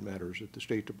cyber-related matters at the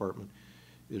State Department,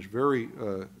 is very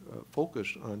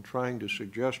focused on trying to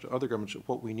suggest to other governments that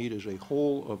what we need is a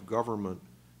whole-of-government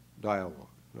dialogue.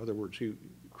 In other words,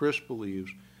 Chris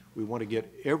believes we want to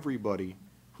get everybody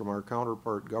from our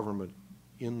counterpart government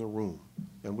in the room,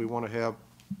 and we want to have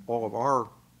all of our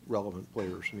relevant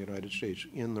players in the United States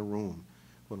in the room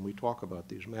when we talk about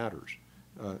these matters.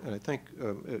 And I think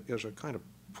as a kind of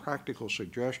practical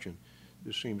suggestion,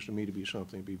 this seems to me to be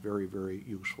something to be very, very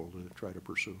useful to try to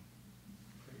pursue.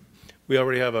 We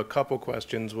already have a couple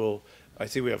questions. I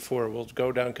see we have 4. We'll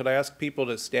go down. Could I ask people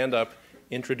to stand up,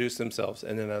 introduce themselves,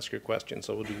 and then ask your question?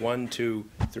 So we'll do 1, 2,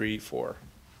 3, 4.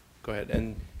 Go ahead.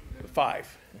 And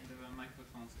 5.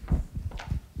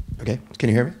 Okay, can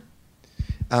you hear me?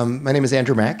 My name is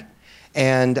Andrew Mack,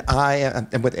 and I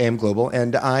am with AM Global,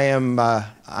 and I'm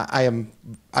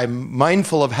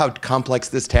mindful of how complex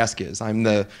this task is.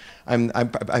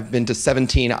 I've been to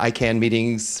 17 ICANN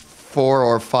meetings, 4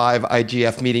 or 5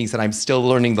 IGF meetings, and I'm still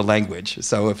learning the language.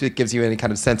 So if it gives you any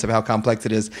kind of sense of how complex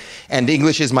it is. And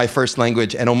English is my first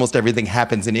language, and almost everything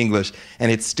happens in English, and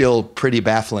it's still pretty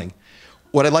baffling.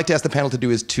 What I'd like to ask the panel to do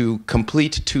is to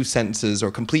complete 2 sentences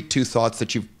or complete 2 thoughts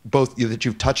that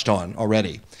you've touched on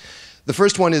already. The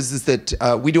first one is that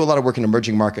we do a lot of work in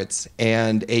emerging markets,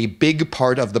 and a big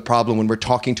part of the problem when we're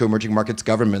talking to emerging markets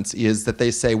governments is that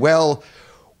they say, well,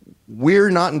 we're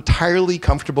not entirely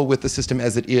comfortable with the system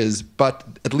as it is, but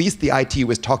at least the IT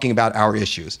was talking about our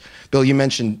issues. Bill, you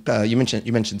mentioned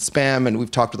spam, and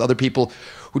we've talked with other people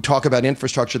who talk about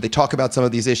infrastructure. They talk about some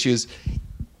of these issues.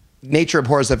 Nature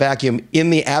abhors a vacuum. In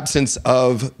the absence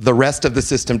of the rest of the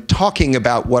system talking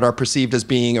about what are perceived as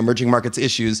being emerging markets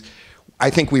issues, I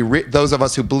think those of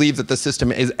us who believe that the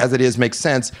system is, as it is makes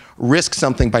sense, risk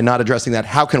something by not addressing that.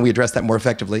 How can we address that more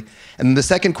effectively? And the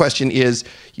second question is,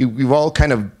 you've all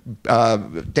kind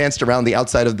of danced around the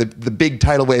outside of the big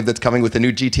tidal wave that's coming with the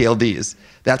new GTLDs.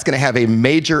 That's going to have a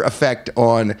major effect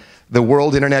on the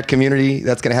world internet community.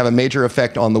 That's going to have a major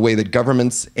effect on the way that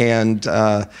governments and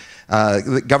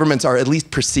the governments are at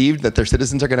least perceived that their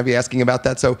citizens are going to be asking about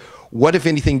that. So what, if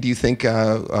anything, do you think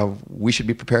we should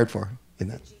be prepared for in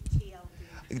that?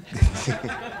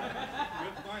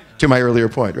 To my earlier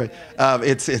point, right?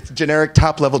 It's generic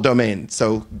top-level domain.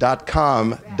 So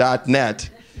 .com, .net,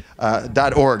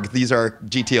 .org. These are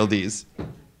GTLDs.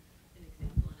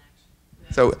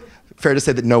 So fair to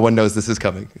say that no one knows this is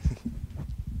coming.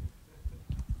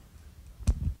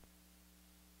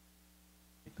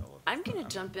 I'm going to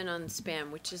jump in on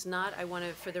spam, which is not, I want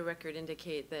to, for the record,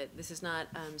 indicate that this is not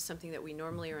something that we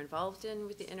normally are involved in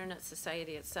with the Internet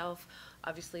Society itself.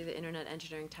 Obviously, the Internet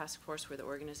Engineering Task Force, we're the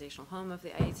organizational home of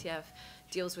the IETF,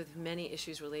 deals with many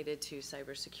issues related to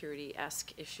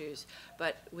cybersecurity-esque issues.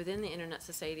 But within the Internet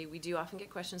Society, we do often get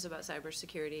questions about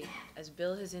cybersecurity. As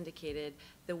Bill has indicated,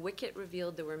 the Wicket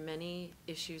revealed there were many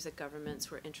issues that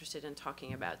governments were interested in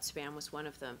talking about. Spam was one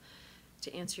of them.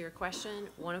 To answer your question,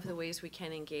 one of the ways we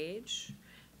can engage,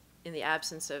 in the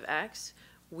absence of X,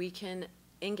 we can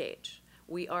engage.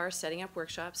 We are setting up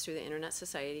workshops through the Internet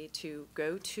Society to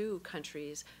go to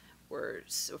countries. We're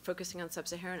focusing on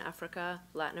Sub-Saharan Africa,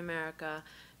 Latin America,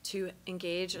 to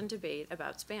engage and debate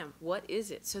about spam. What is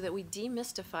it? So that we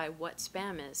demystify what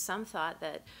spam is. Some thought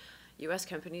that US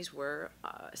companies were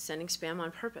sending spam on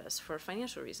purpose for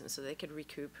financial reasons so they could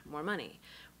recoup more money.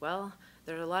 Well,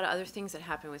 there are a lot of other things that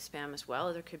happen with spam as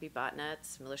well. There could be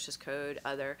botnets, malicious code,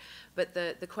 other. But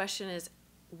the question is,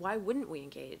 why wouldn't we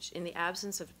engage? In the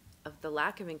absence of the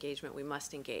lack of engagement, we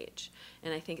must engage.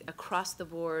 And I think across the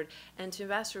board, and to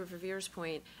Ambassador Verveer's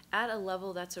point, at a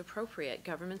level that's appropriate,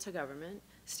 government to government,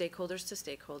 stakeholders to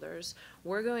stakeholders,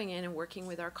 we're going in and working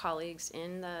with our colleagues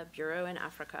in the Bureau in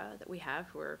Africa that we have,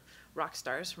 who are rock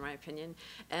stars, from my opinion,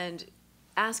 and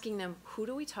asking them, who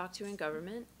do we talk to in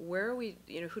government? Where are we,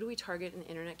 who do we target in the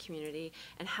internet community?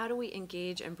 And how do we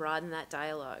engage and broaden that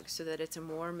dialogue so that it's a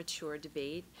more mature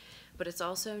debate? But it's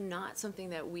also not something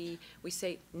that we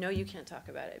say, no, you can't talk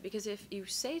about it. Because if you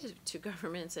say to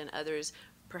governments and others,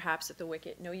 perhaps at the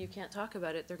wicket, no, you can't talk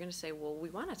about it, they're going to say, well, we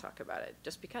want to talk about it,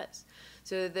 just because.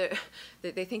 So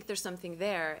they think there's something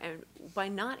there, and by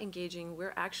not engaging,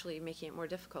 we're actually making it more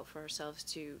difficult for ourselves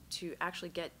to actually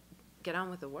get on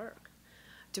with the work,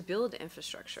 to build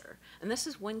infrastructure. And this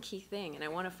is one key thing, and I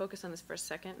want to focus on this for a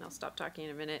second, and I'll stop talking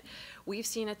in a minute. We've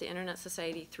seen at the Internet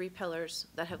Society 3 pillars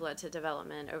that have led to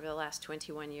development over the last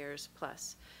 21 years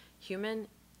plus. Human,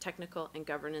 technical, and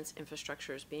governance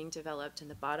infrastructures being developed in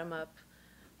the bottom-up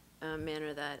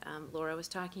manner that Laura was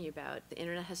talking about. The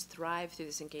internet has thrived through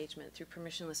this engagement, through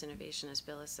permissionless innovation, as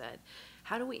Bill has said.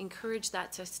 How do we encourage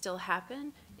that to still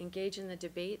happen, engage in the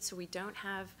debate, so we don't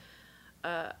have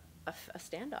a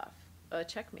standoff, a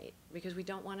checkmate? Because we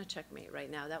don't want a checkmate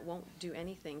right now. That won't do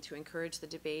anything to encourage the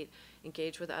debate,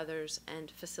 engage with others,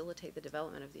 and facilitate the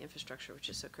development of the infrastructure, which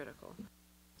is so critical.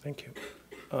 Thank you.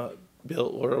 Bill,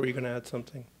 Laura, were you going to add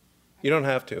something? You don't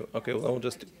have to. Okay, well,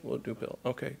 we'll do Bill.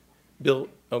 Okay. Bill,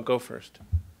 go first.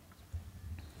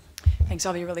 Thanks,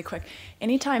 I'll be really quick.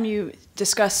 Anytime you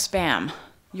discuss spam,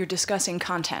 you're discussing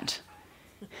content.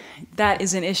 That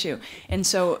is an issue. And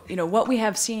so, what we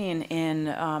have seen in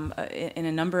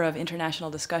a number of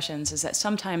international discussions is that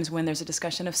sometimes when there's a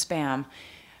discussion of spam,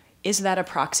 is that a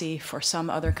proxy for some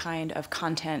other kind of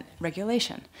content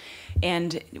regulation?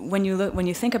 And when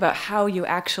you think about how you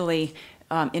actually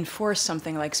enforce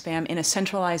something like spam in a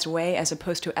centralized way as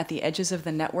opposed to at the edges of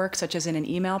the network, such as in an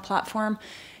email platform,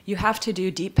 you have to do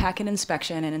deep packet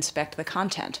inspection and inspect the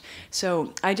content.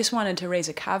 So I just wanted to raise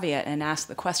a caveat and ask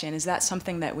the question, is that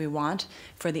something that we want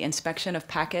for the inspection of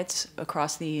packets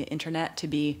across the internet to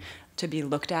be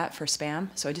looked at for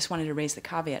spam? So I just wanted to raise the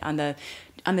caveat.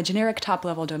 On the generic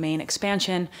top-level domain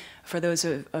expansion, for those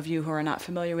of you who are not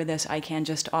familiar with this, ICANN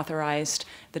just authorized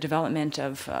the development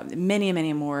of many,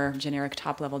 many more generic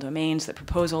top-level domains. The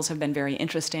proposals have been very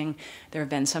interesting. There have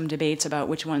been some debates about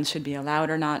which ones should be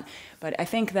allowed or not. But I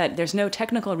think that there's no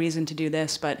technical reason to do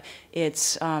this, but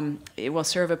it will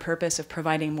serve a purpose of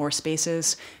providing more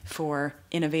spaces for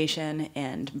innovation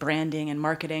and branding and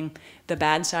marketing. The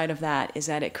bad side of that is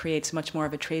that it creates much more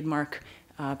of a trademark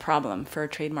problem for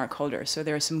trademark holders. So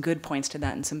there are some good points to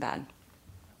that and some bad.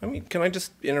 I mean, can I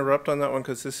just interrupt on that one,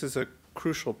 because this is a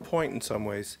crucial point in some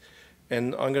ways.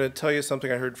 And I'm going to tell you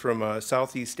something I heard from a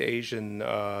Southeast Asian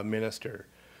minister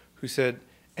who said,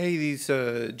 hey, these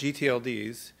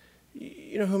GTLDs,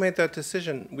 who made that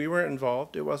decision? We weren't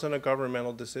involved. It wasn't a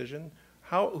governmental decision.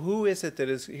 Who is it that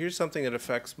is, here's something that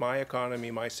affects my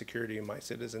economy, my security, and my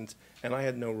citizens, and I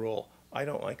had no role. I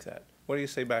don't like that. What do you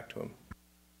say back to him?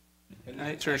 And the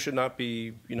answer should not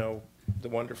be, the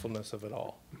wonderfulness of it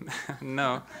all.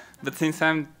 No, but since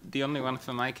I'm the only one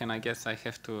from ICANN, I guess I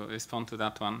have to respond to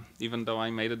that one, even though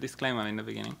I made a disclaimer in the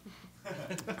beginning.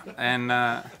 And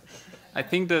I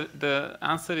think the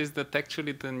answer is that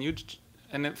actually the new,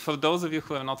 and for those of you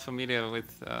who are not familiar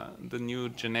with the new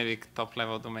generic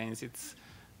top-level domains, it's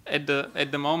at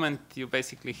the moment you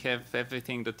basically have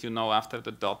everything that you know after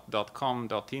the .com,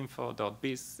 .info,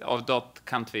 .biz, or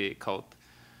 .country code.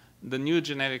 The new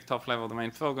generic top-level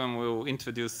domain program will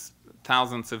introduce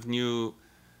thousands of new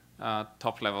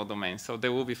top-level domains. So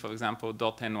there will be, for example,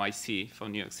 .nyc for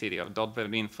New York City, or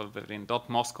 .berlin for Berlin,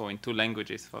 .moscow in 2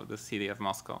 languages for the city of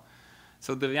Moscow.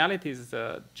 So the reality is,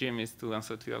 Jim, is to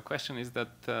answer to your question, is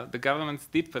that the governments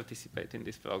did participate in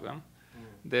this program.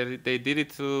 They did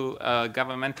it through a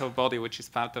governmental body which is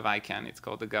part of ICANN. It's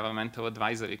called the Governmental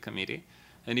Advisory Committee.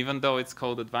 And even though it's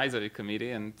called advisory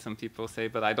committee, and some people say,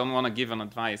 but I don't want to give an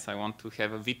advice, I want to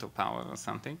have a veto power or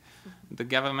something, the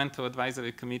governmental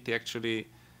advisory committee actually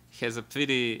has a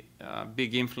pretty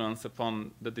big influence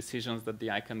upon the decisions that the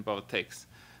ICANN board takes.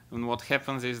 And what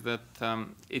happens is that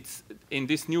it's in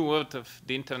this new world of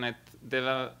the internet, there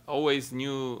are always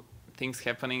new things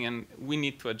happening, and we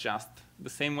need to adjust. The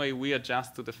same way we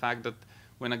adjust to the fact that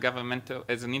when a governmental,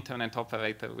 as an internet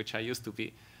operator, which I used to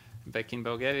be back in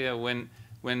Bulgaria, when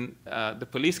the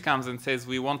police comes and says,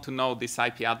 we want to know this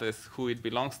IP address, who it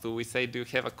belongs to, we say, do you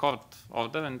have a court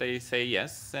order? And they say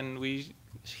yes, and we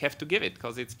have to give it,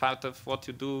 because it's part of what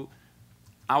you do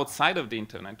outside of the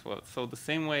internet world. So the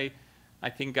same way,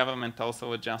 I think government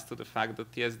also adjusts to the fact that,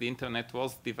 yes, the internet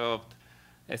was developed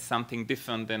as something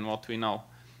different than what we know.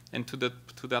 And to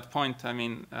that point, I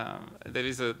mean, there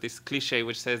is this cliche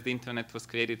which says the internet was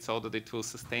created so that it will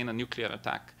sustain a nuclear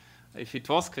attack. If it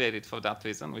was created for that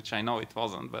reason, which I know it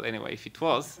wasn't, but anyway, if it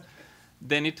was,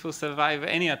 then it will survive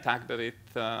any attack that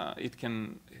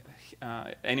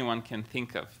anyone can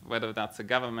think of, whether that's a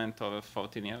government or a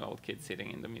 14-year-old kid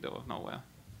sitting in the middle of nowhere.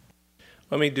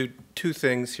 Let me do two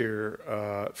things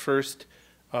here. First,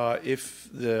 if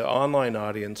the online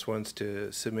audience wants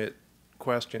to submit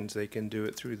questions, they can do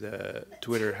it through the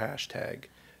Twitter hashtag.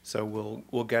 So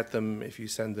we'll get them if you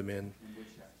send them in.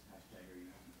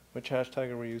 Which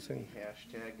hashtag are we using? The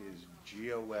hashtag is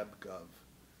GeoWebGov.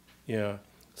 Yeah,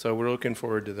 so we're looking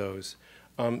forward to those.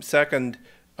 Second,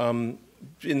 in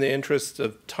the interest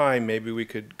of time, maybe we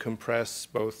could compress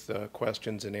both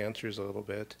questions and answers a little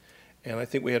bit. And I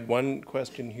think we had one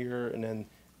question here, and then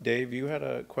Dave, you had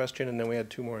a question, and then we had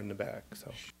two more in the back.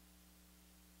 So.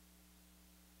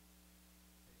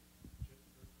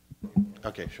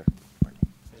 Okay, sure.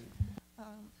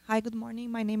 Hi, good morning.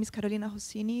 My name is Carolina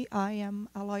Rossini. I am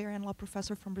a lawyer and law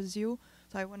professor from Brazil.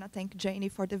 So I want to thank Janie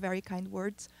for the very kind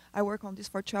words. I work on this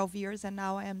for 12 years, and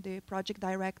now I am the project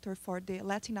director for the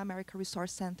Latin America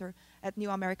Resource Center at New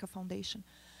America Foundation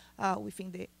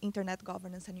within the Internet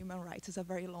Governance and Human Rights. It's a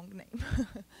very long name.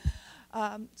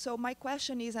 So my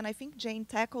question is, and I think Jane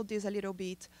tackled this a little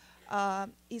bit,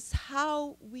 is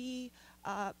how we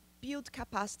build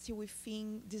capacity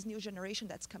within this new generation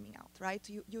that's coming out, right?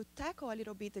 You tackle a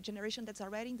little bit the generation that's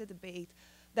already in the debate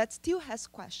that still has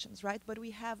questions, right? But we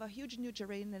have a huge new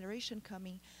generation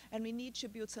coming, and we need to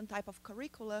build some type of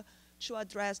curricula to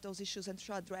address those issues and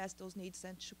to address those needs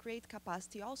and to create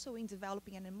capacity also in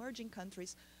developing and emerging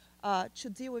countries to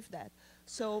deal with that.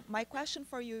 So my question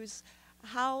for you is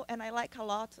how, and I like a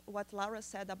lot what Laura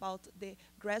said about the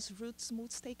grassroots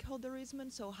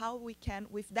multi-stakeholderism, so how we can,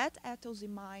 with that ethos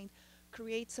in mind,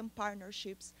 create some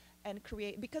partnerships and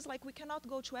create, because like we cannot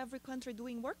go to every country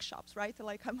doing workshops, right?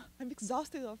 Like I'm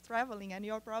exhausted of traveling, and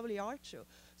you probably are too.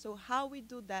 So how we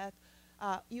do that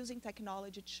using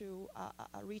technology to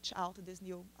reach out to this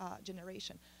new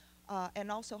generation.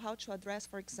 And also how to address,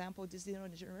 for example, this new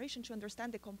generation to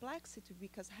understand the complexity,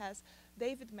 because as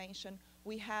David mentioned,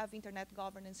 we have internet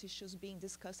governance issues being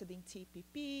discussed in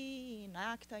TPP, in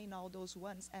ACTA, in all those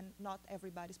ones, and not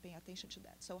everybody's paying attention to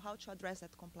that. So how to address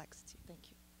that complexity?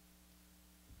 Thank you.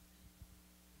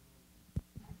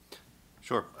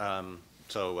 Sure.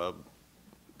 So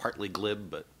partly glib,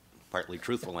 but partly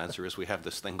truthful answer is we have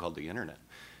this thing called the internet.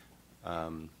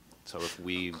 So if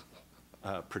we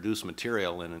produce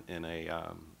material in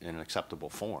an acceptable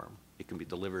form, it can be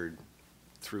delivered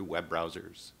through web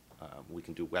browsers. We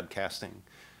can do webcasting.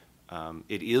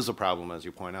 It is a problem, as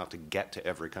you point out, to get to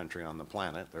every country on the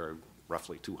planet. There are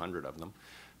roughly 200 of them.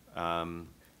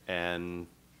 And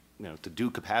to do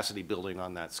capacity building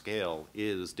on that scale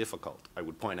is difficult. I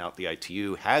would point out the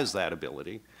ITU has that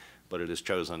ability, but it has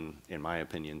chosen, in my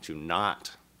opinion, to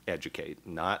not educate,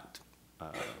 not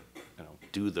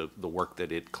do the work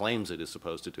that it claims it is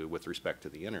supposed to do with respect to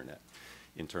the internet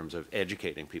in terms of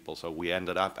educating people. So we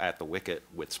ended up at the wicket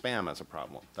with spam as a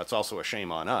problem. That's also a shame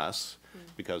on us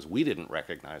because we didn't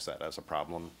recognize that as a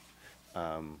problem.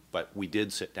 But we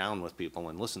did sit down with people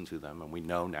and listen to them, and we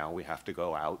know now we have to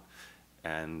go out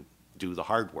and do the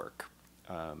hard work.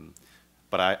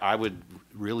 But I would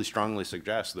really strongly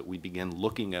suggest that we begin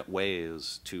looking at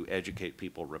ways to educate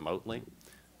people remotely.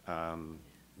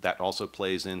 That also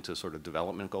plays into sort of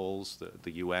development goals.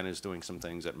 The UN is doing some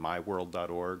things at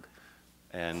myworld.org.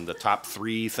 And the top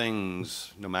 3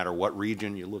 things, no matter what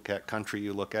region you look at, country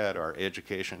you look at, are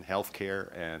education,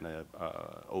 healthcare, and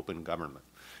open government.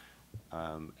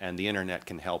 And the internet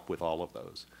can help with all of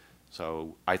those.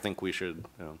 So I think we should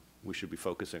be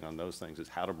focusing on those things, is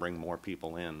how to bring more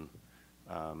people in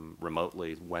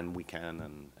remotely when we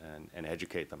can and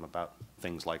educate them about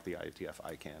things like the IETF,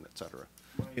 ICANN, et cetera.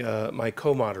 My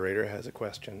co-moderator has a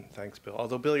question. Thanks, Bill.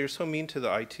 Although, Bill, you're so mean to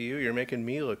the ITU. You're making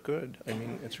me look good. I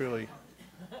mean, it's really...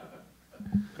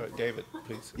 Go ahead, David,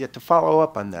 please. Yeah, to follow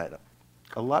up on that,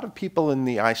 a lot of people in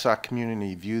the ISOC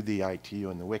community view the ITU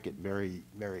and the wicket very,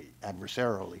 very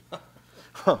adversarially,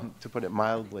 to put it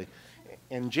mildly.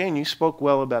 And Jane, you spoke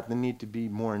well about the need to be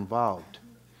more involved.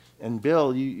 And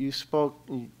Bill, you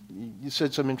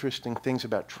said some interesting things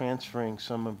about transferring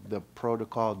some of the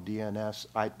protocol, DNS,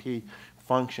 IP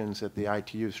functions that the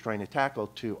ITU is trying to tackle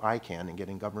to ICANN and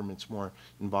getting governments more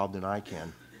involved in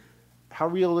ICANN. How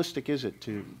realistic is it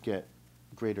to get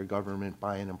greater government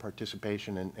buy-in and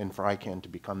participation and for ICANN to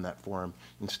become that forum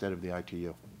instead of the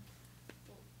ITU?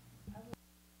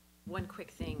 One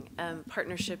quick thing,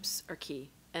 partnerships are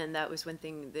key. And that was one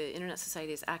thing, the Internet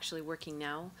Society is actually working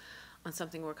now on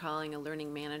something we're calling a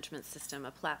learning management system,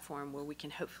 a platform where we can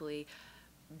hopefully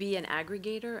be an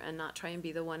aggregator and not try and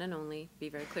be the one and only, be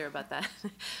very clear about that,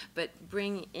 but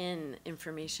bring in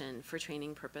information for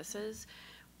training purposes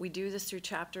We do this through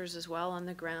chapters as well on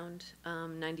the ground,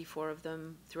 94 of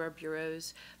them through our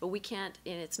bureaus. But we can't,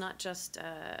 and it's not just,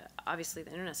 obviously, the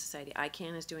Internet Society.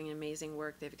 ICANN is doing amazing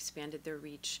work. They've expanded their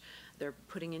reach. They're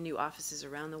putting in new offices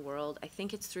around the world. I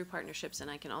think it's through partnerships,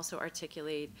 and I can also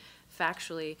articulate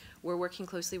factually, we're working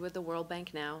closely with the World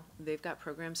Bank now. They've got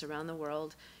programs around the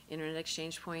world, Internet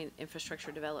Exchange Point,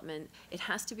 infrastructure development. It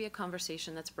has to be a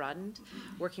conversation that's broadened,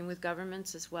 working with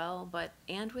governments as well,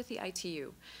 and with the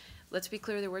ITU. Let's be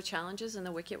clear, there were challenges, and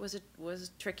the wicket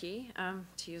was tricky,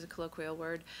 to use a colloquial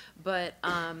word. But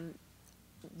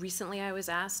recently I was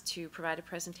asked to provide a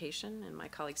presentation, and my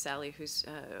colleague Sally, who's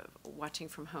watching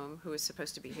from home, who is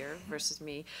supposed to be here versus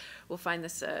me, will find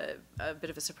this a bit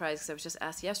of a surprise, because I was just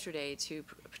asked yesterday to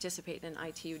participate in an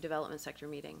ITU development sector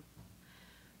meeting.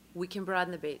 We can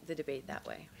broaden the debate that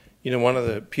way. You know, one of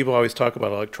the people always talk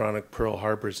about electronic Pearl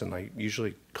Harbors, and I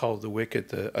usually call the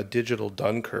wicket a digital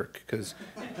Dunkirk, because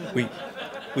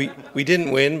we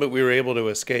didn't win, but we were able to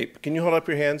escape. Can you hold up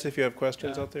your hands if you have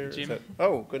questions out there? Jim?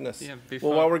 Oh goodness. Yeah,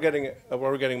 well, while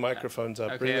we're getting microphones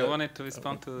up. Okay, I wanted to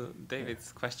respond to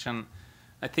David's question.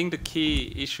 I think the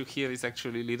key issue here is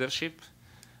actually leadership,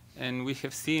 and we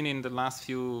have seen in the last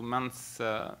few months.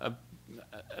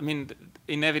 I mean,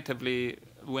 inevitably,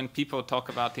 when people talk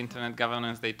about internet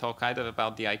governance, they talk either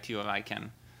about the ITU or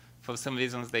ICANN. For some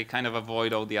reasons, they kind of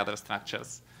avoid all the other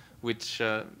structures, which,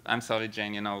 I'm sorry,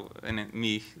 Jane, you know, and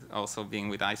me also being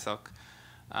with ISOC.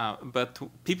 But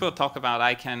people talk about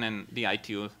ICANN and the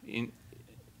ITU in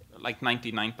like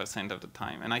 99% of the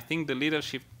time. And I think the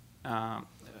leadership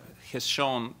has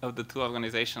shown of the two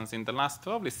organizations in the last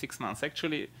probably 6 months,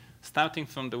 actually starting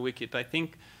from the wicket. I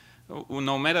think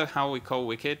no matter how we call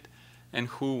wicket and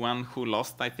who won, who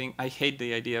lost, I hate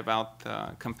the idea about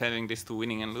comparing this to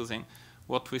winning and losing.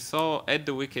 What we saw at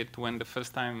the wicket when the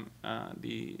first time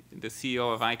the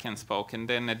CEO of ICANN spoke, and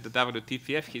then at the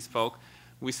WTPF he spoke,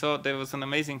 we saw there was an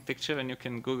amazing picture, and you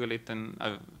can Google it and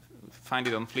find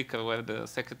it on Flickr, where the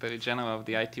Secretary General of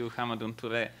the ITU, Hamadoun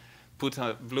Touré, put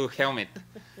a blue helmet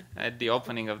at the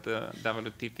opening of the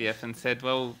WTPF and said,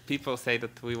 well, people say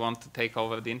that we want to take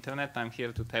over the internet. I'm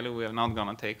here to tell you we are not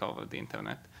going to take over the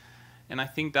internet. And I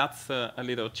think that's a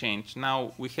little change.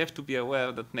 Now, we have to be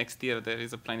aware that next year there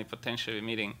is a plenipotentiary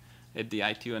meeting at the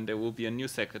ITU, and there will be a new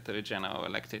Secretary General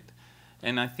elected.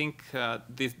 And I think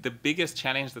the biggest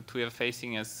challenge that we are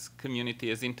facing as community,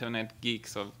 as internet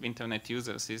geeks or internet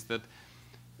users, is that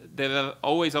there are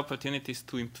always opportunities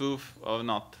to improve or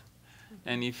not.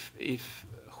 And if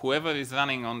whoever is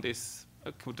running on this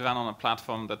could run on a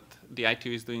platform that the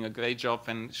ITU is doing a great job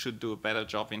and should do a better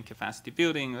job in capacity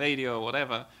building, radio,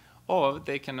 whatever, or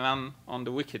they can run on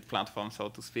the wicket platform, so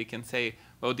to speak, and say,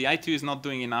 well, the ITU is not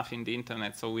doing enough in the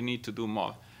internet, so we need to do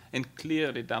more. And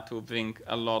clearly that will bring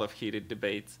a lot of heated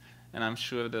debates. And I'm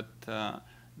sure that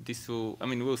this will, I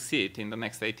mean, we'll see it in the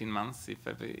next 18 months if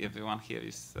everyone here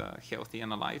is healthy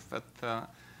and alive. But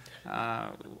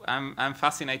I'm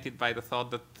fascinated by the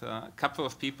thought that a couple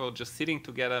of people just sitting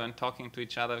together and talking to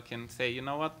each other can say, you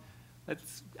know what,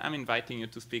 I'm inviting you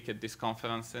to speak at this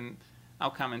conference, and I'll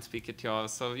come and speak at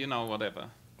yours, so, you know, whatever.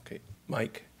 Okay,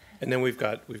 Mike. And then we've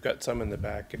got some in the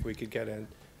back, if we could get in.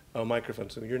 Oh, microphone,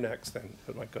 so you're next then,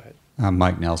 but Mike, go ahead. I'm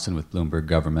Mike Nelson with Bloomberg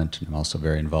Government, and I'm also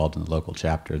very involved in the local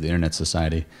chapter of the Internet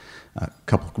Society. A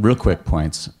couple real quick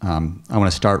points. I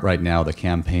want to start right now the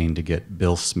campaign to get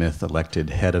Bill Smith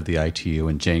elected head of the ITU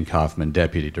and Jane Kaufman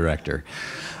deputy director.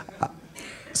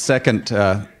 Second,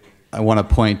 I want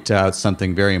to point out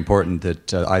something very important that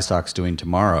ISOC's doing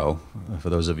tomorrow. For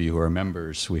those of you who are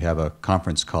members, we have a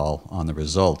conference call on the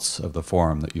results of the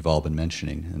forum that you've all been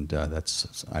mentioning, and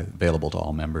that's available to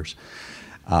all members.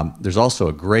 There's also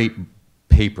a great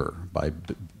paper by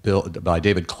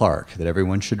David Clark that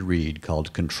everyone should read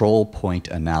called Control Point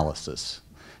Analysis.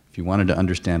 If you wanted to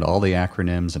understand all the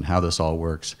acronyms and how this all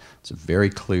works, it's a very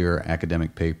clear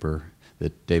academic paper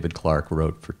that David Clark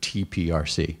wrote for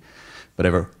TPRC. But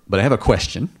I have a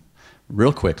question,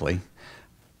 real quickly.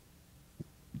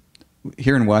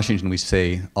 Here in Washington, we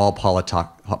say all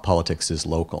politics is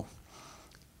local.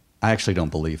 I actually don't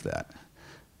believe that.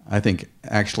 I think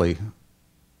actually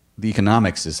the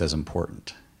economics is as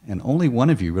important. And only one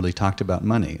of you really talked about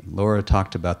money. Laura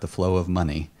talked about the flow of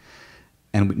money.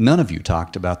 And none of you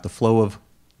talked about the flow of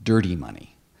dirty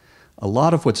money. A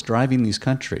lot of what's driving these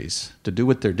countries to do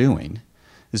what they're doing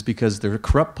is because there are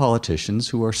corrupt politicians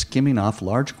who are skimming off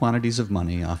large quantities of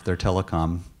money off their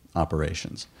telecom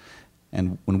operations.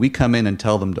 And when we come in and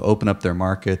tell them to open up their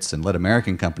markets and let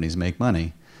American companies make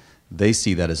money, they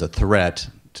see that as a threat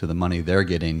to the money they're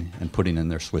getting and putting in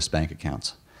their Swiss bank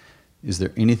accounts. Is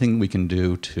there anything we can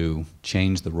do to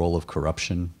change the role of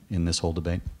corruption in this whole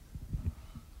debate?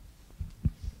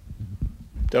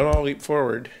 Don't all leap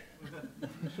forward.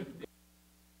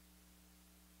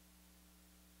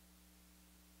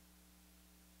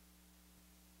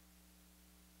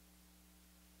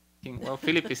 While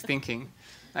Philip is thinking,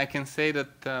 I can say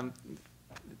that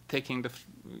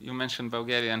you mentioned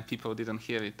Bulgaria and people didn't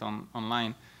hear it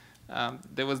online.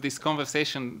 There was this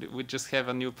conversation, we just have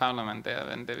a new parliament there,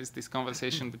 and there is this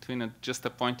conversation between a just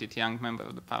appointed young member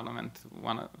of the parliament.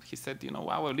 He said, you know,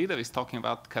 our leader is talking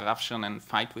about corruption and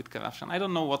fight with corruption. I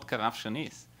don't know what corruption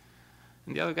is.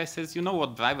 And the other guy says, you know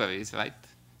what bribery is, right?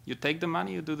 You take the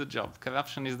money, you do the job.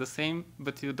 Corruption is the same,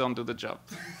 but you don't do the job.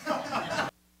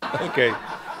 Okay.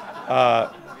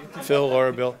 Phil,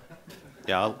 Laura, Bill?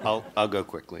 Yeah, I'll go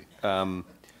quickly.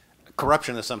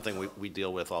 Corruption is something we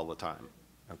deal with all the time,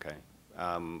 okay?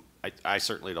 I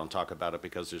certainly don't talk about it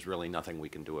because there's really nothing we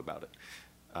can do about it.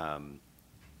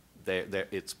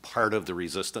 It's part of the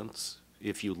resistance.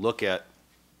 If you look at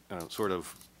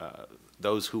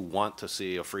those who want to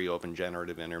see a free, open,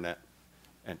 generative internet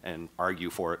and argue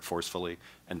for it forcefully,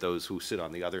 and those who sit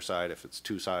on the other side, if it's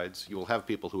two sides, you will have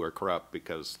people who are corrupt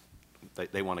because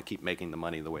they want to keep making the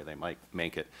money the way they might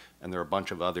make it. And there are a bunch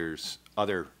of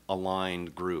other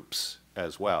aligned groups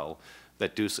as well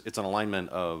that do, it's an alignment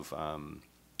of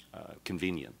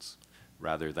convenience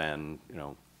rather than, you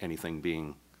know, anything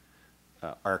being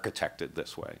architected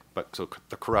this way. But so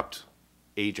the corrupt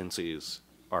agencies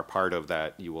are part of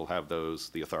that. You will have those,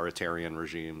 the authoritarian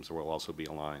regimes will also be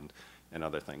aligned and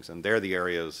other things. And they're the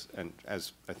areas, and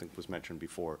as I think was mentioned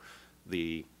before,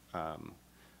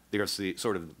 there's the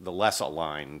sort of the less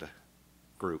aligned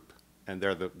group, and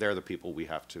they're the people we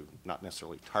have to not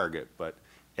necessarily target, but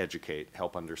educate,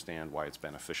 help understand why it's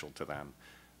beneficial to them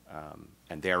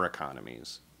and their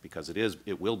economies, because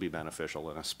it will be beneficial,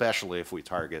 and especially if we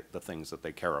target the things that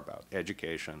they care about: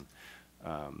 education,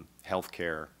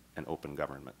 healthcare, and open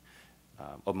government.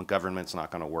 Open government's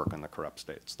not going to work in the corrupt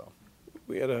states, though.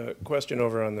 We had a question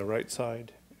over on the right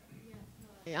side.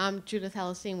 I'm Judith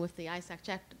Hellisine with the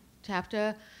ISAC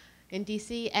chapter in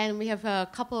DC, and we have a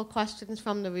couple of questions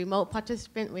from the remote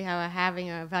participant. We are having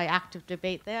a very active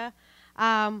debate there.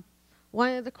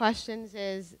 One of the questions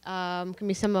is, can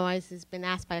be summarized, has been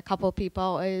asked by a couple of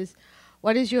people, is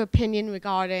what is your opinion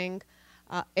regarding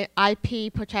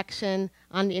IP protection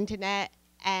on the internet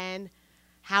and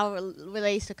how it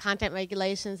relates to content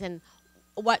regulations, and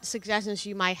what suggestions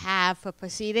you might have for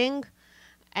proceeding?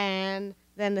 And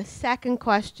then the second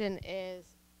question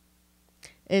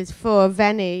is for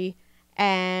Veni,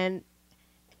 and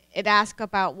it asks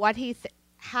about what he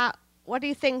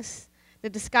thinks the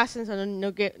discussions on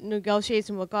the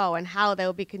negotiation will go and how they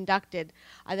will be conducted.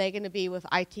 Are they going to be with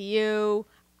ITU,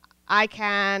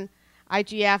 ICANN,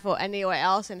 IGF, or anywhere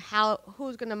else, and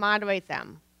who's going to moderate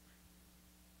them?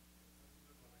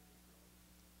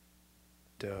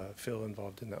 Phil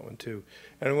involved in that one too.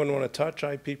 Anyone want to touch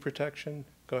IP protection?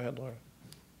 Go ahead, Laura.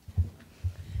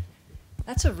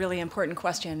 That's a really important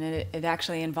question, and it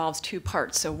actually involves two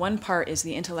parts. So one part is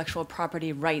the intellectual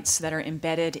property rights that are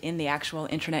embedded in the actual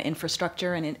internet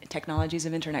infrastructure and in technologies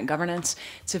of internet governance.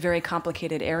 It's a very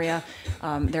complicated area.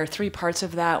 There are three parts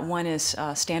of that. One is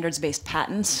standards-based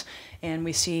patents, and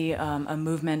we see a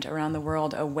movement around the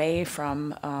world away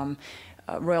from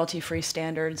royalty-free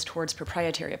standards towards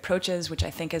proprietary approaches, which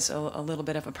I think is a little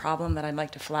bit of a problem that I'd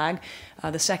like to flag.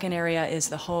 The second area is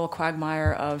the whole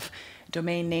quagmire of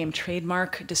domain name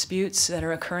trademark disputes that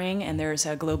are occurring, and there's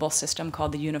a global system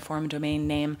called the Uniform Domain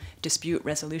Name Dispute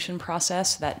Resolution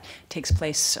Process that takes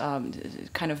place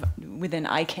kind of within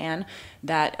ICANN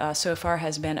that so far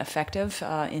has been effective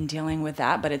in dealing with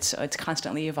that, but it's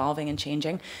constantly evolving and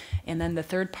changing. And then the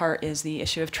third part is the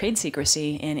issue of trade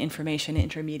secrecy in information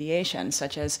intermediation,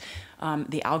 such as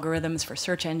the algorithms for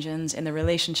search engines and the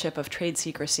relationship of trade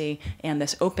secrecy and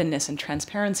this openness and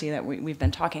transparency that we've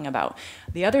been talking about.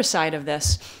 The other side of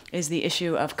this is the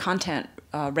issue of content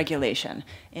regulation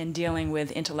in dealing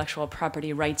with intellectual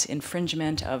property rights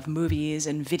infringement of movies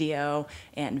and video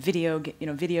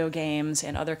games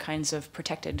and other kinds of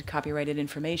protected copyrighted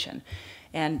information.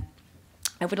 And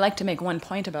I would like to make one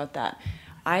point about that.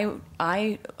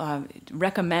 I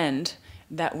recommend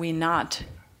that we not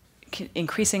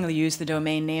increasingly use the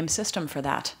domain name system for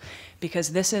that,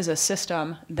 because this is a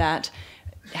system that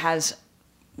has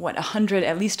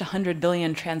at least 100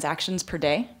 billion transactions per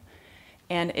day,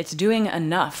 and it's doing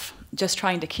enough just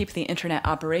trying to keep the internet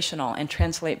operational and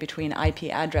translate between IP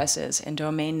addresses and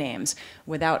domain names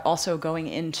without also going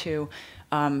into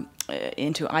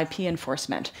into IP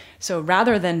enforcement. So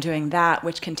rather than doing that,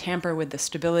 which can tamper with the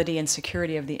stability and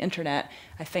security of the internet,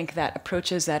 I think that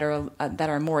approaches that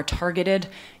are more targeted,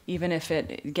 even if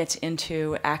it gets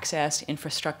into access,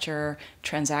 infrastructure,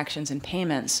 transactions, and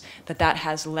payments, that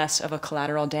has less of a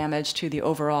collateral damage to the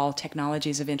overall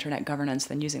technologies of internet governance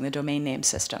than using the domain name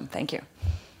system. Thank you.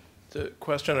 The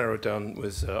question I wrote down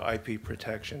was IP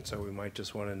protection, so we might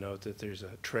just want to note that there's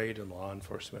a trade and law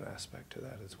enforcement aspect to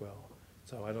that as well.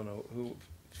 So I don't know,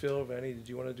 Phil or Veni, did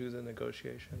you want to do the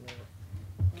negotiation?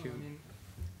 I mean,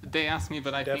 they asked me,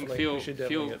 but I think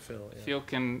Phil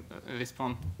can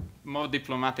respond more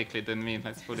diplomatically than me,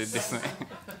 let's put it this way.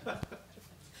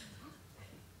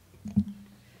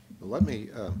 Well, let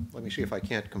me see if I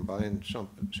can't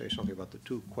say something about the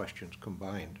two questions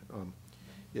combined.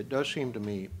 It does seem to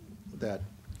me that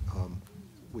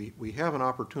we have an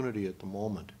opportunity at the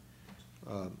moment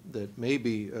that may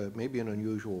be an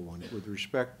unusual one with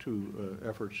respect to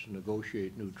efforts to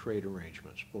negotiate new trade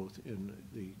arrangements, both in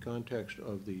the context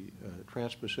of the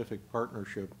Trans-Pacific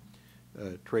Partnership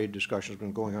trade discussions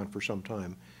been going on for some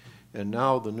time, and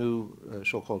now the new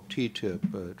so-called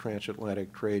TTIP,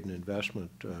 Transatlantic Trade and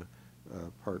Investment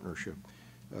Partnership,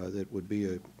 that would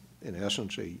be in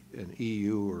essence an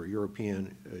EU or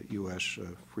European U.S.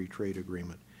 free trade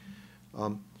agreement.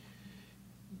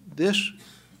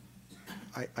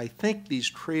 I think these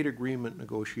trade agreement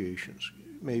negotiations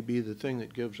may be the thing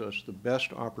that gives us the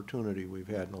best opportunity we've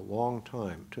had in a long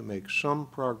time to make some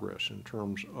progress in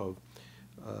terms of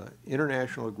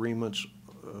international agreements,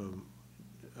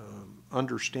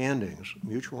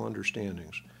 mutual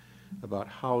understandings about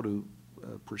how to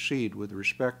proceed with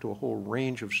respect to a whole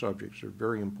range of subjects that are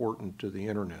very important to the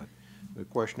internet. The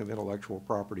question of intellectual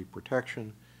property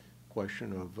protection,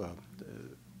 question of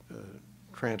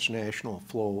transnational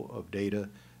flow of data,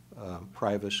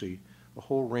 privacy, a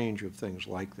whole range of things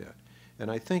like that. And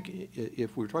I think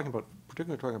if we're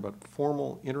particularly talking about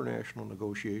formal international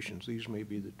negotiations, these may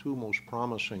be the two most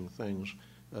promising things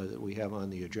that we have on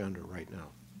the agenda right now.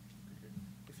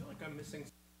 I feel like I'm missing.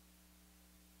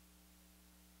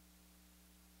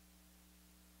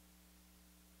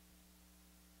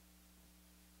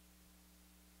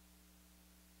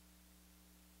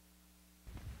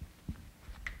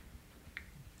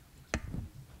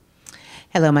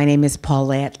 Hello, my name is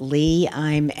Paulette Lee.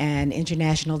 I'm an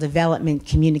international development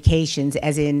communications,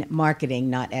 as in marketing,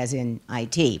 not as in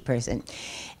IT person,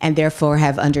 and therefore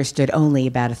have understood only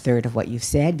about a third of what you've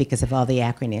said because of all the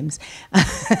acronyms.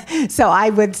 So I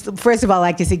would, first of all,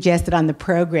 like to suggest that on the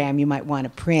program you might want to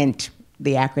print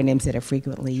the acronyms that are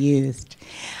frequently used.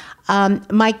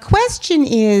 My question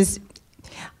is,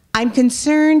 I'm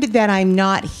concerned that I'm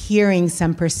not hearing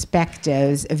some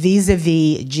perspectives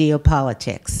vis-a-vis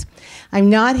geopolitics. I'm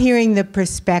not hearing the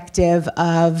perspective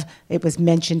of, it was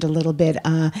mentioned a little bit,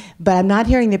 but I'm not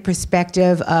hearing the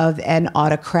perspective of an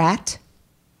autocrat,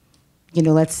 you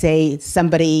know, let's say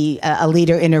somebody, a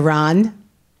leader in Iran.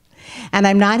 And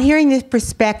I'm not hearing the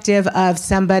perspective of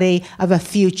somebody, of a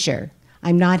future.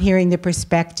 I'm not hearing the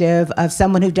perspective of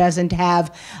someone who doesn't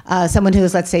have, someone who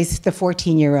is, let's say, the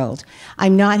 14-year-old.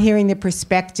 I'm not hearing the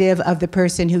perspective of the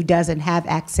person who doesn't have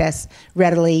access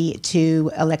readily to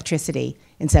electricity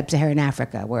in sub-Saharan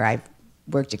Africa, where I've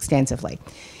worked extensively.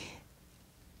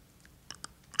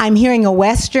 I'm hearing a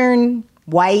Western,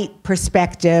 white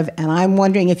perspective, and I'm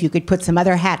wondering if you could put some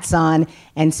other hats on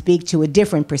and speak to a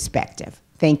different perspective.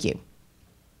 Thank you.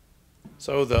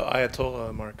 So the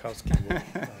Ayatollah Markovski will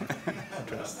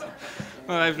address.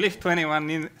 Well, I've lived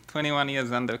 21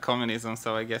 years under communism,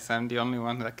 so I guess I'm the only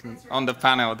one that can, on the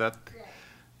panel that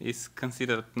is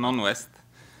considered non-West.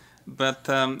 But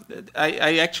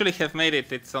I actually have made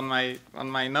it. It's on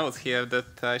my notes here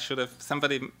that I should have,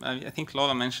 I think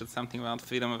Laura mentioned something about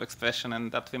freedom of expression,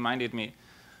 and that reminded me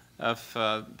of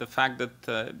the fact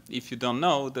that if you don't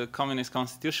know, the communist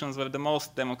constitutions were the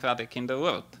most democratic in the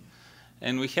world.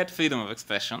 And we had freedom of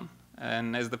expression.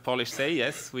 And as the Polish say,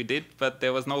 yes, we did, but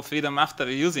there was no freedom after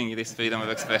using this freedom of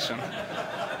expression.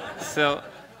 So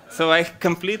I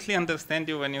completely understand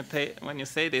you when you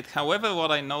say that. However, what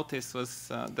I noticed was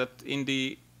that in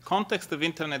the context of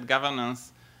internet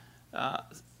governance,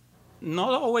 not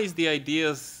always the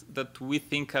ideas that we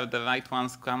think are the right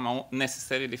ones come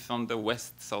necessarily from the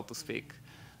West, so to speak.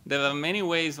 There are many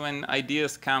ways when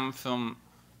ideas come from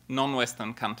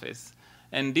non-Western countries.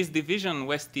 And this division,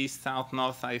 West, East, South,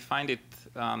 North, I find it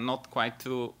not quite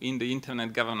true in the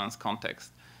internet governance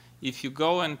context. If you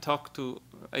go and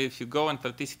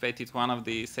participate in one of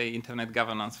the, say, internet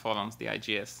governance forums, the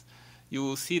IGS, you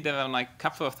will see there are like a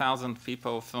couple of thousand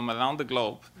people from around the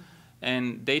globe.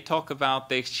 And they talk about,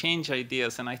 they exchange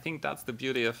ideas, and I think that's the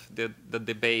beauty of the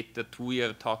debate that we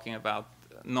are talking about,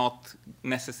 not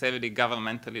necessarily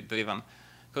governmentally driven.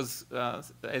 Because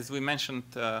as we mentioned,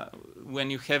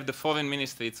 when you have the foreign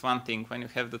ministry, it's one thing. When you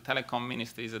have the telecom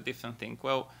ministry, it's a different thing.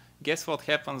 Well, guess what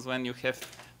happens when you have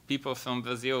people from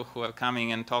Brazil who are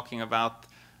coming and talking about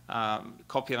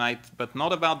copyright, but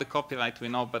not about the copyright we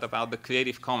know, but about the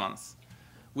Creative Commons,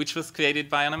 which was created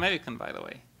by an American, by the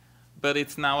way. But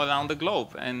it's now around the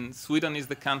globe, and Sweden is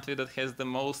the country that has the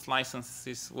most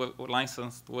licenses,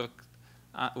 licensed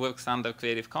works under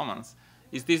Creative Commons.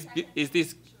 Is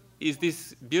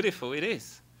this beautiful? It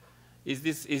is.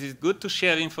 Is it good to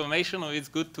share information, or is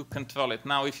it good to control it?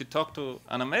 Now, if you talk to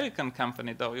an American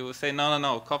company, though, you will say,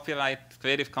 no, copyright,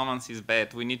 Creative Commons is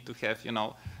bad. We need to have,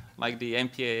 like the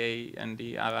MPAA and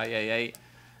the RIAA.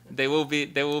 They will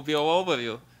be all over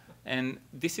you. And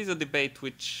this is a debate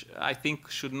which I think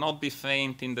should not be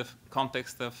framed in the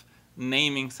context of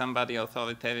naming somebody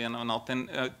authoritarian or not. And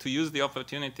to use the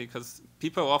opportunity, because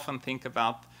people often think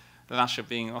about Russia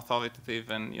being authoritative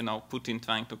and Putin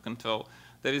trying to control.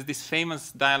 There is this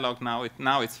famous dialogue now.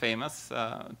 Now it's famous.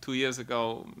 2 years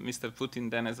ago, Mr.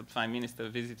 Putin, then as a prime minister,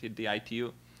 visited the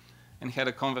ITU and had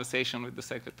a conversation with the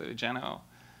Secretary General.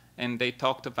 And they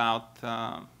talked about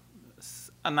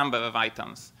a number of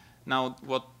items. Now,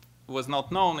 what was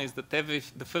not known is that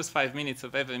the first 5 minutes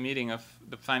of every meeting of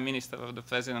the prime minister or the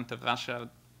president of Russia,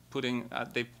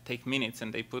 they take minutes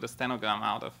and they put a stenogram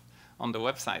out on the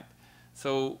website.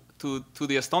 So to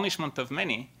the astonishment of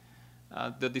many,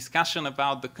 the discussion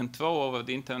about the control over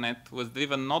the internet was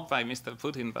driven not by Mr.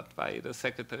 Putin, but by the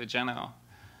Secretary General.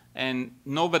 And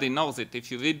nobody knows it.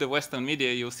 If you read the Western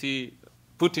media, you'll see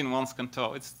Putin wants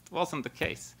control. It wasn't the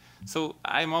case. So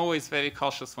I'm always very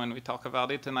cautious when we talk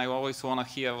about it, and I always want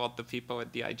to hear what the people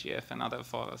at the IGF and other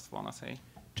forums want to say.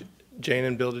 Jane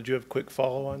and Bill, did you have quick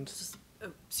follow-ons?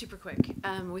 Oh, super quick.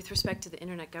 With respect to the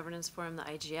Internet Governance Forum, the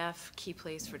IGF, key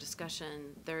place for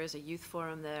discussion. There is a youth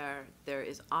forum there. There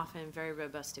is often very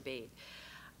robust debate.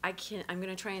 I'm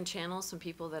going to try and channel some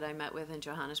people that I met with in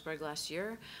Johannesburg last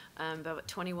year, about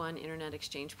 21 Internet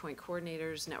Exchange Point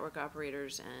coordinators, network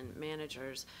operators, and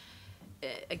managers.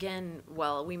 Again,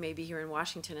 while we may be here in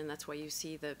Washington, and that's why you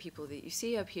see the people that you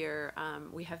see up here,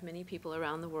 we have many people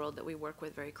around the world that we work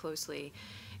with very closely.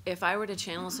 If I were to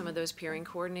channel some of those peering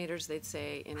coordinators, they'd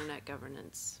say internet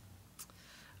governance.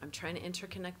 I'm trying to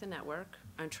interconnect the network.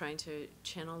 I'm trying to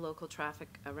channel local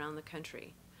traffic around the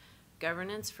country.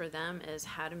 Governance for them is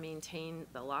how to maintain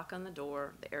the lock on the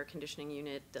door, the air conditioning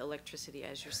unit, the electricity,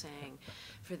 as you're saying.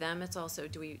 For them, it's also,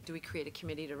 do we create a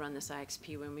committee to run this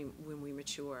IXP when we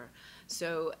mature?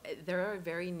 So there are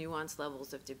very nuanced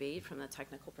levels of debate from the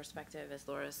technical perspective, as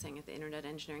Laura is saying, at the Internet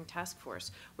Engineering Task Force,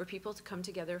 where people come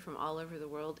together from all over the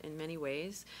world in many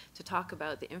ways to talk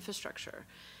about the infrastructure.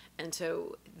 And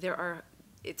so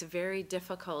it's very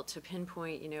difficult to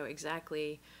pinpoint,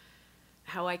 exactly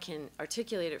how I can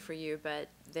articulate it for you, but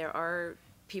there are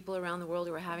people around the world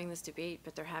who are having this debate,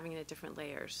 but they're having it at different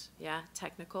layers. Yeah,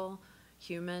 technical,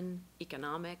 human,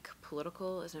 economic,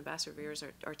 political, as Ambassador Vyorst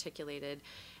articulated.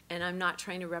 And I'm not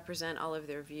trying to represent all of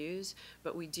their views,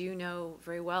 but we do know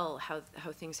very well how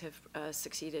things have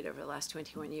succeeded over the last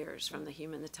 21 years, from the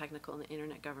human, the technical, and the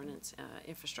internet governance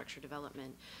infrastructure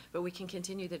development. But we can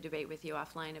continue the debate with you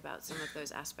offline about some of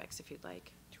those aspects if you'd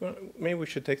like. Maybe we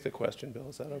should take the question, Bill.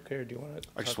 Is that okay, or do you want to?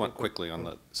 I just want quickly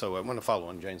on so I want to follow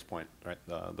on Jane's point, right?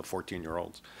 The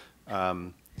 14-year-olds.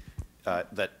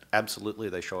 That absolutely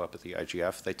they show up at the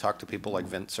IGF. They talk to people like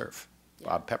Vint Cerf,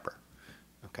 Bob Pepper.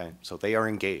 Okay, so they are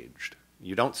engaged.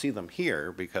 You don't see them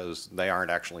here because they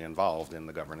aren't actually involved in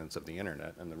the governance of the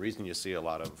internet. And the reason you see a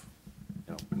lot of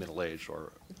middle-aged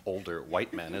or older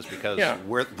white men is because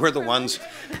we're the ones,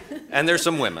 and there's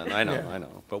some women, I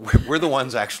know, but we're the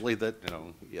ones actually that,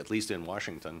 at least in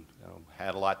Washington,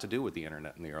 had a lot to do with the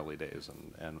internet in the early days,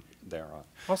 and they're on.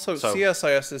 Also,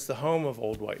 CSIS is the home of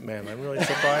old white men. I'm really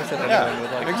surprised that anyone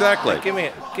would like, exactly.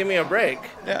 Give me a break.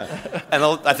 Yeah, and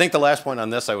I think the last point on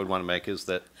this I would want to make is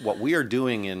that what we are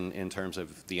doing in terms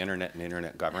of the internet and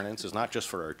internet governance is not just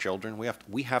for our children.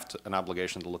 We have an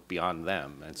obligation to look beyond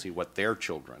them and see what their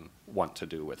children want to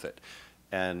do with it.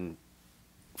 And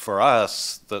for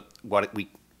us, what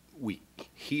we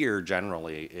hear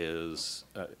generally is,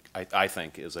 I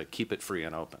think, is a keep it free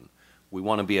and open. We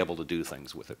want to be able to do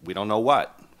things with it. We don't know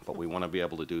what, but we want to be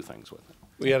able to do things with it.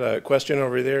 We had a question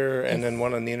over there, and then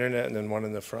one on the internet, and then one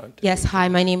in the front. Yes, hi,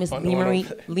 my name is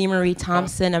Lee Marie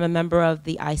Thompson. I'm a member of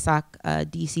the ISOC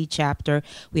DC chapter.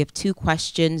 We have two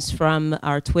questions from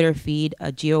our Twitter feed,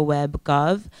 GeoWeb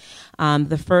Gov.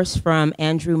 The first from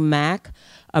Andrew Mack.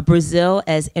 Brazil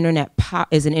as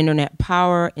is an internet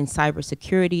power and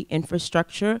cybersecurity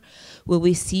infrastructure. Will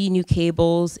we see new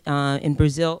cables in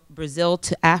Brazil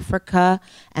to Africa,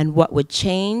 and what would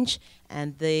change?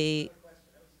 And that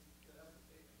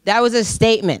was a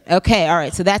statement. Okay, all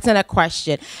right. So that's not a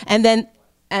question. And then,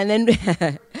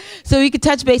 so we could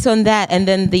touch base on that, and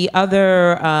then the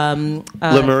other.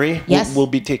 LaMarie, yes, we'll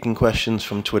be taking questions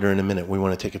from Twitter in a minute. We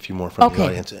want to take a few more from the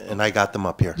audience, and I got them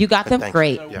up here. You got them? Thanks.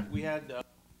 Great. So yeah. We had.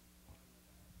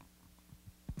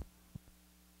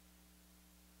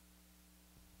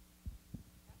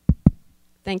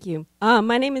 Thank you.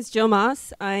 My name is Jill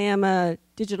Moss. I am a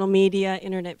Digital Media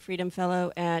Internet Freedom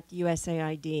Fellow at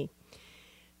USAID.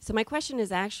 So my question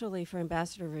is actually for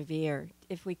Ambassador Verveer.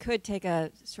 If we could take a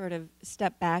sort of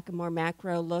step back, a more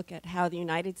macro look at how the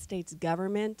United States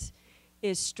government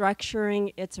is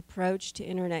structuring its approach to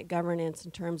internet governance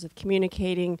in terms of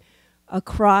communicating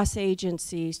across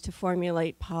agencies to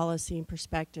formulate policy and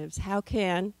perspectives. How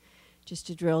can, just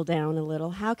to drill down a little,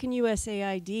 how can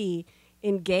USAID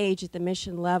engage at the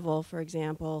mission level, for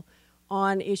example,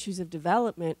 on issues of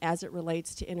development as it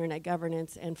relates to internet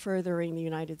governance and furthering the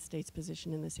United States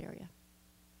position in this area?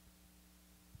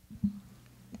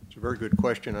 It's a very good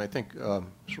question. I think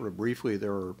sort of briefly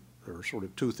there are sort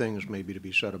of two things maybe to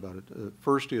be said about it.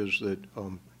 First is that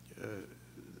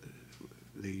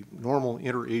the normal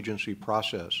interagency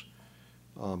process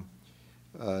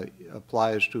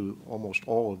applies to almost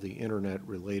all of the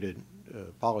internet-related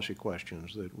policy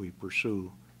questions that we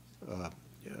pursue,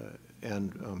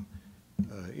 and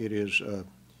it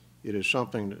is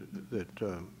something that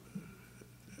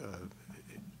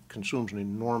consumes an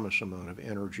enormous amount of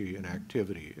energy and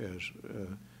activity as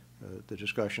the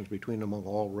discussions between among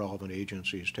all relevant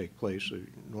agencies take place. They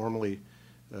normally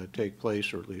take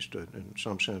place, or at least in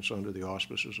some sense under the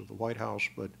auspices of the White House,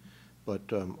 but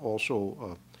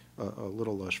also a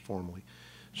little less formally.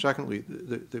 Secondly,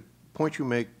 the point you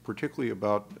make, particularly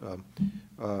about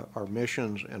our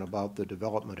missions and about the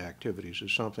development activities,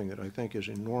 is something that I think is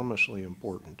enormously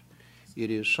important. It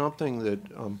is something that,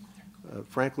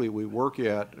 frankly, we work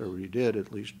at, or we did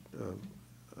at least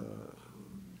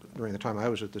during the time I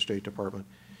was at the State Department,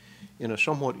 in a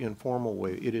somewhat informal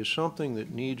way. It is something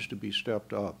that needs to be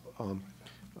stepped up.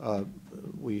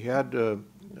 We had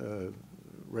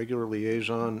regular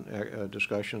liaison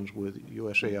discussions with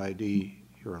USAID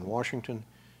here in Washington.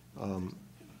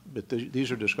 But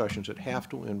these are discussions that have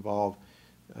to involve,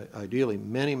 ideally,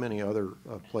 many, many other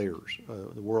players,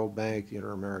 the World Bank, the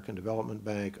Inter-American Development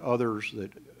Bank, others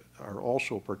that are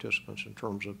also participants in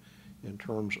terms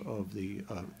of the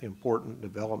important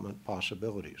development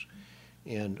possibilities.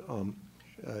 And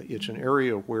it's an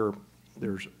area where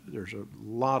there's a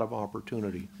lot of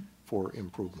opportunity for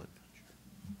improvement.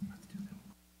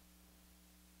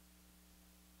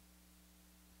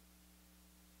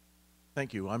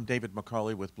 Thank you. I'm David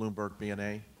McCauley with Bloomberg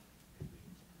BNA.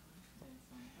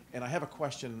 And I have a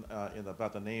question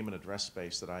about the name and address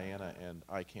space that IANA and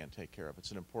ICANN take care of.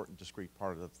 It's an important, discrete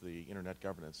part of the internet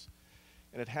governance.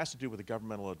 And it has to do with the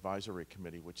Governmental Advisory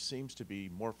Committee, which seems to be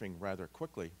morphing rather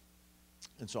quickly.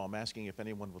 And so I'm asking if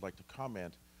anyone would like to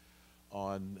comment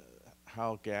on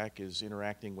how GAC is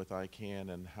interacting with ICANN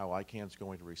and how ICANN is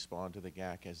going to respond to the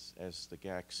GAC as the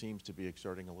GAC seems to be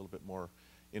exerting a little bit more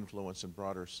influence and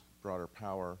broader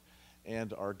power,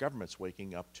 and our governments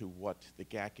waking up to what the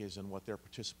GAC is and what their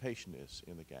participation is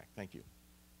in the GAC. Thank you.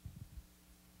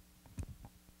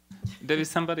 There is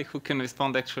somebody who can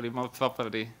respond actually more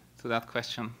properly to that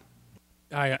question.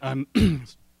 I'm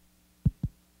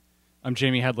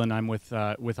Jamie Hedlund. I'm with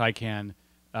ICANN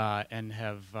and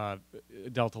have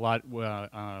dealt a lot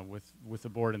with the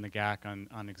board and the GAC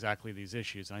on exactly these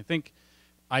issues. And I think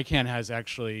ICANN has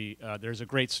actually, there's a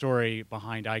great story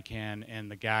behind ICANN and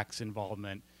the GAC's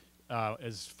involvement.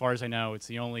 As far as I know, it's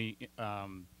the only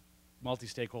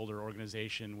multi-stakeholder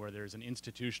organization where there's an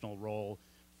institutional role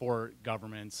for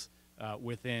governments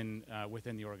within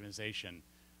the organization.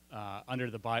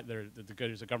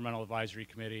 There's a governmental advisory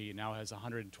committee. It now has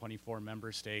 124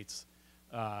 member states,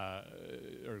 or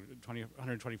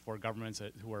 124 governments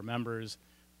who are members,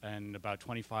 and about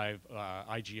 25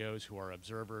 IGOs who are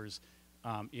observers.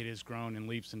 It has grown in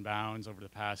leaps and bounds over the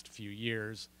past few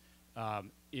years.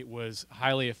 It was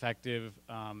highly effective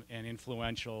and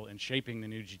influential in shaping the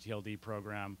new GTLD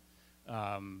program.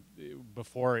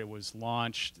 Before it was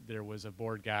launched, there was a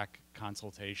board GAC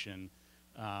consultation.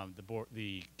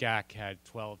 The GAC had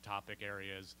 12 topic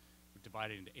areas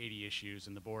divided into 80 issues,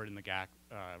 and the board and the GAC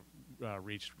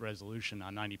reached resolution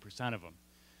on 90% of them.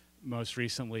 Most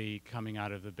recently, coming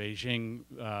out of the Beijing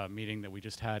meeting that we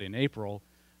just had in April,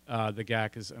 the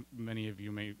GAC, as many of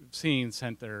you may have seen,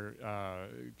 sent their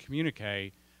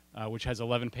communique, which has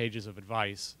 11 pages of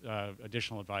advice,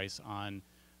 additional advice on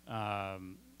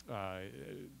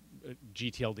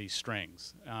GTLD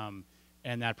strings.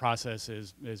 And that process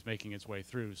is making its way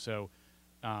through. So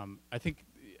I think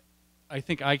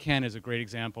ICANN is a great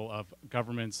example of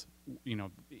governments,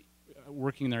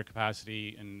 working their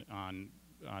capacity and on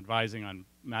advising on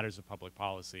matters of public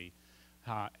policy,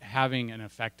 having an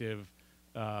effective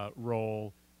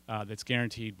role that's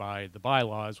guaranteed by the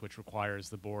bylaws, which requires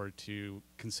the board to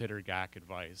consider GAC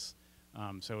advice.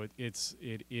 So it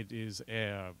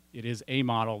is a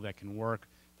model that can work,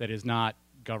 that is not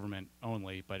government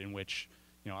only, but in which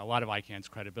a lot of ICANN's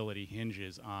credibility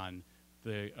hinges on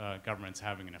the governments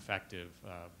having an effective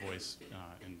voice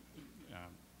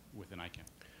within ICANN.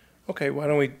 Okay, why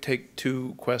don't we take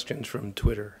 2 questions from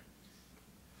Twitter?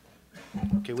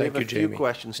 Okay, we have a few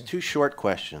questions, 2 short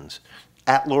questions.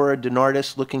 At Laura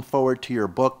DeNardis, looking forward to your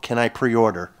book. Can I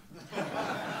pre-order?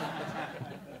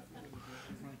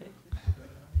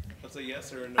 That's a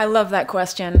yes or a no. I love that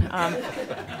question.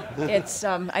 It's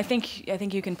I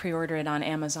think you can pre-order it on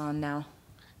Amazon now.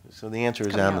 So the answer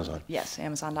is Coming Amazon. out. Yes,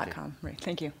 Amazon.com. Okay. Right.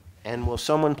 Thank you. And will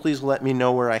someone please let me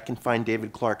know where I can find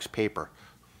David Clark's paper?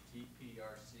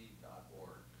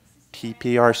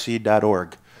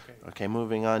 tprc.org. Okay,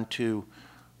 moving on to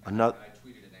another. I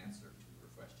tweeted an answer to your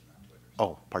question on Twitter.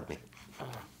 Oh, pardon me.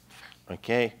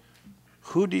 Okay.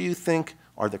 Who do you think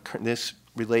are this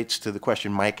relates to the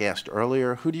question Mike asked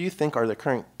earlier, who do you think are the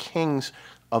current kings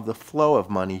of the flow of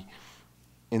money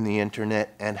in the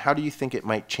internet, and how do you think it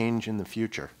might change in the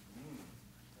future?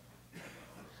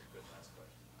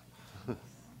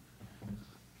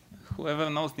 Whoever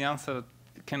knows the answer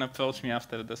can approach me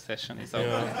after the session is over.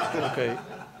 Yeah. Okay.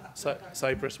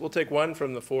 Cyprus. We'll take one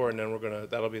from the 4, and then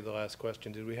that'll be the last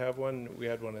question. Did we have one? We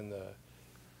had one in the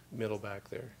middle back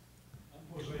there. I'm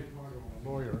Jose Pardo, a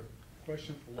lawyer.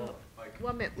 Question for Laura.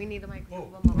 1 minute, we need a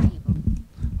microphone. 1 more people.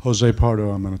 Jose Pardo,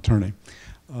 I'm an attorney.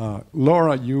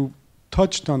 Laura, you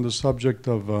touched on the subject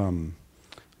of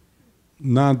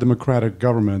non-democratic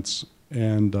governments,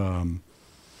 and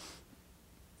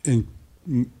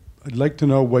I'd like to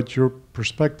know what your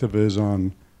perspective is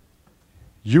on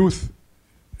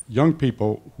young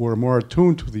people who are more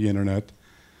attuned to the internet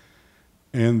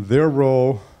and their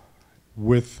role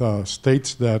with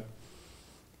states that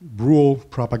rule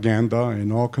propaganda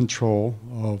and all control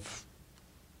of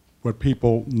what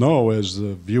people know as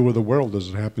the view of the world as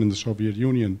it happened in the Soviet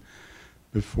Union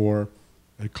before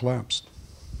it collapsed.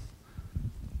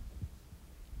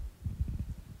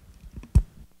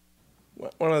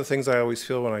 One of the things I always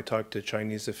feel when I talk to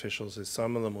Chinese officials is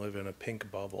some of them live in a pink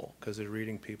bubble because they're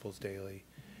reading People's Daily,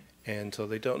 and so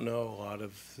they don't know a lot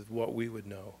of what we would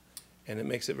know, and it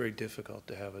makes it very difficult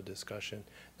to have a discussion.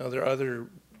 Now, there are other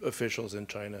officials in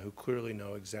China who clearly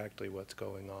know exactly what's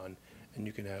going on, and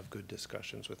you can have good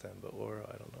discussions with them, but Laura,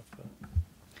 I don't know if...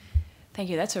 Thank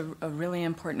you. That's a really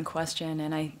important question,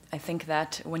 and I think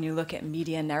that when you look at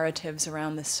media narratives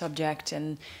around this subject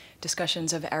and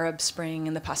discussions of Arab Spring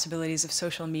and the possibilities of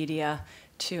social media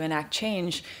to enact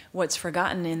change, what's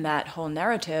forgotten in that whole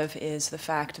narrative is the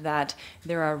fact that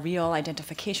there are real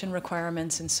identification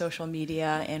requirements in social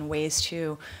media and ways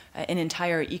to, in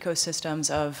entire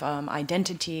ecosystems of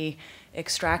identity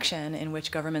extraction in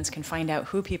which governments can find out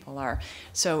who people are.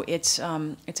 So it's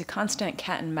a constant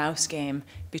cat and mouse game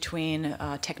between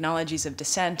technologies of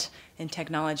dissent and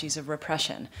technologies of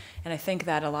repression. And I think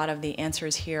that a lot of the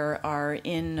answers here are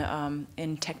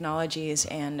in technologies,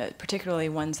 and particularly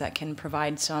ones that can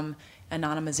provide some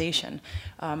anonymization.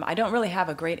 I don't really have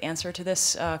a great answer to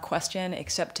this question,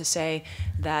 except to say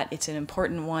that it's an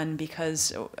important one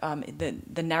because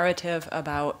the narrative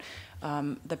about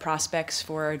the prospects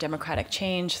for democratic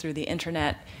change through the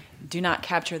internet do not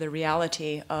capture the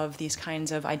reality of these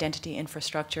kinds of identity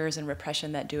infrastructures and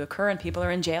repression that do occur, and people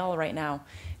are in jail right now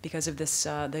because of this,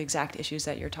 the exact issues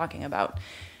that you're talking about.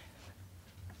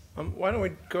 Why don't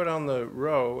we go down the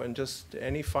row and just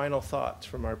any final thoughts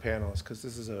from our panelists, because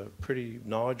this is a pretty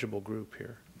knowledgeable group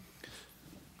here.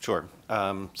 Sure.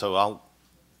 So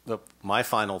my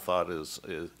final thought is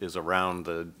around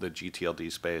the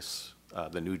GTLD space,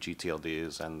 the new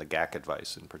GTLDs and the GAC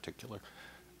advice in particular.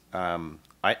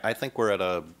 I think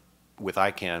with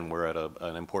ICANN, we're at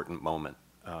an important moment,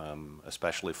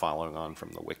 especially following on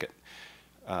from the Wicket,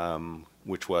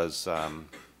 which was,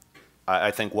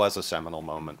 I think, was a seminal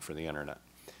moment for the internet.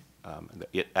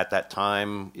 At that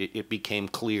time, it became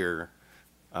clear,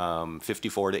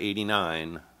 54 to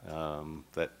 89,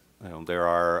 that there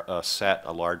are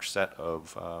a large set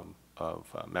of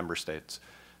member states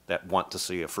that want to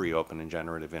see a free, open, and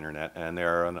generative internet, and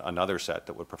there are another set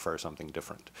that would prefer something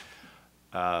different.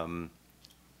 And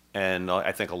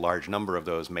I think a large number of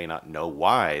those may not know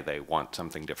why they want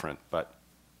something different, but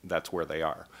that's where they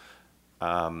are.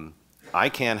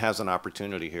 ICANN has an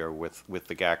opportunity here with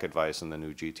the GAC advice and the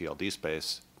new GTLD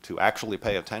space to actually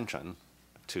pay attention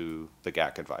to the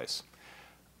GAC advice.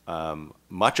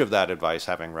 Much of that advice,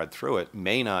 having read through it,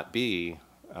 may not be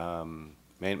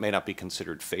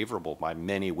considered favorable by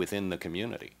many within the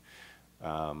community.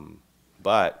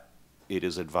 But it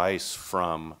is advice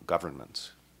from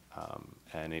governments.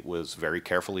 And it was very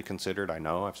carefully considered. I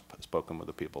know, I've spoken with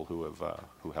the people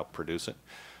who helped produce it.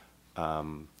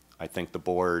 I think the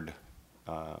board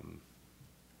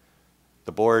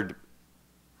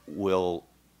will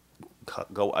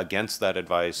go against that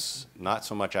advice, not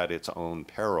so much at its own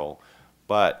peril,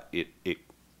 but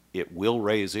it will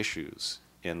raise issues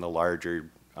in the larger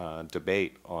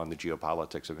debate on the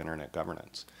geopolitics of internet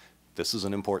governance. This is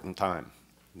an important time.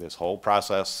 This whole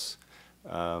process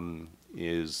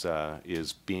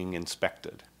is being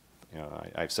inspected. You know,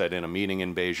 I've said in a meeting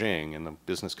in Beijing, in the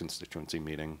business constituency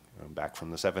meeting back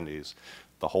from the 70s,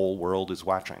 the whole world is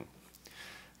watching,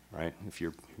 right? If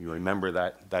you remember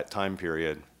that time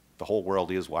period, the whole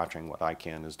world is watching what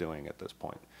ICANN is doing at this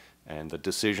point. And the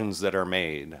decisions that are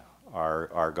made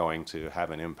are going to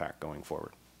have an impact going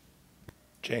forward.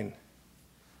 Jane.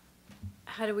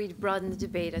 How do we broaden the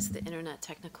debate as the internet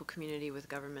technical community with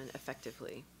government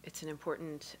effectively? It's an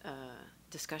important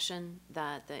discussion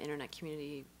that the internet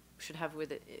community should have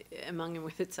with it, among and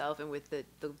with itself and with the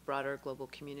broader global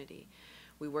community.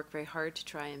 We work very hard to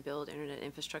try and build internet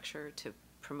infrastructure to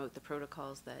promote the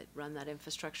protocols that run that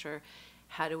infrastructure.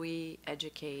 How do we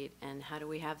educate and how do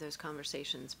we have those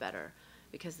conversations better?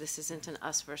 Because this isn't an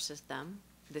us versus them.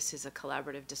 This is a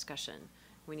collaborative discussion.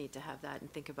 We need to have that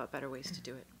and think about better ways to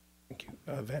do it. Thank you.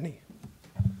 Veni.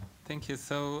 Thank you.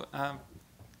 So,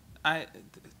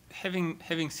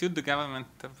 having sued the government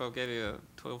of Bulgaria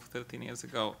 12, 13 years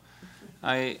ago,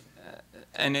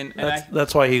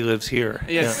 that's why he lives here.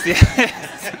 Yes, yeah.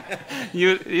 Yes.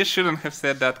 You shouldn't have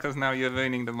said that because now you're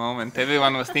ruining the moment.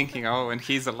 Everyone was thinking, oh, when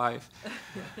he's alive.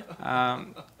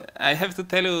 I have to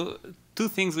tell you two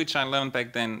things which I learned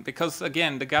back then, because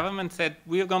again, the government said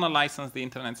we're going to license the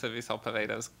internet service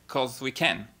operators because we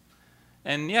can.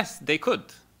 And yes, they could.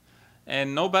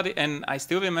 And I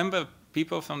still remember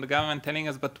people from the government telling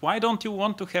us, but why don't you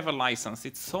want to have a license?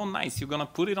 It's so nice. You're going to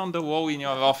put it on the wall in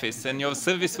your office and your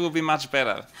service will be much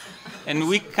better. And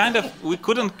we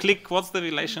couldn't click what's the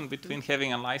relation between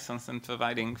having a license and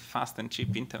providing fast and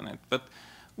cheap internet. But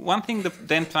one thing the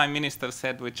then Prime Minister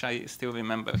said, which I still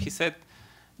remember, he said,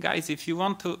 guys, if you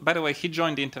want to, by the way, he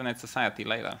joined the Internet Society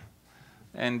later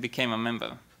and became a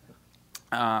member.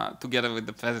 Together with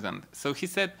the president. So he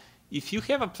said, if you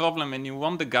have a problem and you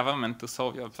want the government to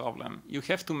solve your problem, you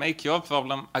have to make your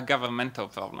problem a governmental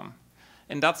problem.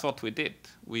 And that's what we did.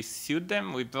 We sued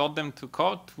them, we brought them to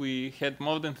court, we had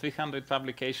more than 300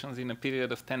 publications in a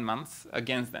period of 10 months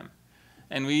against them.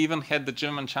 And we even had the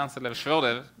German Chancellor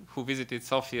Schroeder, who visited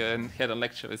Sofia and had a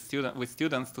lecture with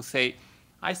students to say,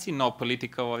 I see no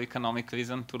political or economic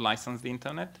reason to license the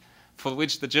internet, for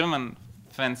which the German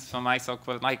friends from ISOC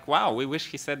were like, wow, we wish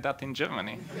he said that in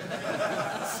Germany.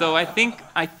 So I think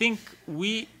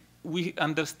we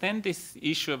understand this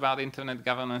issue about internet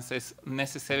governance as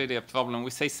necessarily a problem.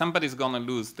 We say somebody's going to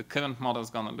lose, the current model is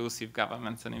going to lose if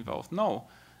governments are involved. No,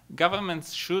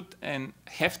 governments should and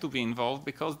have to be involved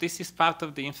because this is part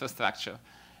of the infrastructure.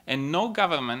 And no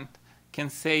government can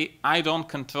say, I don't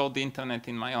control the internet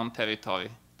in my own territory.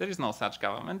 There is no such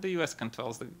government. The US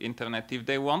controls the internet if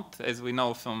they want, as we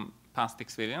know from past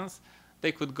experience.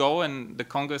 They could go and the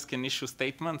Congress can issue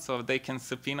statements or they can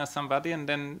subpoena somebody and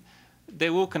then they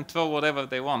will control whatever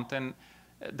they want. And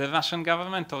the Russian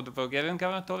government or the Bulgarian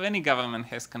government or any government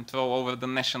has control over the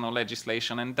national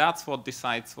legislation and that's what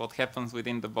decides what happens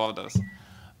within the borders.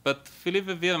 But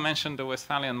Philippe Verveer mentioned the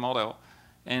Westphalian model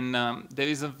and there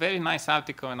is a very nice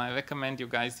article and I recommend you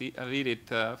guys read it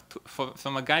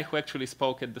from a guy who actually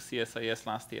spoke at the CSIS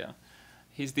last year.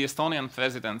 He's the Estonian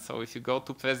president, so if you go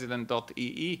to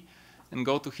president.ee and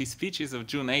go to his speeches of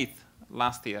June 8th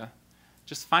last year,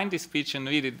 just find this speech and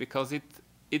read it because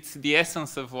it's the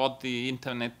essence of what the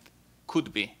internet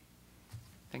could be.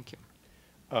 Thank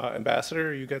you.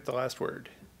 Ambassador, you get the last word.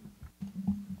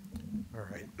 All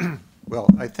right. Well,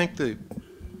 I think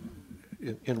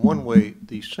in one way,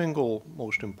 the single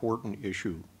most important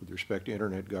issue with respect to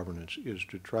internet governance is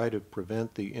to try to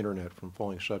prevent the internet from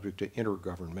falling subject to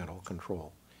intergovernmental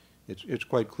control. It's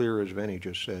quite clear, as Veni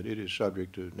just said, it is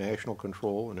subject to national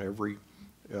control in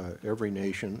every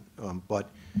nation, but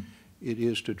It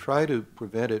is to try to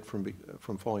prevent it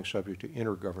from falling subject to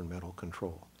intergovernmental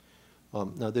control.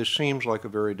 Now, this seems like a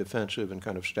very defensive and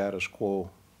kind of status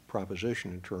quo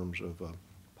proposition in terms of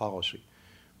policy.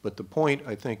 But the point,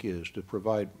 I think, is to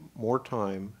provide more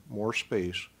time, more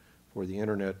space for the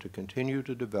Internet to continue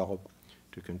to develop,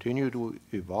 to continue to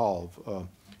evolve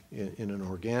in an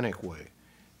organic way.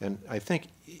 And I think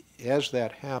as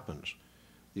that happens,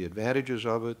 the advantages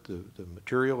of it, the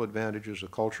material advantages, the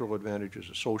cultural advantages,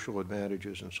 the social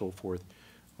advantages, and so forth,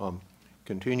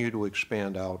 continue to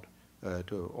expand out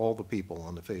to all the people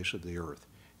on the face of the earth.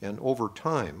 And over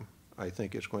time, I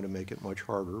think it's going to make it much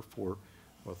harder for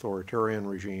authoritarian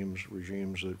regimes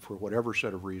that for whatever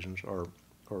set of reasons are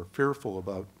fearful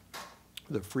about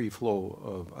the free flow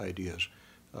of ideas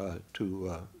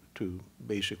to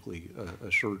basically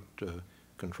assert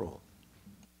control.